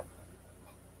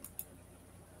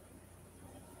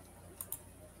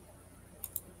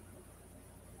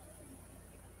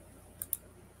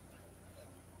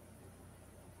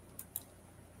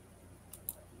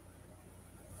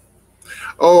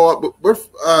 Oh, we're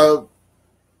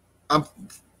I'm.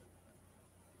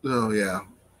 Oh yeah,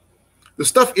 the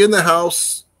stuff in the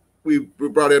house we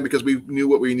brought in because we knew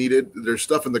what we needed. There's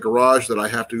stuff in the garage that I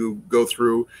have to go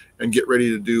through and get ready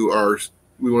to do our.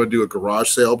 We want to do a garage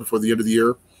sale before the end of the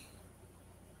year,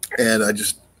 and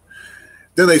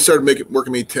then they started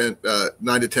working me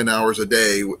 9 to 10 hours a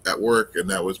day at work, and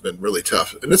that was been really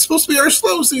tough. And it's supposed to be our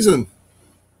slow season.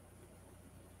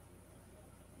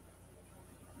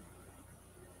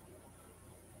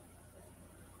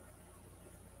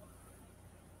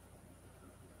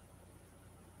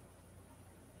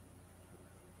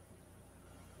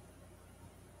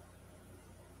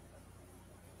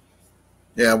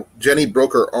 Yeah, Jenny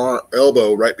broke her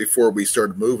elbow right before we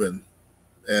started moving,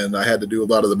 and I had to do a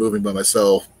lot of the moving by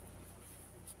myself,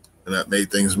 and that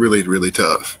made things really, really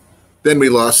tough. Then we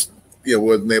lost,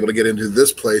 wasn't able to get into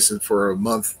this place for a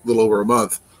month, a little over a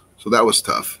month, so that was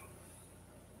tough.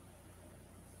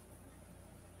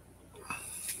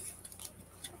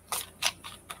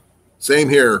 Same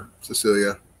here,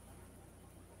 Cecilia.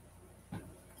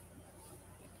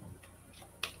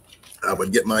 I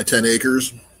would get my 10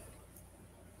 acres,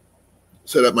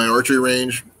 set up my archery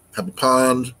range, have a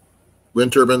pond,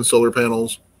 wind turbine, solar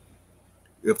panels.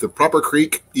 If the proper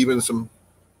creek, even it'd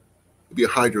be a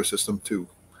hydro system too.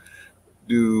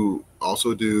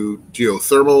 Also do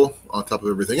geothermal on top of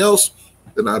everything else,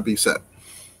 then I'd be set.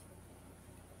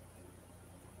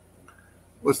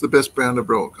 What's the best brand of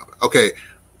bow? Okay,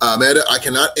 Amanda, I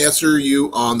cannot answer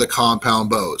you on the compound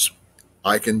bows.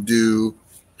 I can do.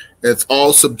 It's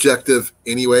all subjective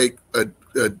anyway,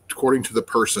 according to the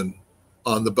person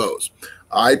on the bows.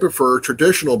 I prefer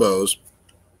traditional bows,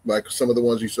 like some of the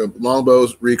ones you said, long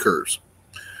bows, recurves.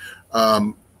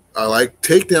 I like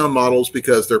takedown models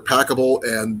because they're packable,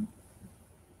 and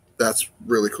that's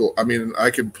really cool. I mean,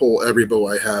 I can pull every bow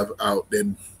I have out,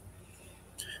 and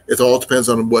it all depends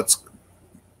on what's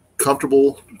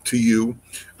comfortable to you.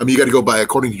 I mean, you got to go by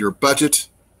according to your budget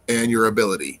and your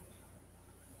ability.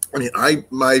 I mean,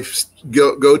 my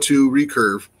go-to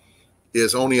recurve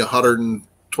is only $129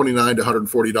 to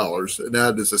 $140, and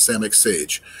that is a Samix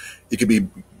Sage. You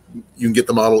can get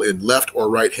the model in left or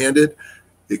right-handed.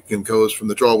 It goes from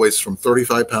the draw weights from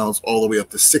 35 pounds all the way up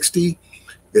to 60.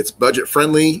 It's budget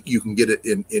friendly. You can get it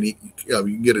in you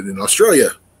can get it in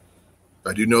Australia.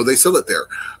 I do know they sell it there,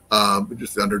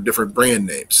 just under different brand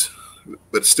names,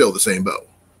 but it's still the same bow.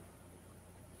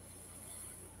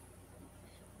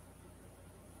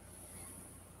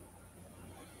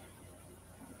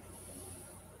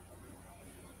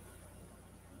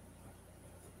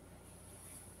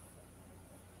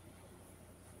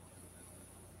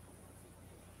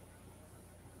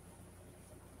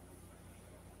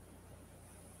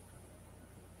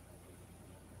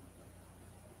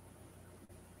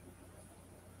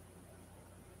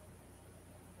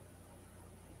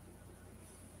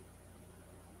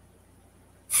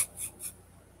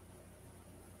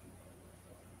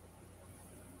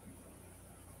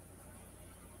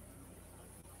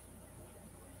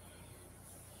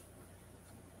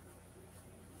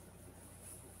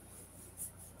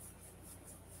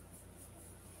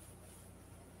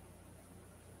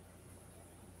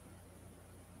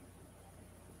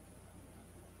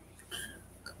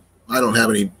 I don't have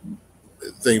any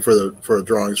thing for the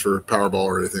drawings for Powerball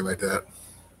or anything like that.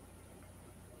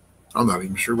 I'm not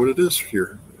even sure what it is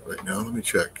here right now. Let me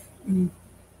check.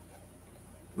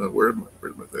 Where am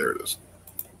I? There it is.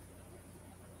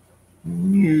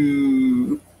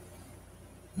 Oh,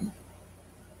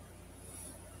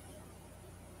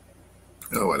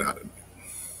 why not?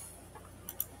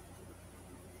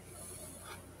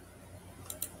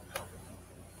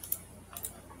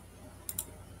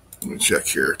 Let me check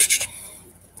here.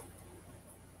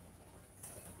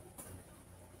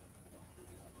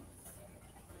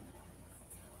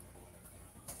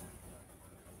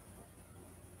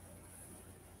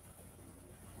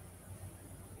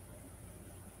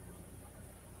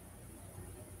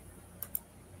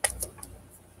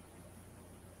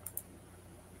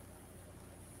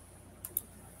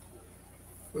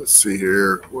 Let's see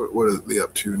here. What are they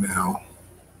up to now?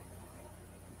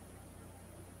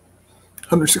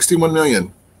 161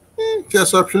 million.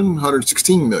 Gas option,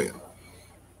 116 million.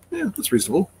 Yeah, that's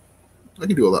reasonable. I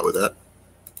can do a lot with that.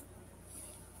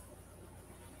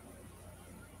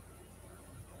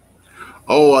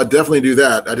 Oh, I definitely do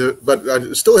that. I do, but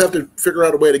I still have to figure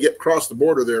out a way to get across the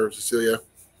border there, Cecilia.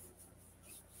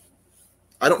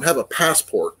 I don't have a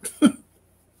passport.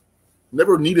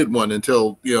 Never needed one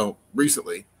until,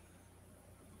 recently.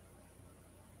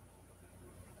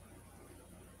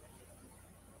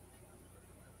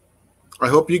 I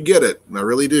hope you get it. I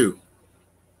really do.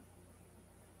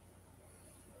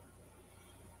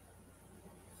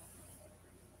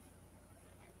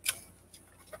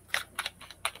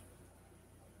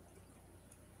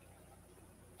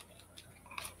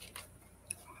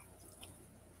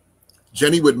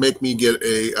 Jenny would make me get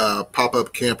a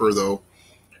pop-up camper, though,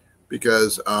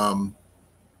 because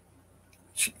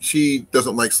she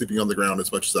doesn't like sleeping on the ground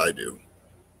as much as I do.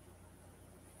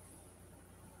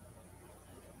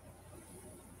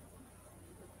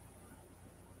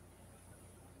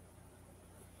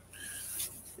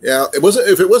 Yeah, it wasn't.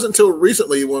 If it wasn't until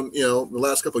recently, when the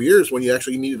last couple of years, when you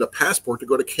actually needed a passport to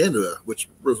go to Canada, which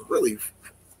was really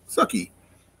sucky.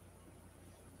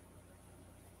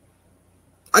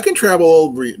 I can travel all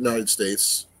over the United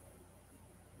States,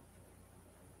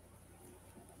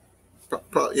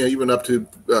 even up to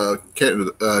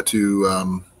Canada,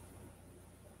 to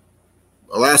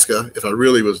Alaska, if I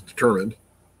really was determined.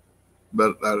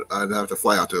 But I'd have to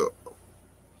fly out to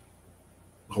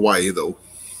Hawaii, though.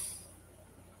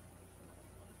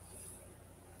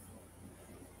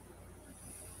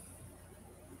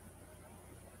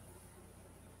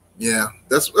 Yeah,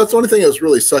 that's the only thing that's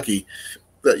really sucky.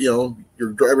 That your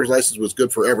driver's license was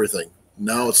good for everything.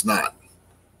 Now it's not.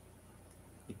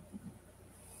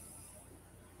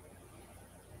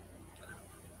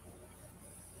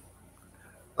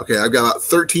 Okay, I've got about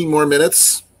 13 more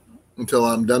minutes until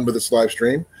I'm done with this live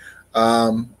stream.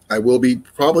 I will be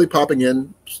probably popping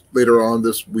in later on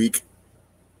this week,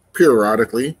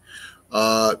 periodically,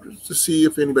 to see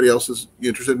if anybody else is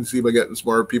interested in seeing if I get some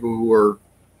more people who are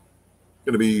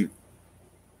going to be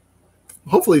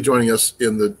hopefully joining us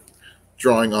in the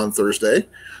drawing on Thursday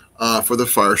for the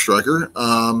Fire Striker,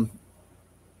 the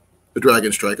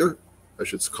Dragon Striker, I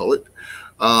should call it.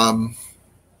 I'm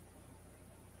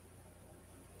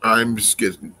just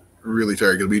getting really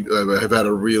tired. I've had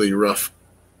a really rough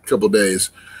couple of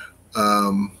days.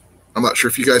 I'm not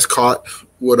sure if you guys caught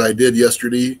what I did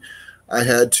yesterday. I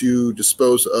had to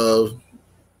dispose of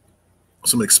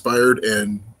some expired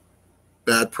and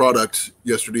bad product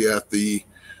yesterday at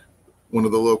one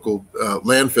of the local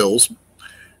landfills,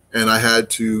 and I had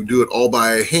to do it all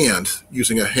by hand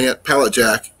using a hand pallet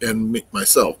jack and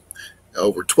myself.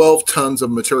 Over 12 tons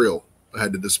of material I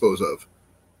had to dispose of.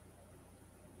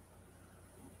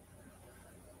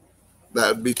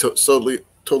 That would be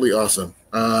totally awesome.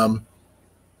 I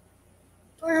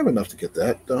have enough to get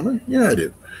that, don't I? Yeah, I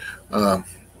do.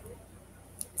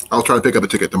 I'll try to pick up a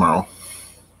ticket tomorrow.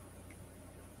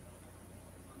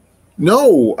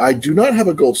 No, I do not have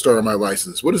a gold star on my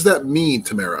license. What does that mean,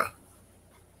 Tamara?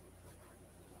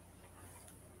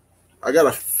 I got a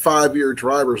 5-year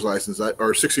driver's license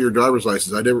or 6-year driver's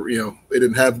license. I never, they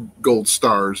didn't have gold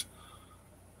stars.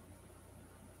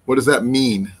 What does that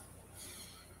mean?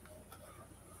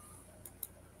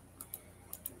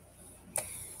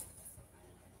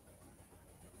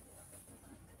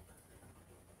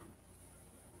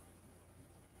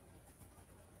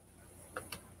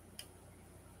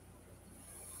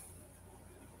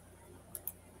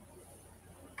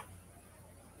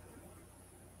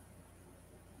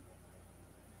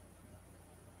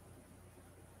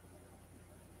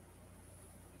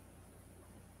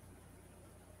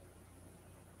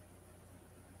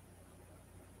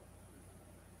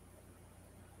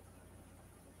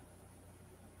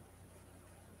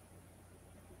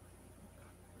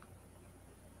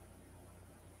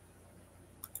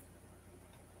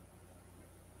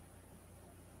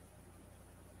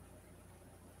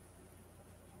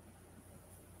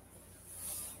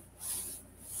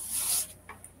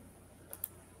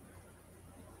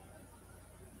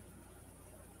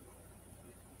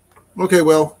 Okay,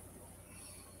 well,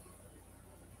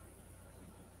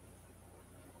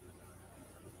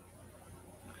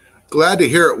 glad to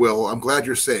hear it, Will. I'm glad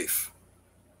you're safe.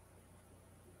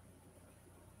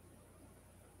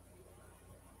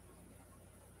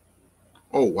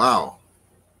 Oh, wow.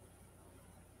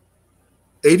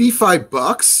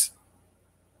 $85?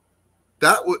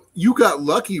 That would you got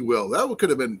lucky, Will. That could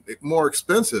have been more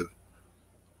expensive.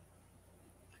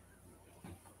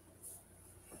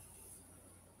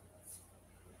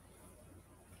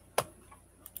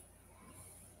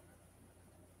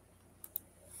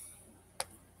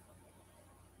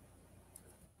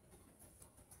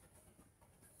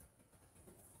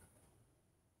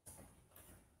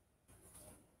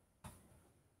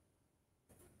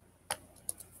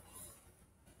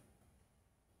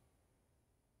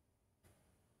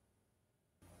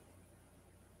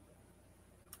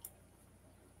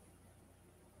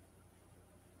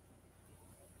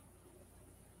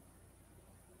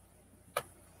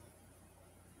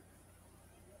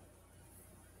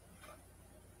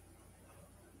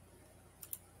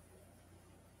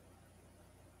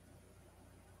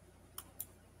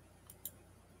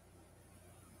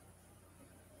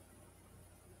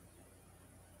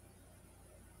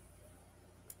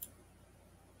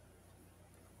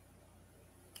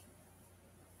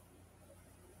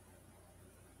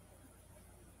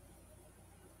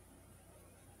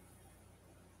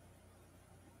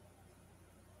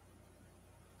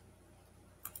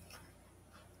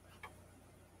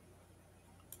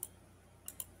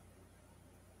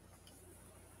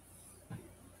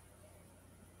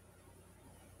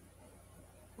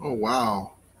 Oh,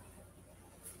 wow.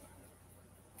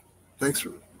 Thanks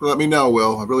for letting me know,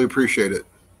 Will. I really appreciate it.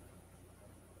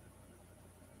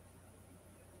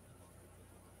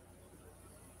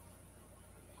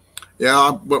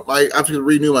 Yeah, but I have to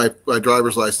renew my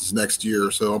driver's license next year,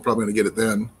 so I'm probably going to get it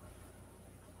then.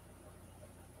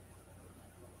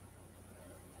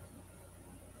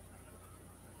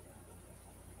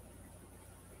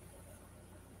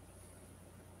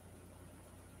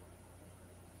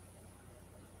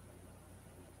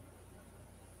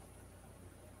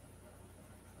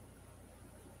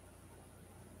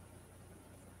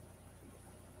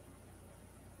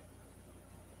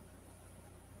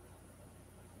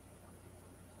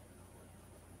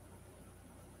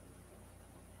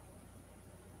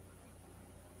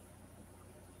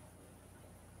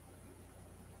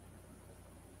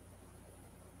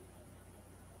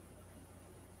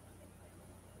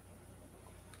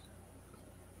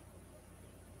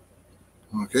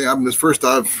 Okay, I'm this first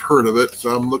I've heard of it,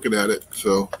 so I'm looking at it.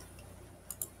 So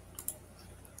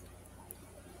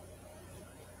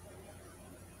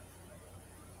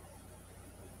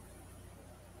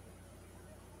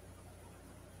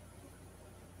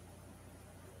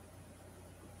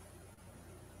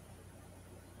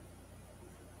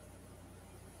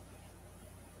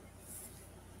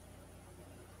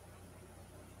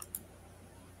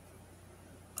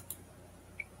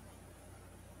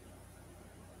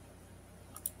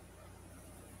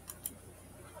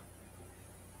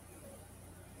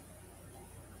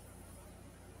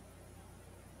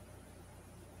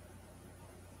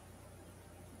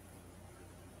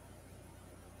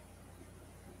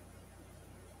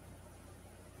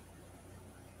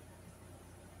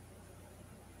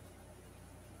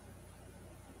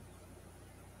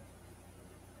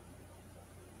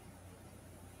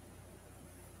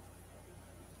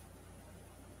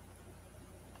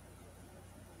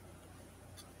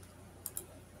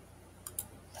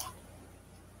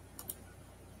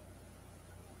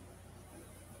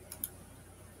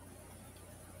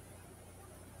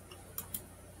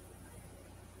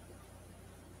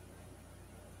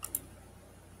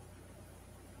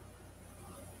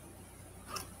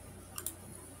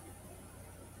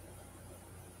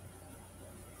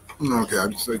okay,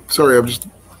 I'm just like, sorry, I'm just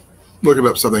looking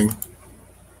up something.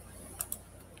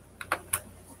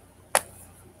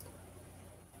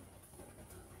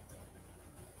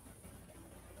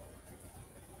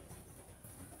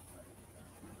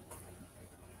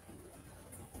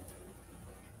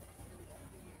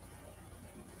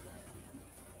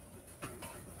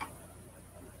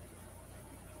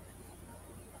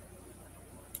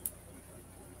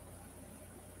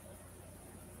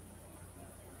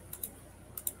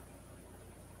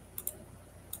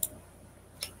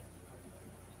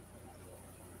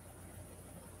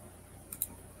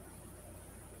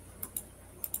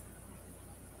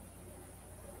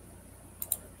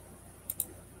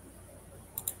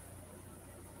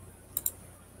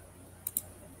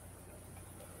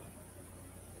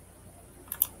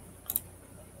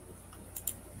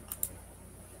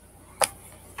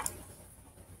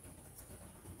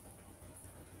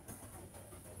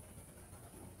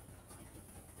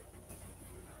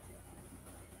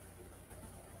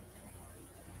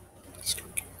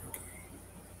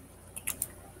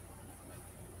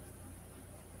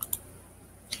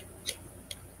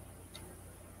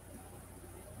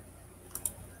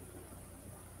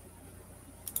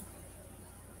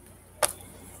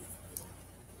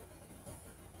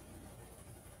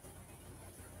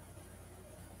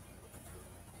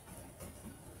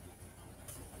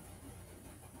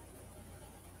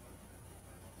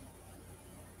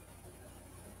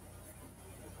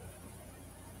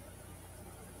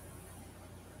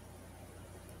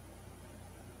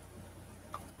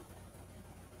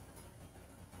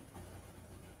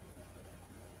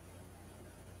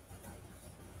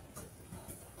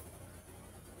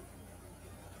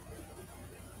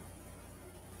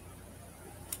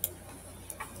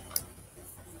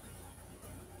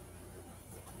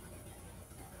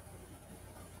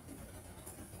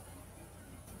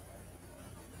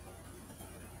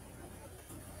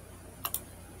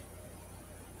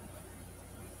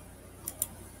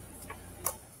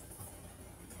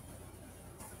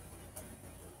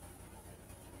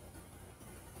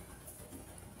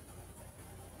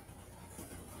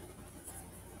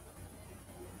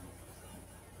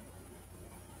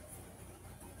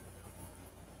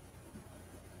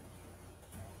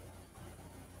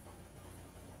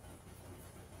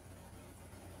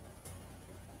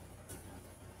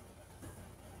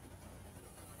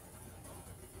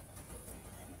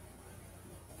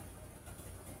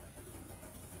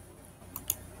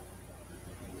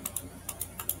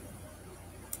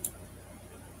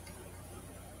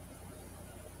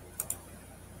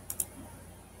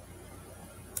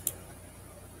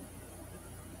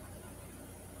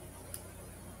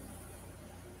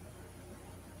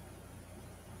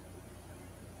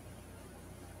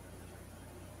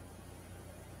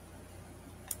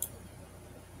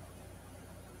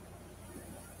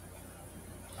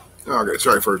 Okay,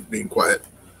 sorry for being quiet.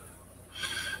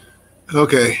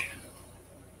 Okay.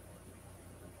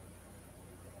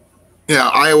 Yeah,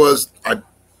 I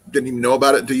didn't even know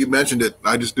about it until you mentioned it.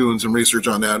 I just doing some research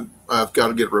on that. I've got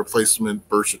to get a replacement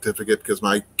birth certificate because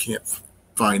I can't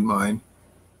find mine.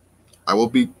 I will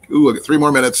be. Ooh, I got 3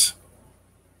 more minutes.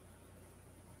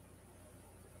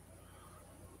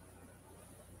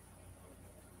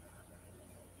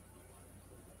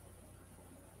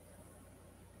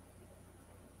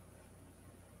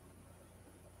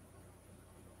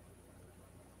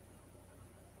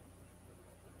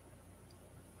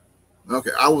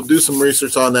 Okay, I will do some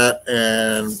research on that,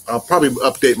 and I'll probably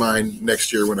update mine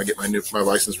next year when I get my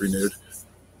license renewed.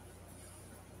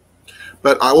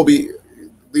 But I will be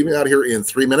leaving out of here in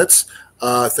 3 minutes.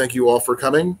 Thank you all for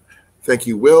coming. Thank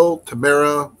you, Will,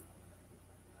 Tamara,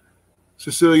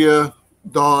 Cecilia,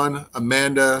 Dawn,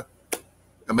 Amanda,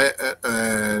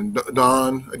 and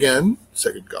Dawn again,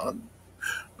 second gone,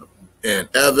 and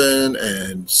Evan,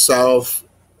 and South,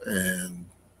 and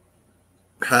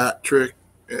Patrick,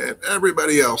 and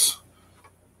everybody else.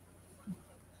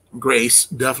 Grace,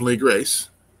 definitely Grace.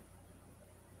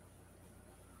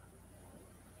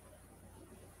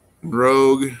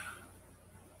 Rogue.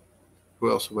 Who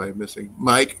else am I missing?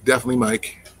 Mike, definitely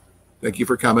Mike. Thank you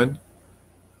for coming.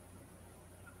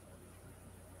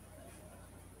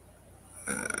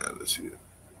 Let's see.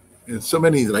 And so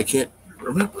many that I can't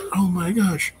remember. Oh my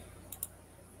gosh.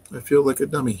 I feel like a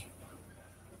dummy.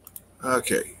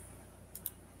 Okay.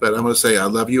 But I'm going to say I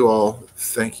love you all.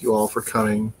 Thank you all for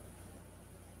coming.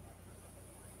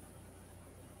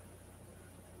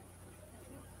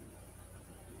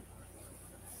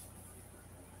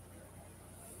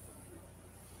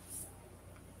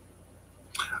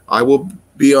 I will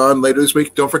be on later this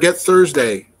week. Don't forget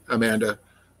Thursday, Amanda,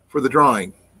 for the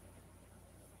drawing.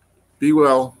 Be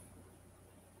well.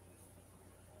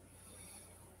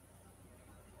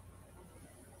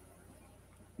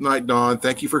 Night, Dawn.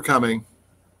 Thank you for coming.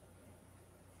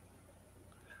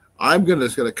 I'm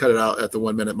just going to cut it out at the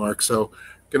 1 minute mark. So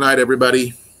good night,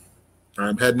 everybody.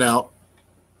 I'm heading out.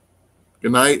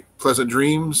 Good night. Pleasant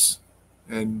dreams.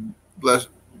 And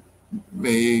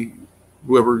may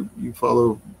whoever you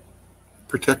follow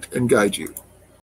protect and guide you.